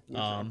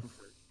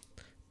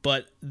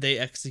 But they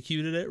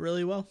executed it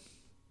really well.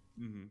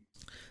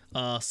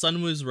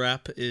 Sunwoo's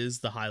rap is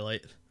the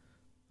highlight.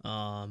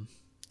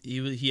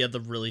 He had the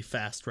really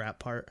fast rap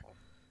part.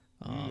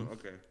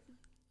 Okay.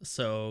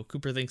 So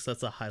Cooper thinks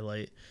that's a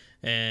highlight,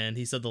 and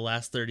he said the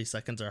last 30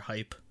 seconds are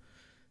hype.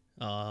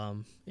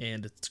 And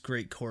it's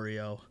great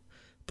choreo.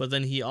 But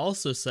then he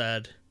also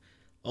said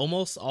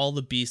almost all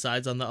the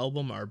B-sides on the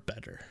album are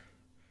better.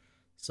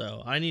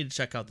 So I need to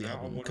check out the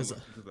album, because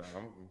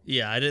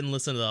I didn't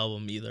listen to the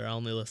album either. I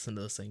only listened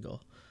to the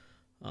single.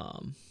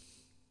 But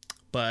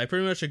I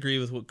pretty much agree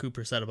with what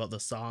Cooper said about the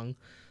song.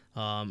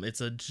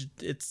 It's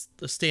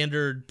a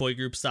standard boy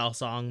group style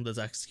song that's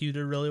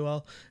executed really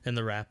well, and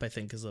the rap I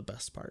think is the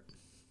best part.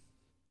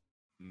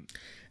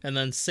 And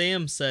then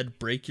Sam said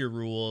 "Break Your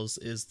Rules"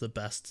 is the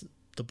best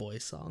The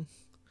Boys song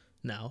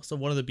now. So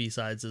one of the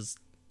B-sides is,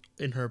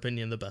 in her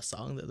opinion, the best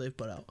song that they've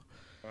put out.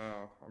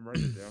 Wow, I'm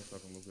writing it down so I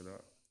can look it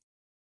up.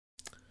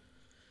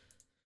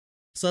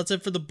 So that's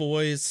it for The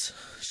Boys,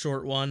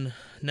 short one.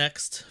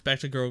 Next, back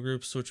to girl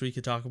groups, which we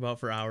could talk about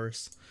for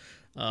hours.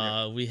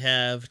 We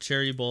have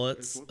Cherry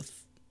Bullet's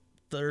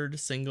third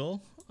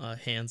single,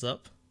 "Hands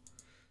Up."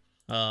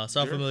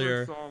 Sound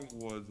familiar? Their first song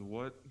was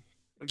what?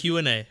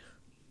 Q&A.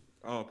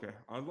 Oh, okay.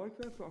 I like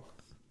that song.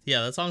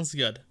 Yeah, that song's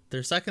good.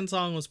 Their second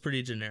song was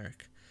pretty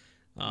generic.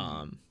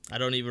 I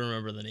don't even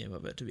remember the name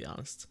of it, to be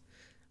honest.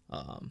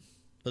 But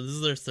this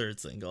is their third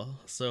single.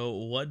 So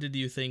what did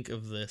you think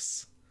of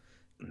this?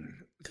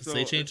 Because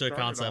they changed their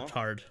concept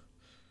hard.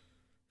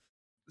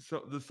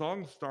 So the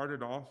song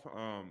started off,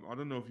 I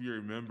don't know if you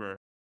remember,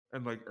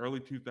 in like early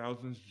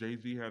 2000s,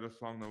 Jay-Z had a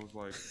song that was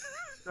like,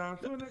 so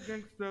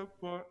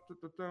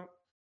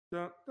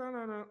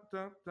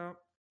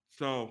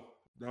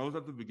that was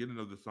at the beginning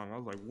of the song. I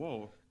was like,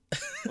 whoa,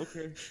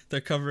 okay. They're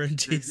covering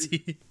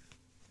Jay-Z.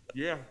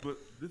 Yeah, but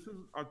this is,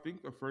 I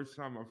think, the first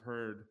time I've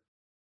heard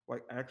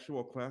like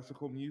actual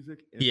classical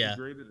music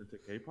integrated into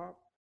K-pop.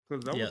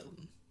 Because that was,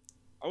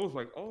 I was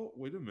like, oh,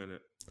 wait a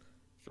minute.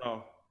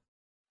 So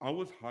I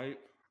was hyped.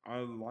 I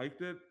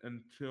liked it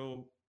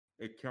until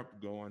it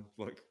kept going.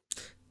 Like,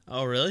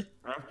 oh, really?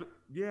 After,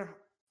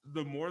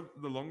 the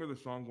longer the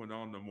song went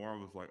on, the more I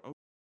was like, oh,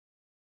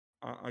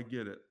 I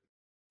get it.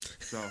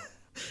 So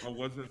I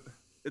wasn't.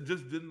 It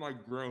just didn't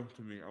like grow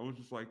to me. I was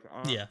just like,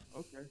 Yeah.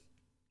 okay.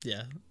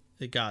 Yeah.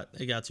 It got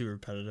too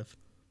repetitive.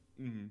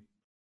 Hmm.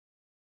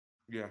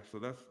 Yeah. So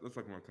that's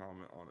like my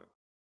comment on it.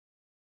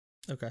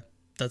 Okay.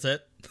 That's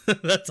it.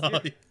 That's all.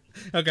 Yeah.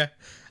 Okay.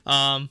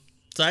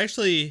 So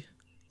actually,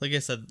 like I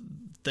said,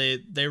 they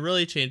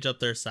really changed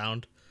up their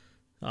sound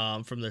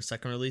from their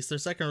second release. Their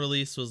second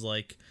release was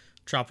like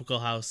tropical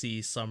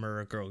housey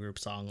summer girl group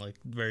song,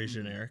 like very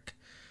generic.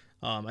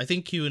 I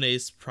think Q&A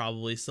is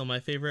probably still my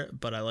favorite,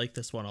 but I like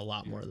this one a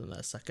lot more than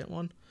that second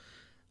one.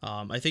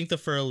 I think the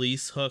For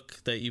Elise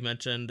hook that you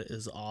mentioned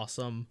is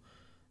awesome.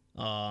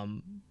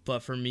 But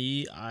for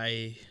me,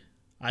 I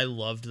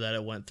loved that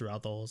it went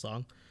throughout the whole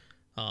song.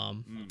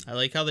 I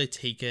like how they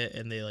take it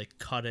and they like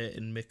cut it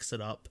and mix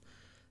it up,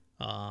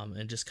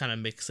 and just kind of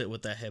mix it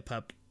with that hip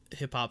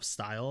hop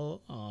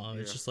style.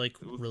 It's just like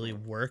really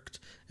worked.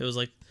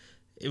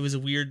 It was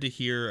weird to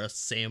hear a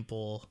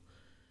sample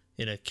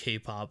in a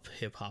K-pop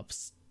hip hop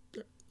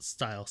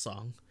style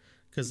song,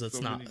 because it's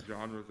so not many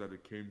genres that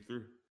it came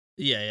through.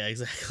 yeah,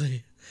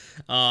 exactly.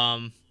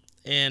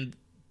 And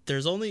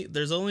there's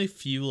only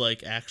few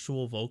like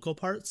actual vocal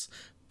parts,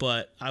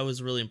 but I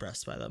was really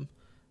impressed by them.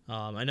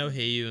 I know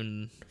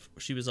Haeyoon,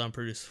 she was on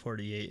Produce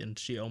 48 and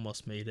she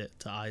almost made it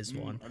to Eyes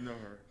One. I know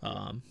her.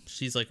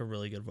 She's like a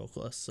really good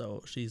vocalist,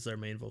 so she's their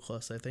main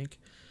vocalist, I think.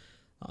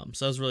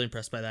 So I was really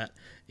impressed by that.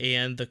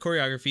 And the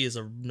choreography is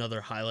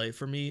another highlight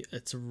for me.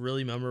 It's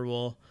really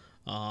memorable,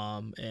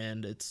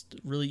 and it's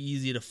really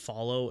easy to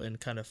follow and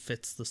kind of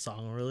fits the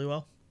song really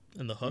well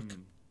and the hook.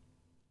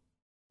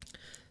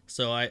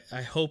 So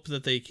I hope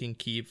that they can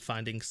keep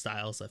finding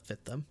styles that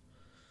fit them,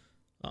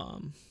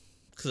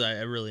 because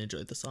I really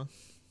enjoyed the song.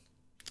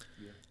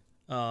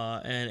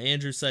 And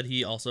Andrew said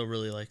he also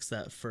really likes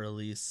that For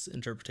Elise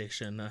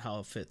interpretation and how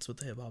it fits with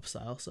the hip hop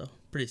style. So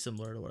pretty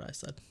similar to what I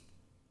said.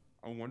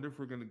 I wonder if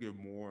we're gonna get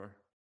more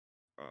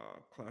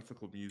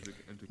classical music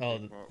into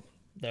K-pop.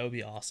 That would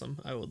be awesome.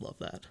 I would love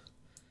that.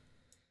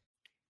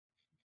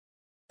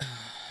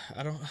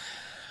 I don't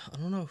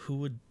know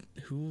who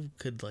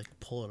could like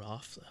pull it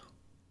off though.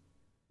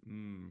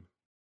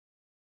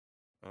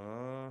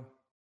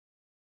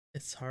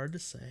 It's hard to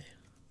say.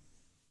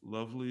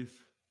 Lovely's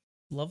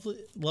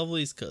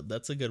could.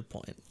 That's a good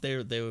point. They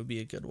would be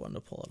a good one to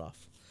pull it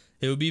off.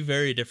 It would be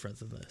very different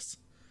than this.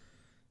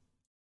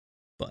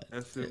 But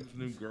SM's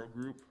new girl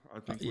group, I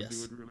think would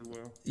do it really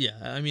well. Yeah,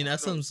 I mean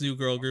SM's new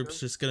girl group's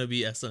just gonna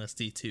be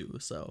SNSD too,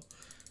 so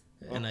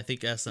and I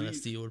think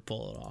SNSD would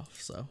pull it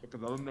off. So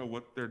because I don't know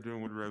what they're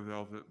doing with Red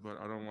Velvet, but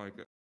I don't like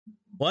it.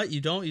 What, you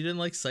didn't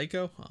like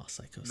Psycho? Oh,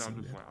 Psycho's no, so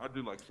I'm just good. I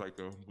do like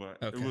Psycho, but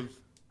it was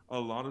a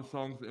lot of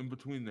songs in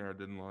between there I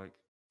didn't like.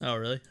 Oh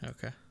really?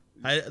 Okay.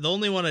 The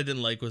only one I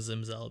didn't like was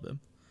Zimzalabim.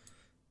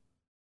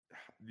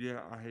 Yeah,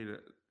 I hate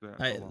it.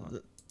 A lot.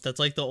 That's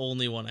like the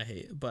only one I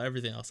hate, but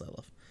everything else I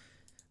love.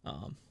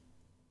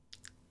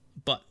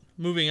 But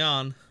moving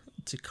on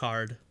to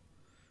KARD,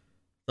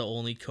 the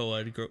only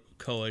co-ed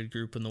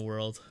group in the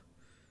world.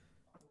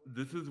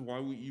 This is why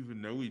we even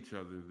know each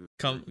other.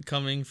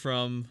 Coming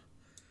from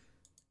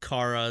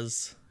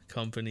Kara's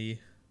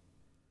company,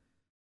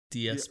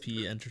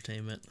 DSP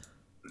Entertainment.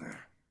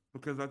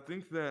 Because I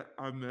think that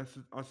I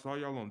saw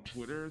y'all on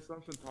Twitter or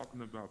something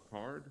talking about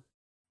KARD.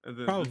 And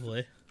then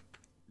Probably.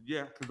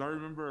 Because I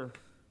remember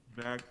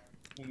back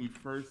when we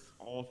first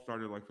all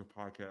started like the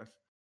podcast,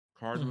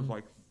 KARD was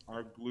like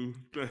our glue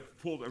that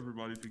pulled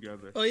everybody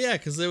together. Oh yeah,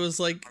 because it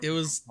was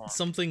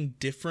something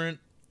different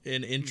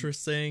and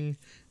interesting.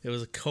 It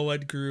was a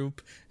co-ed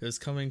group. It was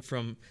coming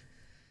from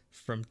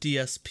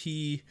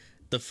DSP.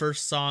 The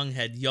first song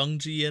had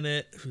Youngji in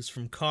it, who's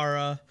from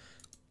Kara.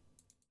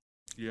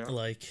 Yeah,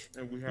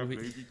 and we have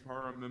baby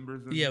Kara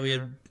members.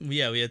 We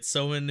had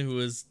someone who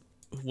was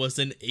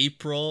in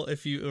April,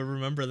 if you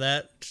remember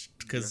that,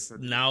 because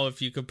now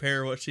if you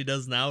compare what she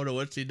does now to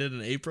what she did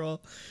in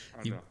April,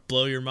 you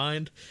blow your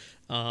mind.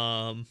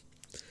 And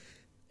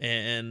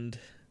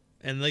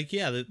like,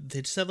 yeah,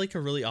 they just had like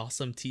a really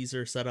awesome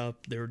teaser set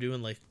up. They were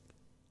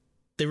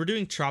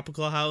doing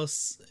tropical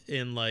house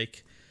and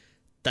like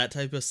that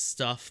type of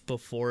stuff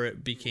before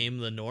it became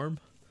the norm.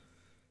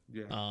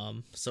 Yeah.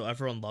 So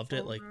everyone loved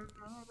it. Like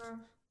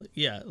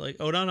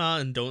Odana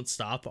and Don't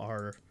Stop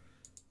are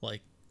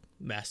like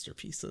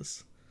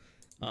masterpieces.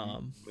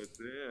 Or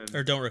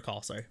Don't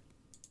Recall, sorry.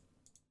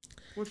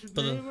 But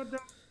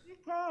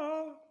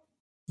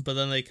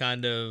then they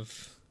kind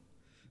of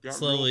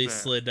slowly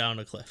slid down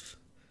a cliff.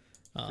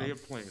 They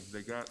have plans.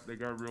 They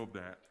got real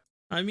bad.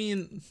 I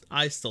mean,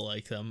 I still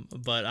like them,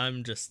 but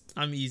I'm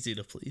easy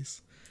to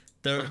please.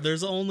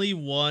 There's only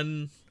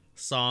one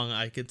song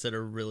I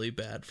consider really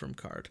bad from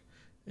KARD,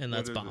 and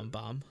that's Bomb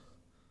Bomb.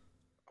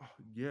 Oh,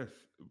 yes,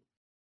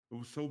 it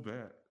was so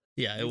bad.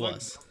 Yeah, it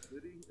was. Dumb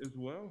Litty as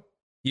well.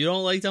 You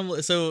don't like Dumb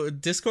Litty? So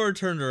Discord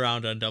turned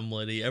around on Dumb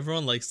Litty.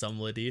 Everyone likes Dumb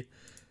Litty.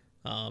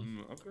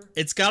 Okay.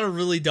 It's got a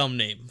really dumb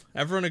name.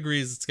 Everyone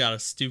agrees it's got a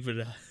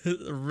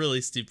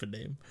really stupid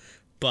name,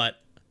 but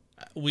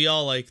we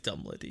all like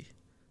Dumb Litty.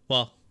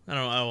 Well, I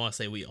don't want to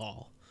say we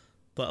all,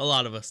 but a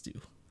lot of us do.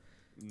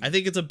 I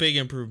think it's a big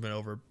improvement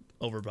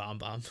over Bomb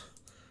Bomb.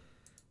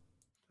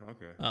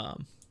 Okay.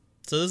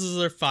 So this is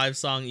their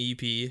 5-song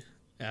EP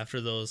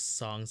after those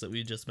songs that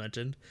we just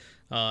mentioned,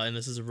 and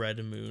this is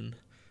Red Moon.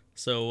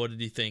 So what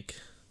did you think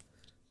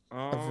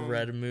of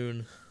Red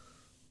Moon?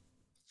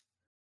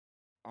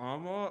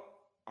 Amo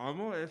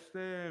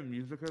este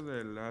música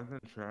de Latin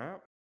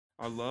trap.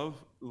 I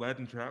love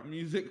Latin trap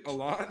music a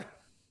lot.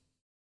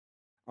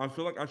 I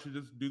feel like I should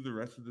just do the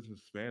rest of this in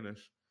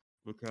Spanish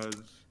because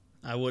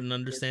I wouldn't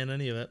understand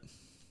any of it.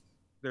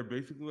 They're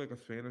basically like a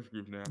Spanish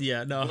group now.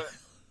 Yeah, no. But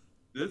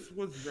this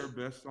was their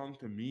best song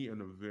to me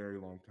in a very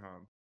long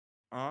time.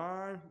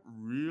 I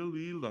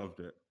really loved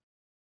it.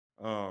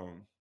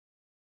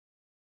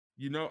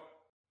 You know,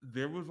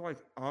 there was like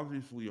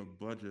obviously a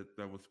budget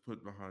that was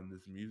put behind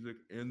this music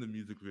and the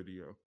music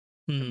video,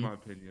 in my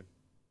opinion.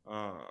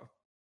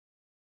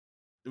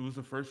 It was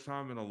the first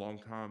time in a long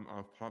time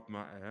I've popped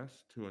my ass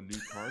to a new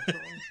Card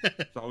song.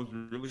 So I was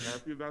really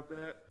happy about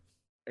that.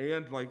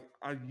 And like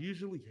I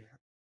usually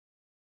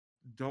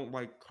don't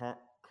like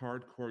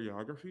Card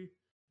choreography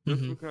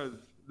just because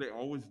they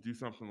always do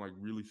something like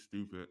really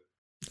stupid.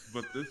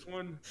 But this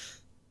one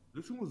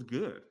was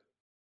good.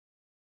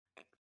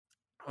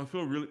 I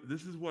feel really.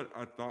 This is what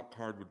I thought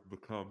Card would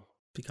become.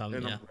 And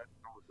I'm glad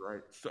I was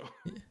right. So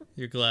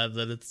you're glad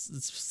that it's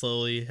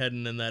slowly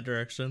heading in that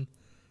direction.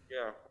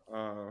 Yeah.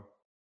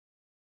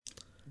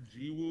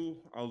 Jiwoo,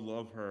 I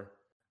love her.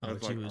 Oh,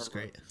 Jiwoo's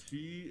great.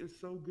 She is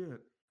so good.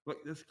 Like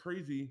it's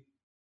crazy.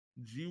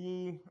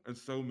 Jiwoo and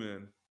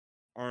Somin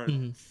are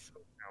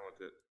so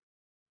talented.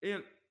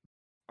 And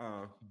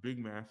Big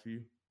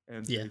Matthew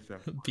and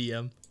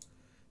BM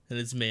and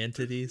his man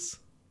titties.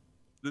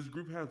 This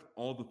group has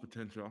all the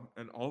potential,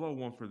 and all I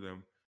want for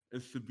them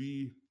is to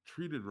be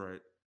treated right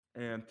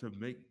and to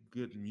make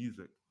good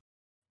music.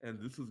 And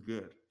this is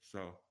good.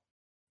 So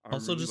I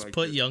also really just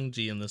put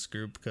Youngji in this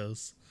group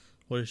because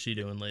what is she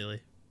doing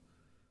lately?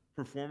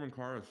 Performing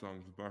Kara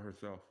songs by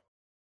herself.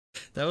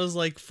 That was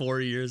like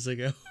 4 years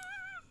ago.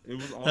 It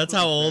was. That's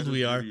how old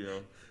we are.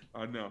 Video.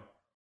 I know.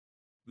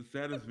 The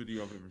saddest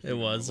video I've ever seen. It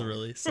was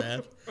really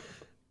sad.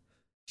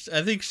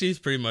 I think she's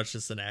pretty much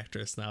just an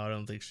actress now. I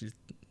don't think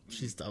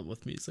she's done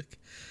with music.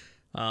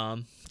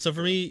 So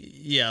for me,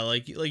 yeah,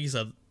 like you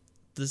said,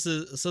 this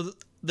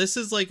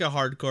is like a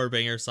hardcore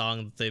banger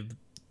song that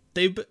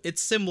they've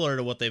it's similar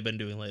to what they've been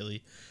doing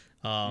lately.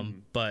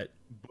 But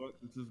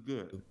this is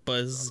good.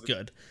 But this is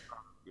good.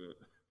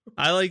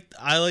 I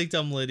like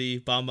Dumb Litty,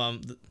 Bomb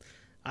Bomb.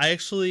 I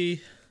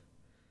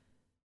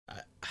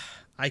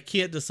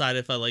can't decide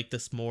if I like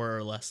this more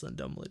or less than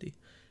Dumb Litty.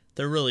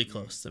 They're really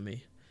close to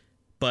me,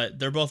 but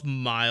they're both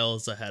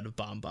miles ahead of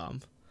Bomb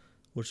Bomb,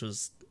 which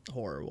was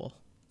horrible.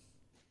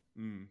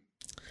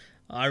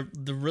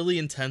 The really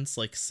intense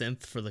like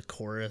synth for the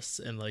chorus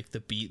and like the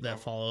beat that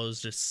follows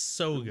just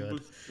so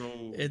good.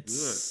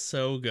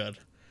 So good.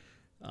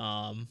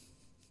 And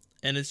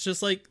it's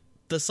just like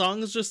the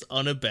song is just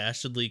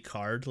unabashedly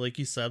Card, like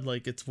you said,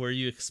 like it's where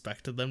you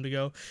expected them to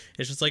go.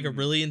 It's just like a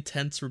really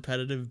intense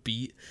repetitive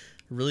beat,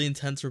 really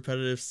intense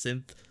repetitive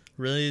synth,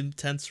 really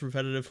intense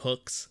repetitive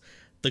hooks.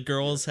 The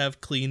girls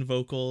have clean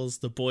vocals,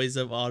 the boys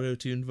have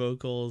auto-tuned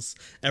vocals,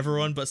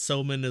 everyone but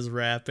Somin is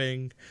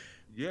rapping.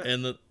 Yeah.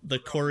 And the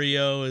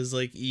choreo is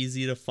like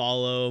easy to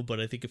follow, but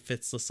I think it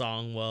fits the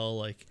song well.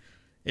 Like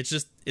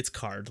it's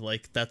Card,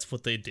 like that's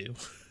what they do.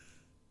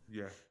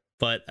 Yeah.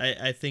 But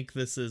I think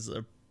this is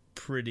a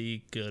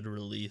pretty good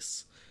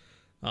release,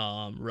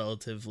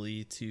 relative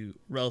to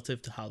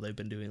how they've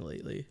been doing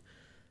lately.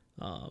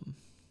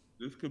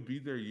 This could be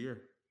their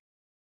year.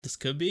 This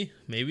could be.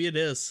 Maybe it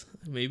is.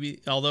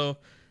 Maybe. Although,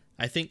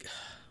 I think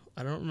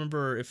I don't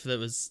remember if that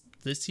was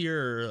this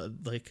year or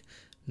like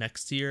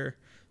next year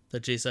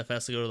that JSF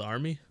has to go to the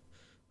army.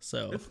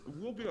 So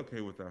we'll be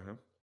okay without him.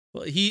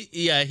 Well,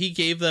 he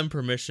gave them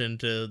permission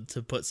to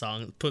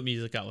put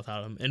music out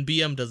without him, and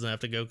BM doesn't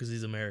have to go because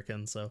he's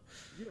American. So,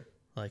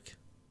 like,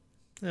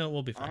 yeah,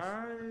 we'll be fine.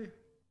 I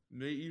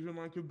may even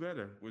like it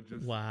better with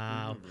just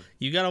wow.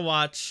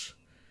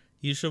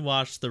 You should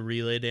watch the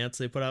relay dance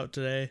they put out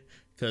today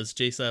because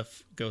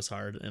JSF goes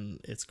hard and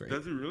it's great.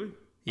 Does he really?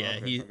 Yeah,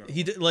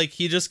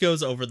 he just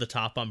goes over the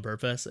top on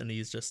purpose, and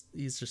he's just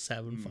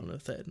having fun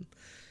with it and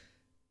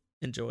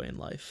enjoying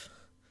life.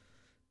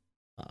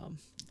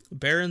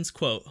 Baron's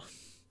quote,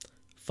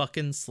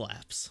 "Fucking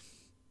slaps."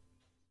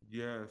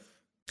 Yes.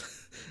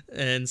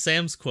 And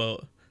Sam's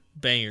quote,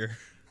 "Banger."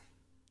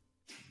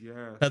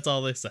 Yeah. That's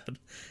all they said.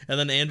 And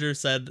then Andrew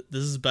said,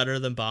 "This is better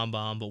than Bomb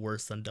Bomb, but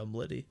worse than Dumb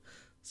Litty."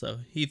 So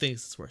he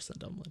thinks it's worse than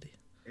Dumb Litty.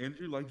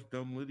 Andrew likes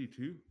Dumb Litty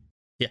too?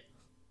 Yeah.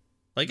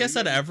 Like I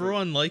said,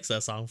 everyone likes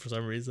that song for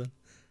some reason.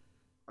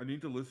 I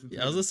need to listen to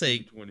it. I was gonna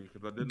say,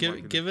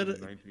 give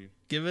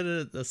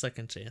it a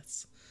second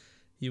chance.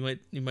 You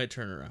might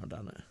turn around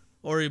on it.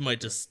 Or you might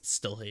just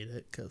still hate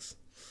it, because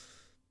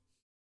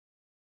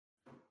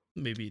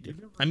maybe you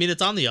do. I mean,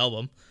 it's on the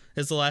album.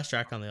 It's the last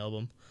track on the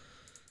album.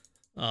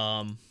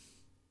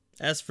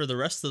 As for the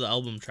rest of the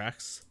album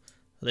tracks,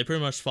 they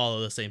pretty much follow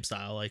the same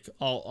style. Like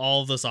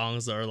all of the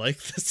songs are like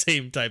the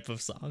same type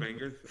of song.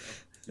 Bangers.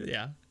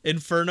 Yeah.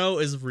 Inferno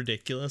is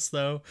ridiculous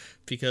though,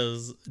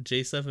 because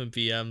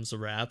J7BM's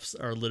raps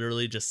are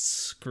literally just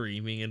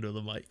screaming into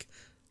the mic.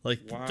 Like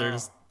Wow.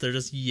 they're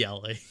just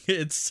yelling.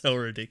 It's so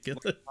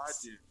ridiculous. Like I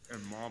did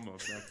and Mama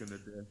back in the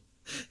day.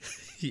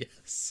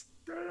 Yes.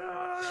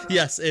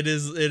 Yes, it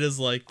is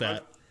like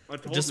that. I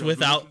told Just you, I've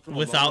been listening to a lot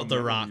without of the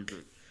metal rock.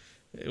 music.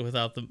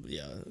 Without the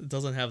it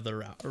doesn't have the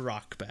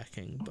rock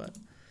backing, but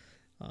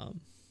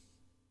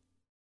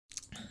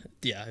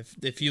yeah,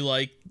 if you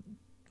like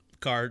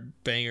card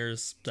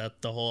bangers,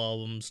 that the whole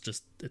album's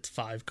just it's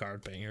 5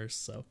 card bangers,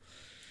 so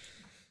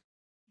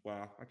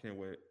Wow, I can't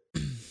wait.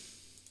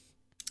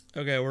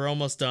 okay, we're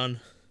almost done.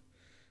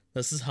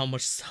 This is how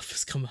much stuff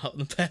has come out in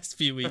the past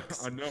few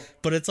weeks. I know.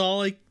 But it's all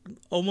like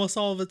almost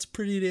all of it's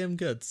pretty damn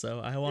good, so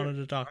I wanted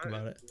to talk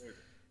about it.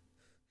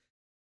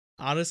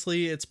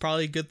 Honestly, it's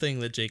probably a good thing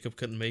that Jacob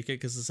couldn't make it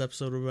because this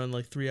episode would have been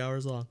like 3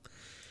 hours long.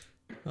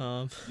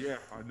 Yeah,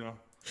 I know.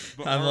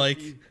 But I'm RP, like,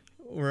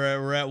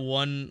 we're at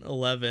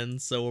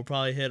 1:11, so we'll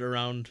probably hit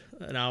around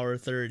an hour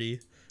 30,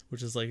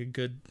 which is like a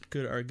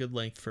good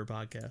length for a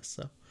podcast.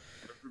 So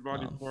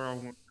everybody pour out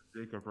one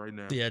for Jacob right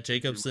now. yeah,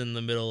 Jacob's in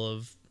the middle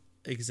of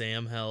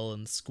exam hell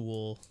and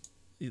school.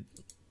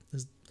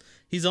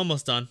 He's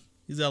almost done.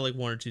 He's got like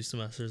 1 or 2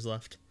 semesters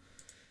left.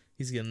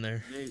 He's getting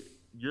there. Nate,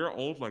 you're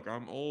old like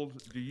I'm old.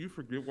 Do you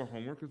forget what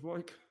homework is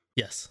like?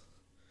 Yes.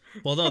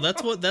 Well, no,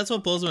 that's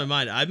what blows my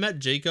mind. I met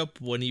Jacob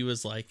when he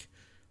was like,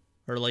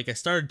 or like I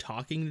started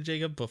talking to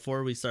Jacob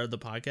before we started the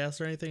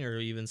podcast or anything, or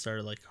even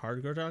started like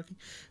hardcore talking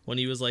when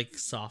he was like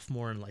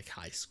sophomore in like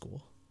high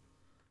school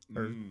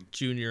or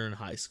junior in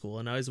high school,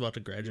 and now he's about to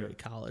graduate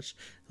college.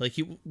 Like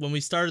when we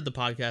started the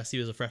podcast, he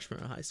was a freshman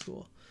in high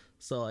school.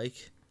 So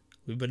like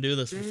we've been doing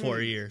this for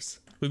 4 years.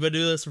 We've been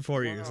doing this for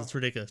 4 years. It's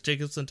ridiculous.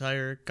 Jacob's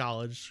entire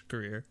college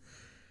career.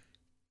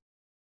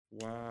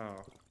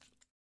 Wow.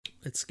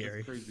 It's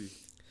scary. That's crazy.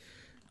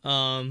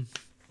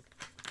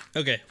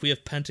 Okay, we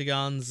have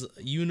Pentagon's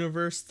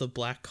Universe, The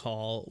Black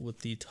Hall, with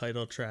the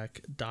title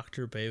track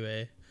Dr.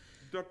 Bebe.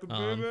 Dr.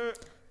 Bebe.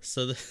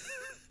 So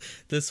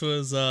this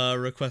was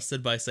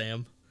requested by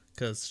Sam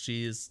because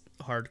she's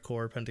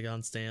hardcore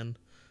Pentagon stan.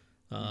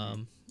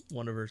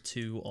 One of her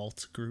 2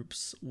 alt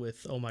groups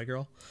with Oh My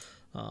Girl.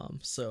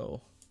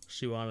 So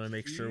she wanted to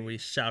make sure we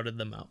shouted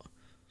them out.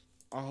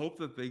 I hope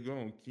that they go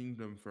on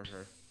Kingdom for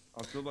her.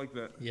 I feel like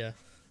that. Yeah.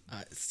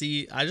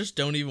 See, I just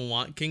don't even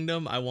want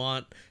Kingdom. I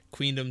want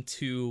Queendom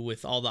 2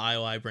 with all the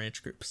IOI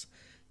branch groups.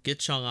 Get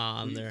Chang'e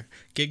on there.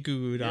 Get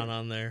Gugudan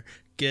on there.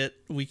 Get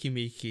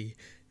Wikimiki.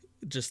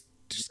 Just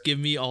give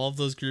me all of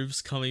those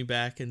groups coming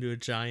back into a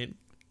giant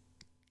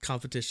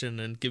competition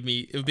and give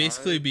me... It would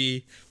basically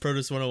be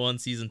Produce 101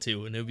 Season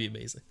 2, and it would be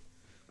amazing.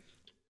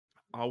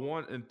 I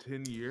want in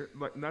 10 years,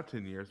 like not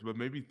 10 years, but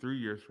maybe 3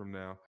 years from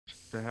now,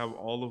 to have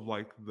all of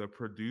like the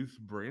Produce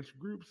branch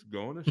groups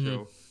go on a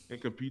show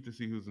and compete to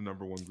see who's the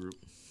number 1 group.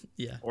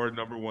 Yeah. Or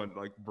number 1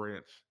 like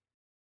branch.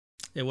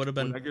 It would have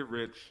been... When I get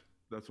rich,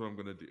 that's what I'm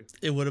going to do.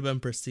 It would have been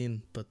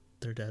pristine, but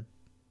they're dead.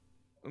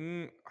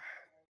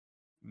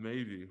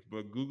 Maybe,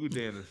 but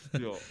Gugudan is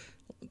still...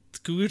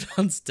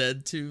 Gugudan's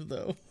dead too,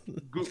 though.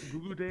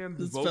 Gugudan's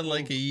It's vocals, been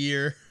like a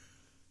year.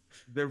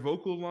 Their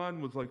vocal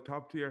line was like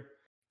top tier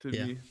to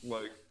me.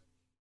 Like,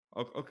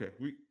 okay,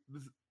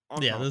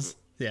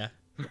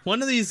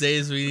 one of these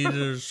days we need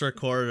to just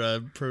record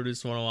a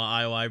Produce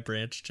 101 IOI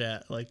branch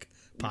chat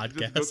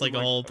podcast, like a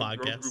whole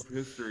podcast. Girl Group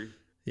history.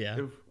 Yeah.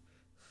 If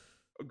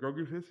a Girl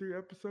Group history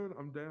episode,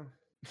 I'm down.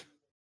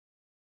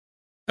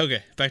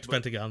 Okay, back to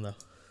Pentagon though.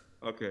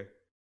 Okay,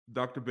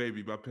 Dr.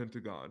 Baby by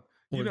Pentagon.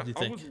 What did you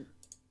think?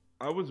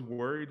 I was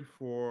worried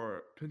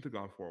for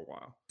Pentagon for a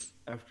while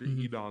after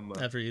Edon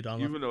left.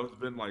 Even though it's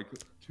been like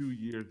 2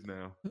 years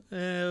now.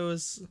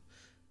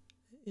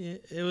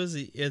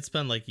 It's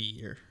been like a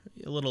year,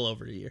 a little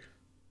over a year.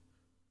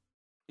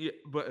 Yeah,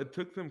 but it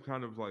took them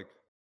kind of like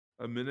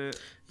a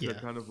minute to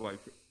kind of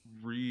like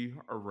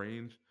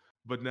rearrange.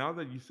 But now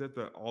that you said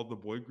that all the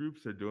boy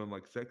groups are doing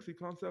like sexy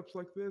concepts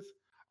like this,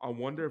 I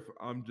wonder if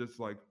I'm just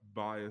like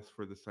biased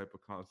for this type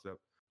of concept.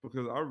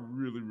 Because I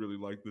really, really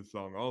like this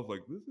song. I was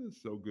like, this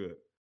is so good.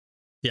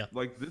 Yeah.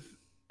 Like this.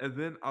 And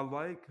then I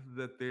like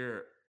that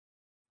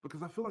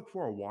because I feel like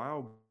for a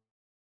while,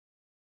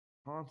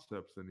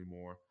 concepts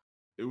anymore.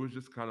 It was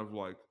just kind of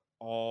like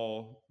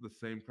all the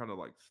same kind of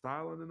like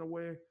styling in a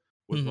way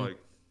with like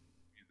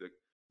music.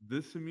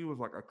 This to me was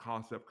like a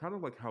concept, kind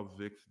of like how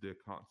Vix did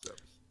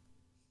concepts.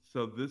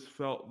 So this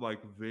felt like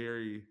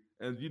very,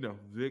 and you know,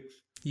 Vix.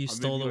 You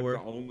stole the word.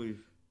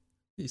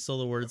 You stole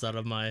the words out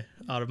of my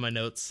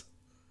notes.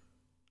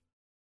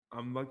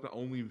 I'm like the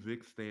only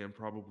Vix stan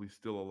probably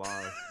still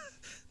alive.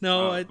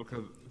 No,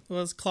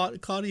 because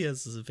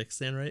Claudia's is a Vix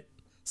stan, right?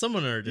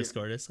 Someone in our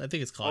Discord is. I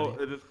think it's Claudia.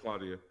 Oh, it is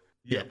Claudia.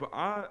 Yeah, but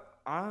I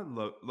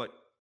love like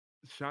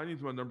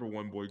SHINee's my number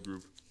 1 boy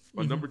group.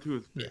 My number 2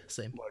 is Vix. Yeah,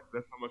 same. Like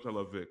that's how much I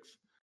love Vix.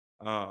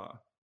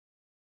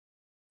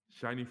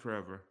 SHINee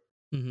forever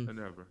and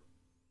ever.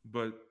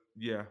 But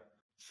yeah,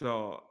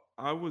 so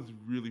I was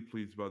really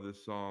pleased by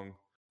this song.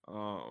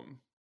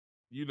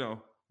 You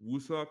know,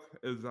 Wusuk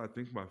is, I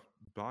think, my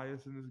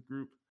bias in this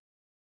group.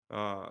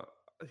 Uh,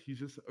 he's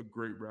just a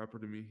great rapper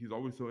to me. He's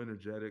always so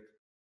energetic.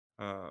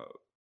 Uh,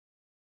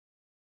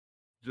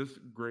 just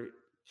great.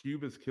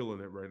 Cube is killing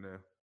it right now.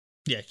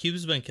 Yeah,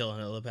 Cube's been killing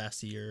it the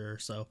past year or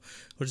so,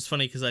 which is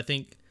funny because I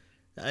think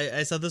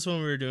I said this when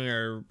we were doing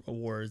our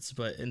awards,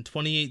 but in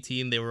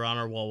 2018 they were on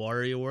our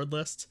Walwari award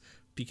list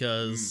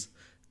because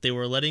they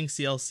were letting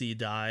CLC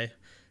die.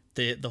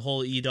 The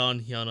whole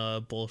Edon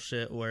Hyuna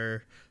bullshit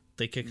where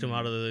they kicked him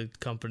out of the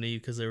company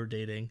because they were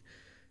dating.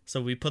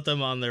 So we put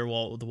them on their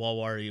the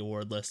Walwari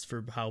award list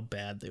for how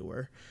bad they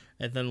were.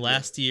 And then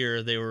last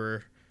year they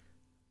were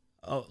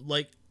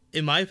like,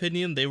 in my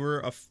opinion, they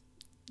were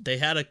they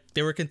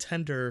were a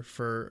contender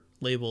for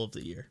label of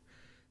the year.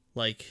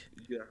 Like,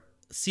 Yeah.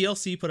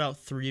 CLC put out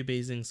 3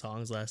 amazing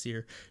songs last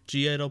year.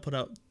 G-Idol put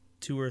out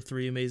 2 or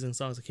 3 amazing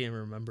songs. I can't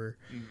remember.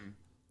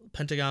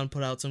 Pentagon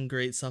put out some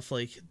great stuff.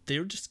 Like, they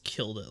were just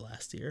killed it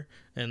last year,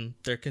 and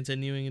they're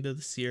continuing into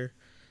this year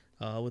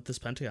with this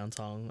Pentagon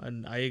song.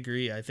 And I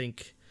agree. I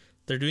think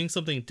they're doing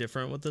something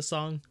different with this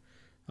song.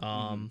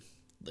 And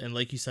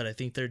like you said, I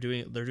think they're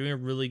doing a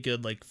really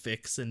good like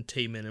Vix and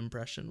Taemin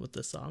impression with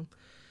this song.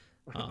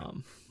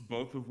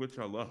 Both of which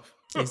I love.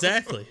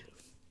 Exactly.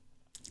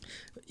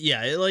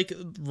 Yeah, it, like,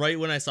 right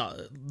when I saw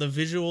it, the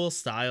visual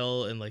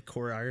style and like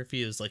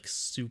choreography is like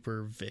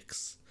super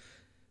Vix,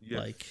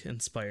 like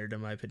inspired,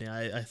 in my opinion.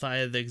 I thought I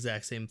had the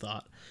exact same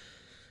thought.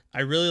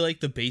 I really like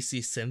the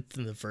bassy synth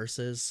in the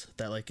verses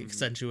that like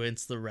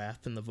accentuates the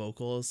rap and the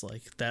vocals.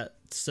 Like, that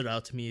stood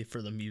out to me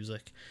for the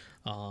music.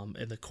 And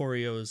the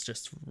choreo is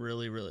just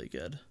really, really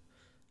good.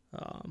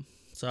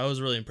 So I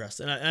was really impressed.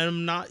 And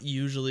I'm not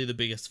usually the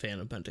biggest fan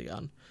of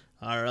Pentagon.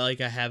 Or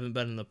like, I haven't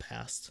been in the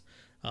past.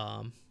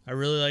 I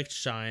really liked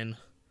Shine,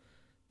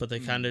 but they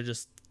kind of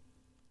just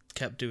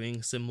kept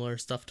doing similar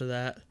stuff to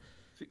that.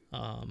 See,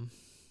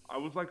 I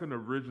was like an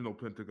original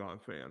Pentagon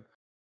fan.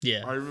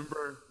 Yeah. I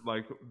remember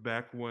like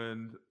back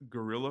when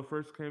Gorilla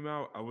first came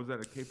out, I was at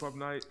a K-pop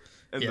night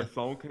and the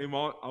song came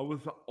on. I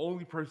was the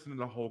only person in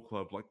the whole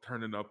club like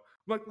turning up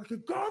like a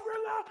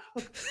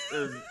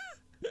Gorilla.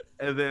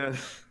 and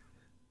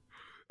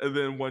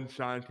then when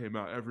Shine came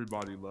out,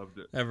 everybody loved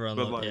it. Everyone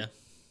loved it.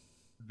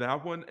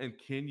 That one and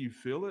Can You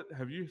Feel It?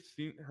 Have you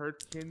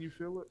heard Can You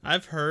Feel It?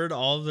 I've heard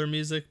all of their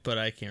music, but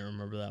I can't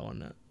remember that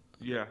one yet.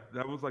 Yeah,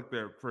 that was like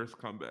their first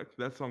comeback.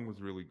 That song was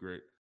really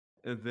great.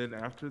 And then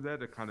after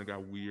that, it kind of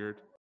got weird.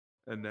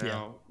 And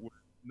now we're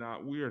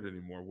not weird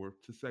anymore. We're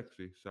too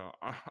sexy. So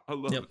I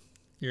love it.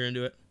 You're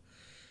into it.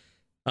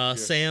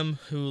 Sam,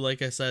 who,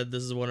 like I said,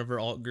 this is one of her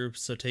alt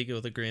groups, so take it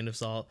with a grain of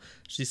salt.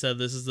 She said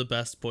this is the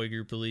best boy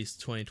group released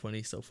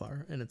 2020 so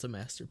far, and it's a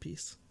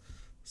masterpiece.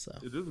 So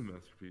it is a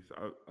masterpiece.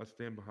 I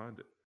stand behind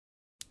it.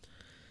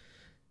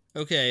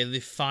 Okay, the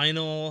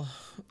final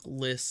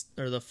list,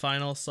 or the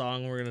final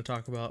song we're going to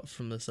talk about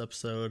from this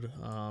episode,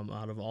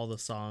 out of all the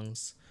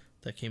songs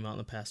that came out in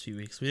the past few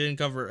weeks. We didn't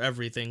cover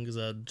everything because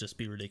that would just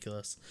be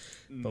ridiculous.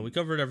 But we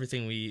covered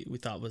everything we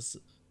thought was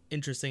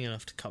interesting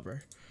enough to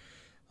cover.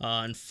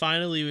 And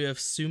finally, we have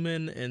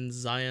Sumin and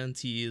Zion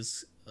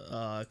T's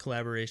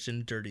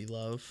collaboration, Dirty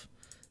Love.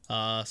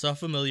 So how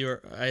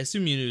familiar? I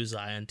assume you knew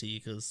Zion T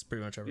because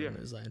pretty much everyone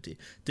knew Zion T.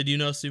 Did you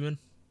know Sumin?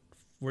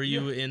 Were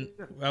you in?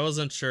 I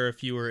wasn't sure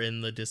if you were in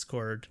the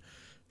Discord,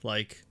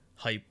 like,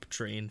 hype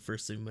train for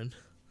Sumin.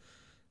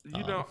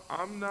 You know,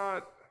 I'm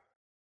not.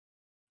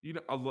 You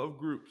know, I love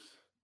groups,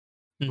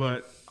 but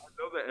I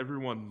know that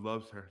everyone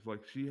loves her.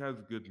 Like, she has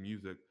good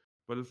music,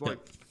 but it's like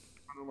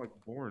kind of like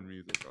boring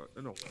music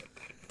in a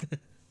way.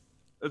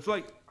 It's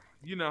like,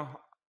 you know,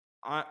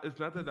 it's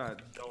not that I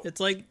don't. It's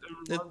like, it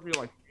reminds me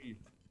like me.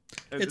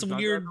 It's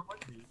weird,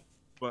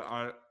 but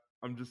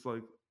I'm just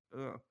like,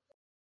 ugh.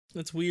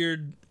 It's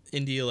weird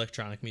indie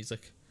electronic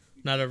music.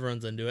 Not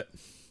everyone's into it.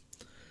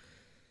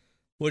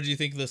 What did you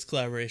think of this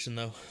collaboration,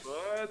 though?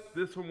 But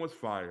this one was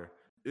fire.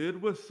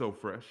 It was so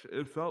fresh.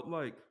 It felt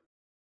like,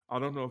 I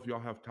don't know if y'all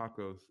have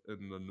tacos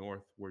in the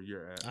north where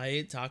you're at. I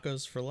ate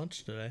tacos for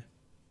lunch today.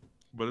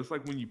 But it's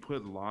like when you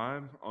put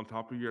lime on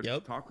top of your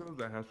tacos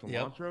that has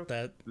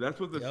cilantro.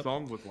 That's what this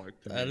song was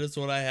like. That is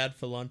what I had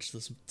for lunch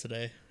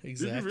today.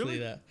 Exactly. Did you really?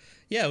 That.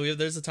 Yeah,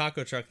 there's a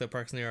taco truck that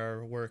parks near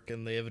our work,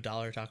 and they have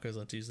 $1 tacos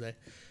on Tuesday,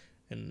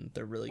 and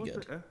they're really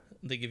good.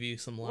 They give you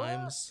some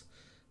limes.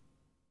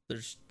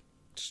 There's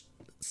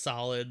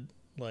solid,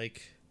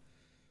 like,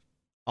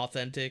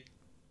 authentic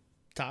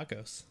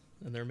tacos,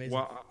 and they're amazing.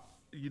 Well,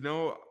 you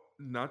know,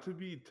 not to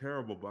be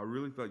terrible, but I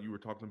really thought you were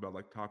talking about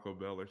like Taco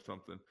Bell or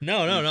something. No.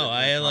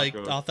 I like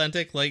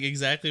authentic, like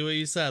exactly what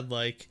you said,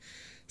 like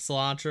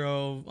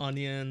cilantro,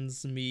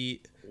 onions,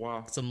 meat,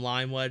 some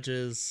lime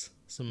wedges,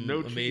 some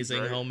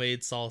amazing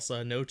homemade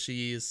salsa, no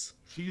cheese.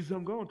 Cheese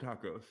don't go on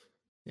tacos.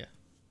 Yeah.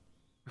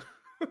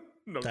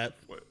 That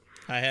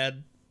I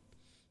had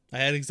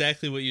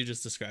exactly what you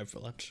just described for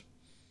lunch.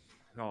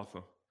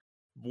 Awesome.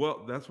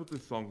 Well, that's what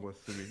this song was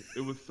to me.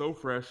 It was so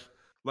fresh.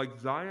 Like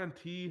Zion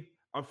T,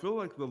 I feel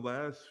like the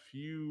last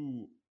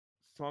few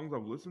songs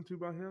I've listened to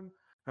by him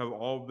have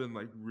all been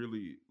like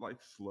really like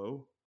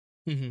slow.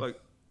 Like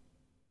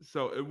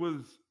So it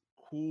was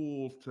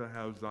cool to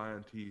have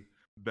Zion T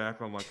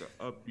back on like an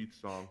upbeat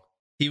song.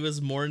 He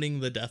was mourning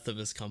the death of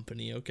his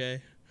company,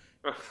 okay?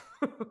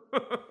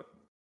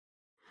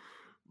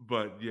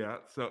 But yeah,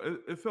 so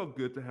it felt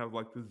good to have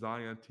like the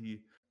Zion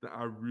T that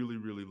I really,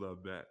 really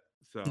love back.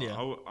 So Yeah.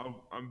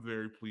 I'm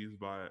very pleased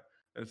by it.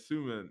 And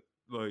Suman,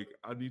 like,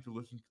 I need to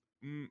listen.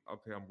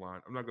 Okay, I'm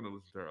lying. I'm not going to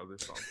listen to her other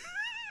songs.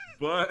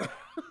 But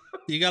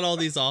you got all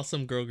these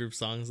awesome girl group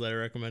songs that I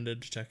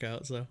recommended to check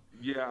out. So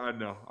yeah, I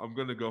know. I'm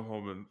going to go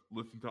home and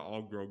listen to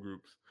all girl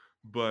groups.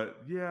 But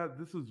yeah,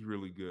 this was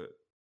really good.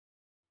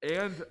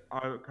 And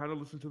I kind of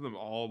listened to them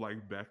all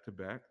like back to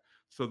back.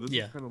 So this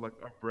was kind of like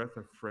a breath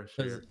of fresh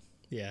air.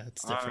 Yeah,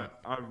 it's different.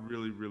 I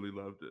really, really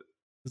loved it.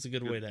 It's a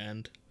good way to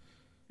end.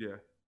 Yeah.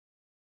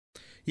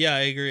 Yeah,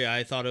 I agree.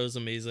 I thought it was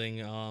amazing.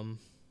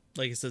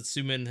 Like I said,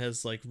 Sumin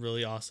has like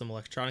really awesome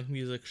electronic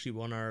music. She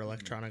won our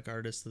electronic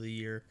artist of the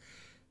year.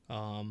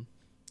 And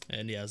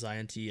yeah,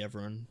 Zion T,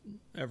 everyone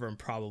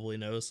probably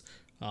knows.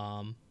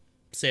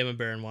 Sam and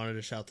Baron wanted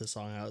to shout this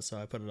song out, so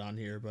I put it on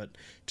here. But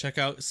check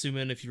out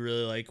Sumin if you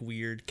really like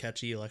weird,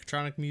 catchy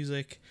electronic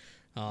music.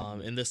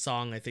 And this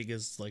song I think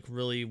is like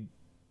really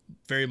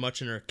very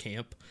much in her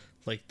camp.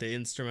 Like the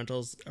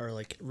instrumentals are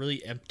like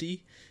really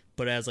empty,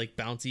 but has like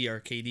bouncy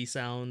arcadey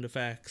sound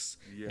effects.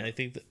 Yeah. And I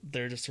think that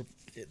they're just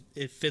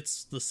it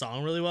fits the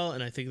song really well,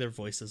 and I think their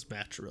voices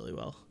match really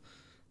well.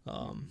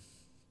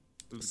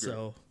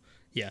 So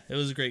yeah, it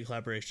was a great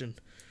collaboration.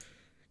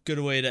 Good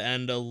way to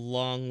end a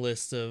long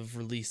list of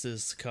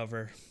releases to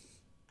cover.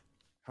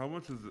 How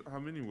much is it? How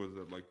many was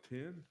it? Like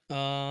 10?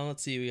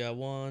 Let's see. We got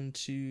 1,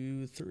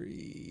 2,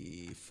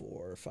 3,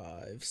 4,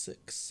 5,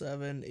 6,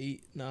 7,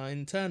 8,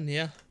 9, 10.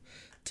 Yeah.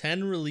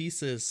 10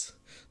 releases.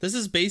 This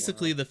is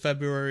basically the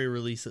February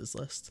releases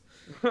list.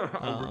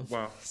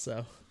 Wow.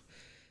 So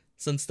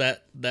since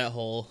that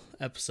whole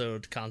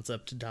episode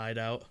concept died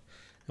out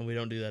and we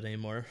don't do that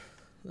anymore,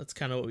 that's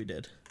kind of what we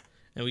did.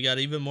 And we got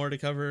even more to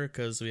cover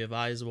because we have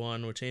Eyes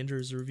One, which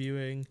Andrew's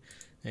reviewing,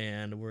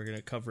 and we're going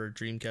to cover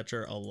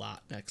Dreamcatcher a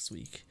lot next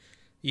week.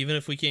 Even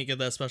if we can't get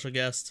that special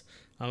guest,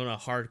 I'm going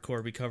to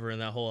hardcore be covering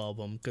that whole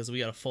album because we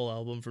got a full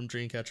album from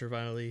Dreamcatcher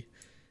finally,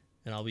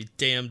 and I'll be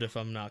damned if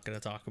I'm not going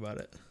to talk about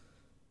it.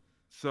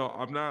 So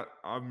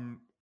I'm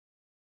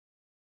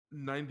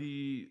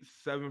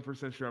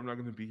 97% sure I'm not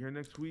going to be here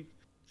next week.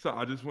 So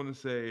I just want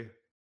to say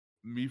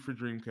Me for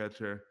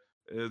Dreamcatcher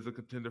is a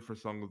contender for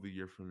Song of the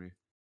Year for me.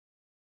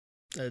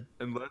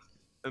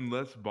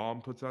 Unless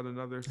Bomb puts out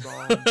another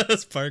song.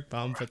 Spark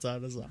Bomb puts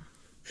out a song.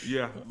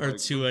 Yeah. Or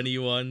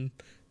 2NE1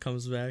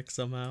 comes back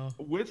somehow.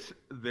 Which,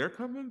 they're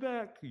coming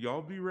back.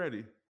 Y'all be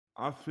ready.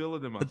 I feel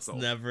it in my soul. It's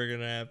never going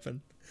to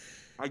happen.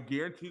 I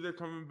guarantee they're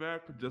coming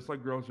back, just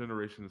like Girls'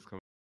 Generation is coming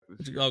back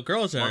this year. Oh,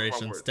 Girls'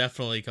 Generation's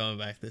definitely coming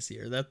back this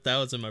year. That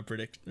was in my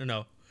prediction.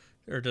 No.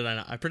 Or did I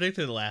not? I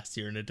predicted it last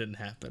year and it didn't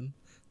happen.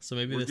 So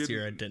maybe this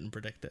year I didn't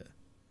predict it.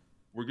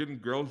 We're getting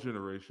Girls'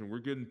 Generation. We're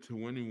getting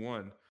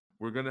 2NE1.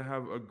 We're going to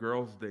have a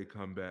Girls' Day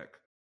comeback.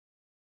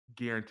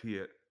 Guarantee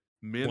it.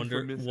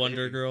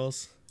 Wonder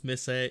Girls.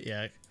 Miss A.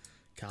 Yeah.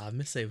 God,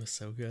 Miss A was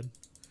so good.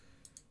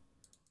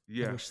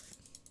 Yeah.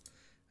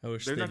 I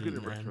wish they're not good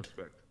in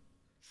retrospect.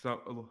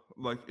 So,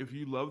 like, if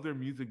you love their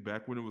music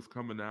back when it was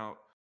coming out,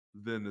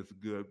 then it's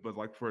good. But,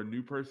 like, for a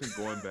new person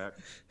going back,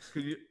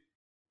 can you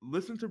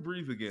listen to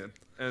Breathe again?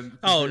 And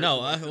oh,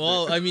 no.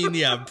 I mean,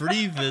 yeah,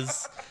 Breathe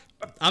is...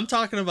 I'm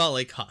talking about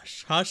like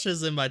Hush. Hush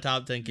is in my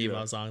top 10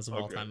 K-pop songs of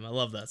all time. I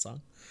love that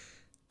song.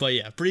 But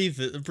yeah, Breathe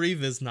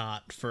is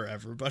not for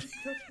everybody.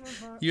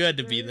 You had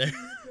to be there.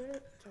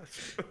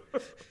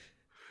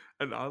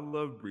 And I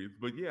love Breathe.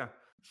 But yeah,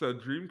 so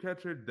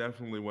Dreamcatcher,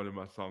 definitely one of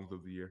my songs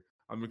of the year.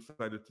 I'm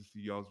excited to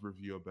see y'all's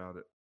review about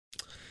it.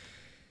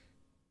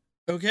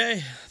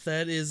 Okay,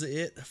 that is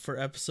it for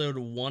episode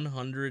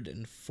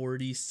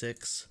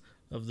 146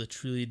 of the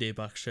Truly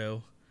Daebak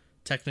Show.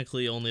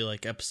 Technically only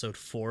like episode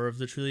 4 of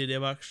the Truly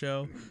Daebak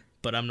Show,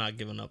 but I'm not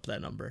giving up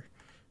that number.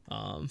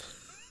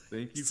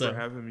 Thank you for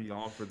having me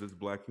on for this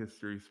Black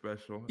History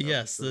special.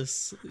 Yes,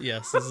 this is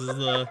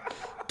the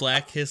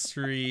Black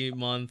History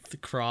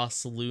Month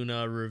Cross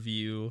Luna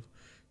review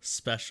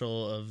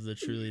special of the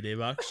Truly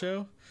Daebak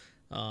Show,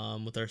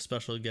 with our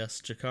special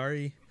guest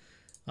Jakari.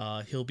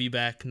 He'll be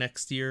back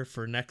next year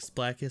for next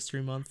Black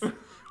History Month.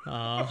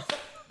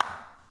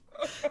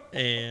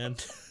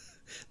 And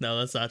no,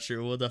 that's not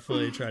true. We'll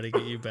definitely try to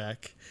get you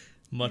back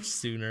much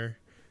sooner.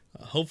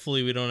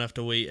 Hopefully we don't have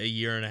to wait a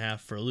year and a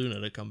half for Luna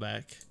to come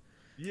back.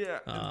 Yeah,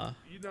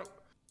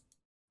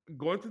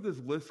 going through this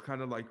list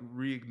kind of like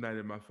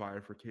reignited my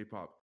fire for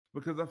K-pop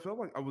because I felt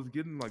like I was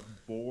getting like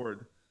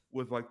bored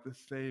with like the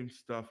same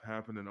stuff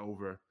happening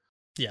over.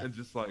 Yeah. And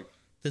just like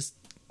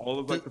all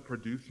of like the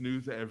produced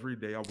news every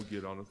day I would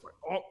get on. It's like,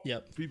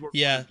 people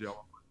are jealous.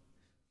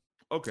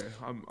 Okay,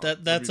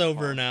 that's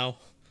over now.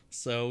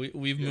 So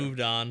we've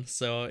moved on.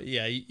 So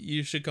yeah,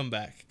 you should come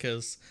back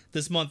because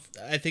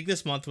I think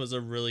this month was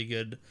a really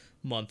good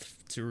month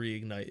to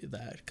reignite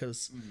that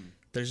because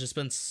there's just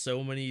been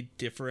so many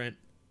different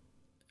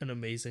and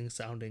amazing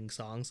sounding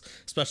songs,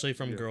 especially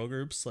from girl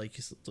groups, like,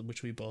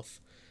 which we both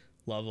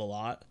love a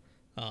lot.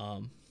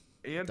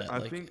 And I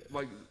think,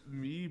 like,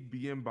 me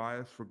being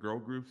biased for girl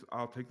groups,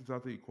 I'll take this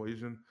out the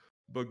equation,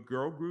 but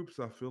girl groups,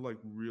 I feel like,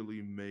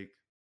 really make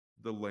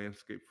the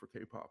landscape for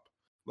K-pop.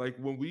 Like,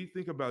 when we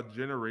think about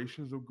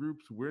generations of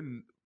groups,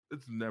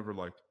 it's never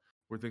like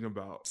we're thinking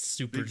about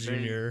Super Big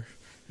Junior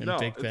Bang. And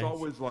Big Bang. It's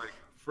always like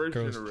first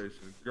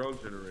generation,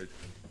 girls generation.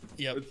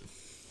 Yep.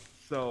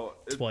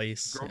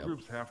 Twice. Girl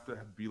groups have to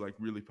be like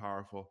really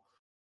powerful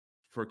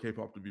for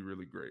K-pop to be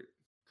really great,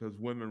 because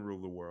women rule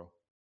the world.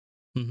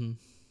 Mm-hmm.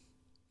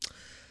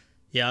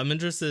 Yeah, I'm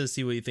interested to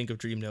see what you think of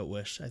Dream Note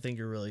Wish. I think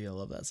you're really gonna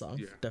love that song.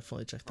 Yeah,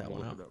 definitely check that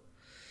one out.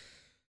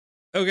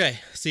 Okay,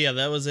 so yeah,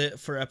 that was it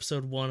for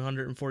episode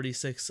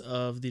 146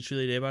 of the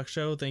Truly Daebak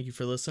Show. Thank you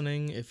for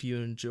listening. If you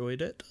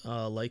enjoyed it,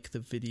 like the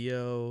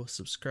video,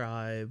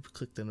 subscribe,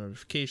 click the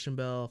notification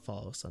bell,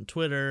 follow us on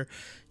Twitter.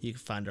 You can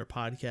find our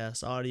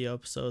podcast audio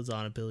episodes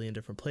on a billion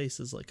different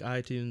places like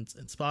iTunes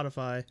and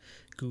Spotify,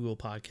 Google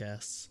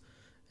Podcasts,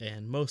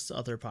 and most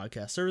other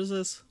podcast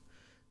services.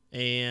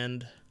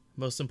 And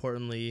most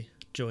importantly,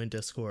 join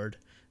Discord.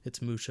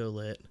 It's mucho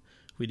lit.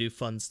 We do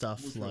fun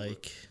stuff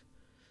like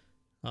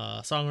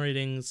song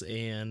ratings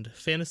and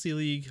Fantasy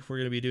League. We're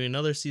going to be doing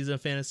another season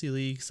of Fantasy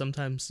League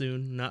sometime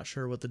soon. Not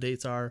sure what the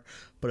dates are,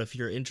 but if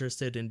you're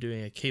interested in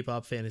doing a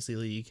K-pop Fantasy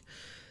League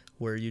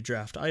where you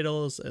draft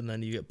idols and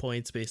then you get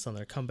points based on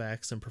their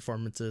comebacks and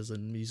performances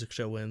and music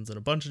show wins and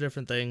a bunch of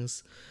different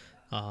things,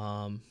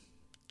 join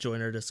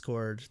our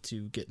Discord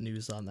to get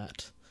news on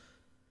that.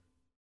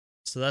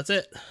 So that's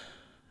it.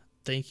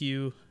 Thank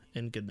you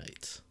and good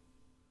night.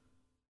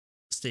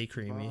 Stay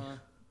creamy.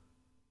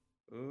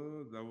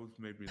 That was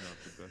maybe not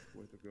the best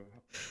way to go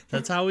out.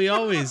 That's how we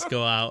always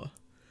go out.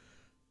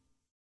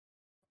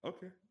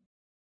 Okay.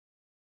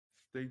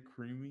 Stay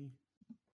creamy.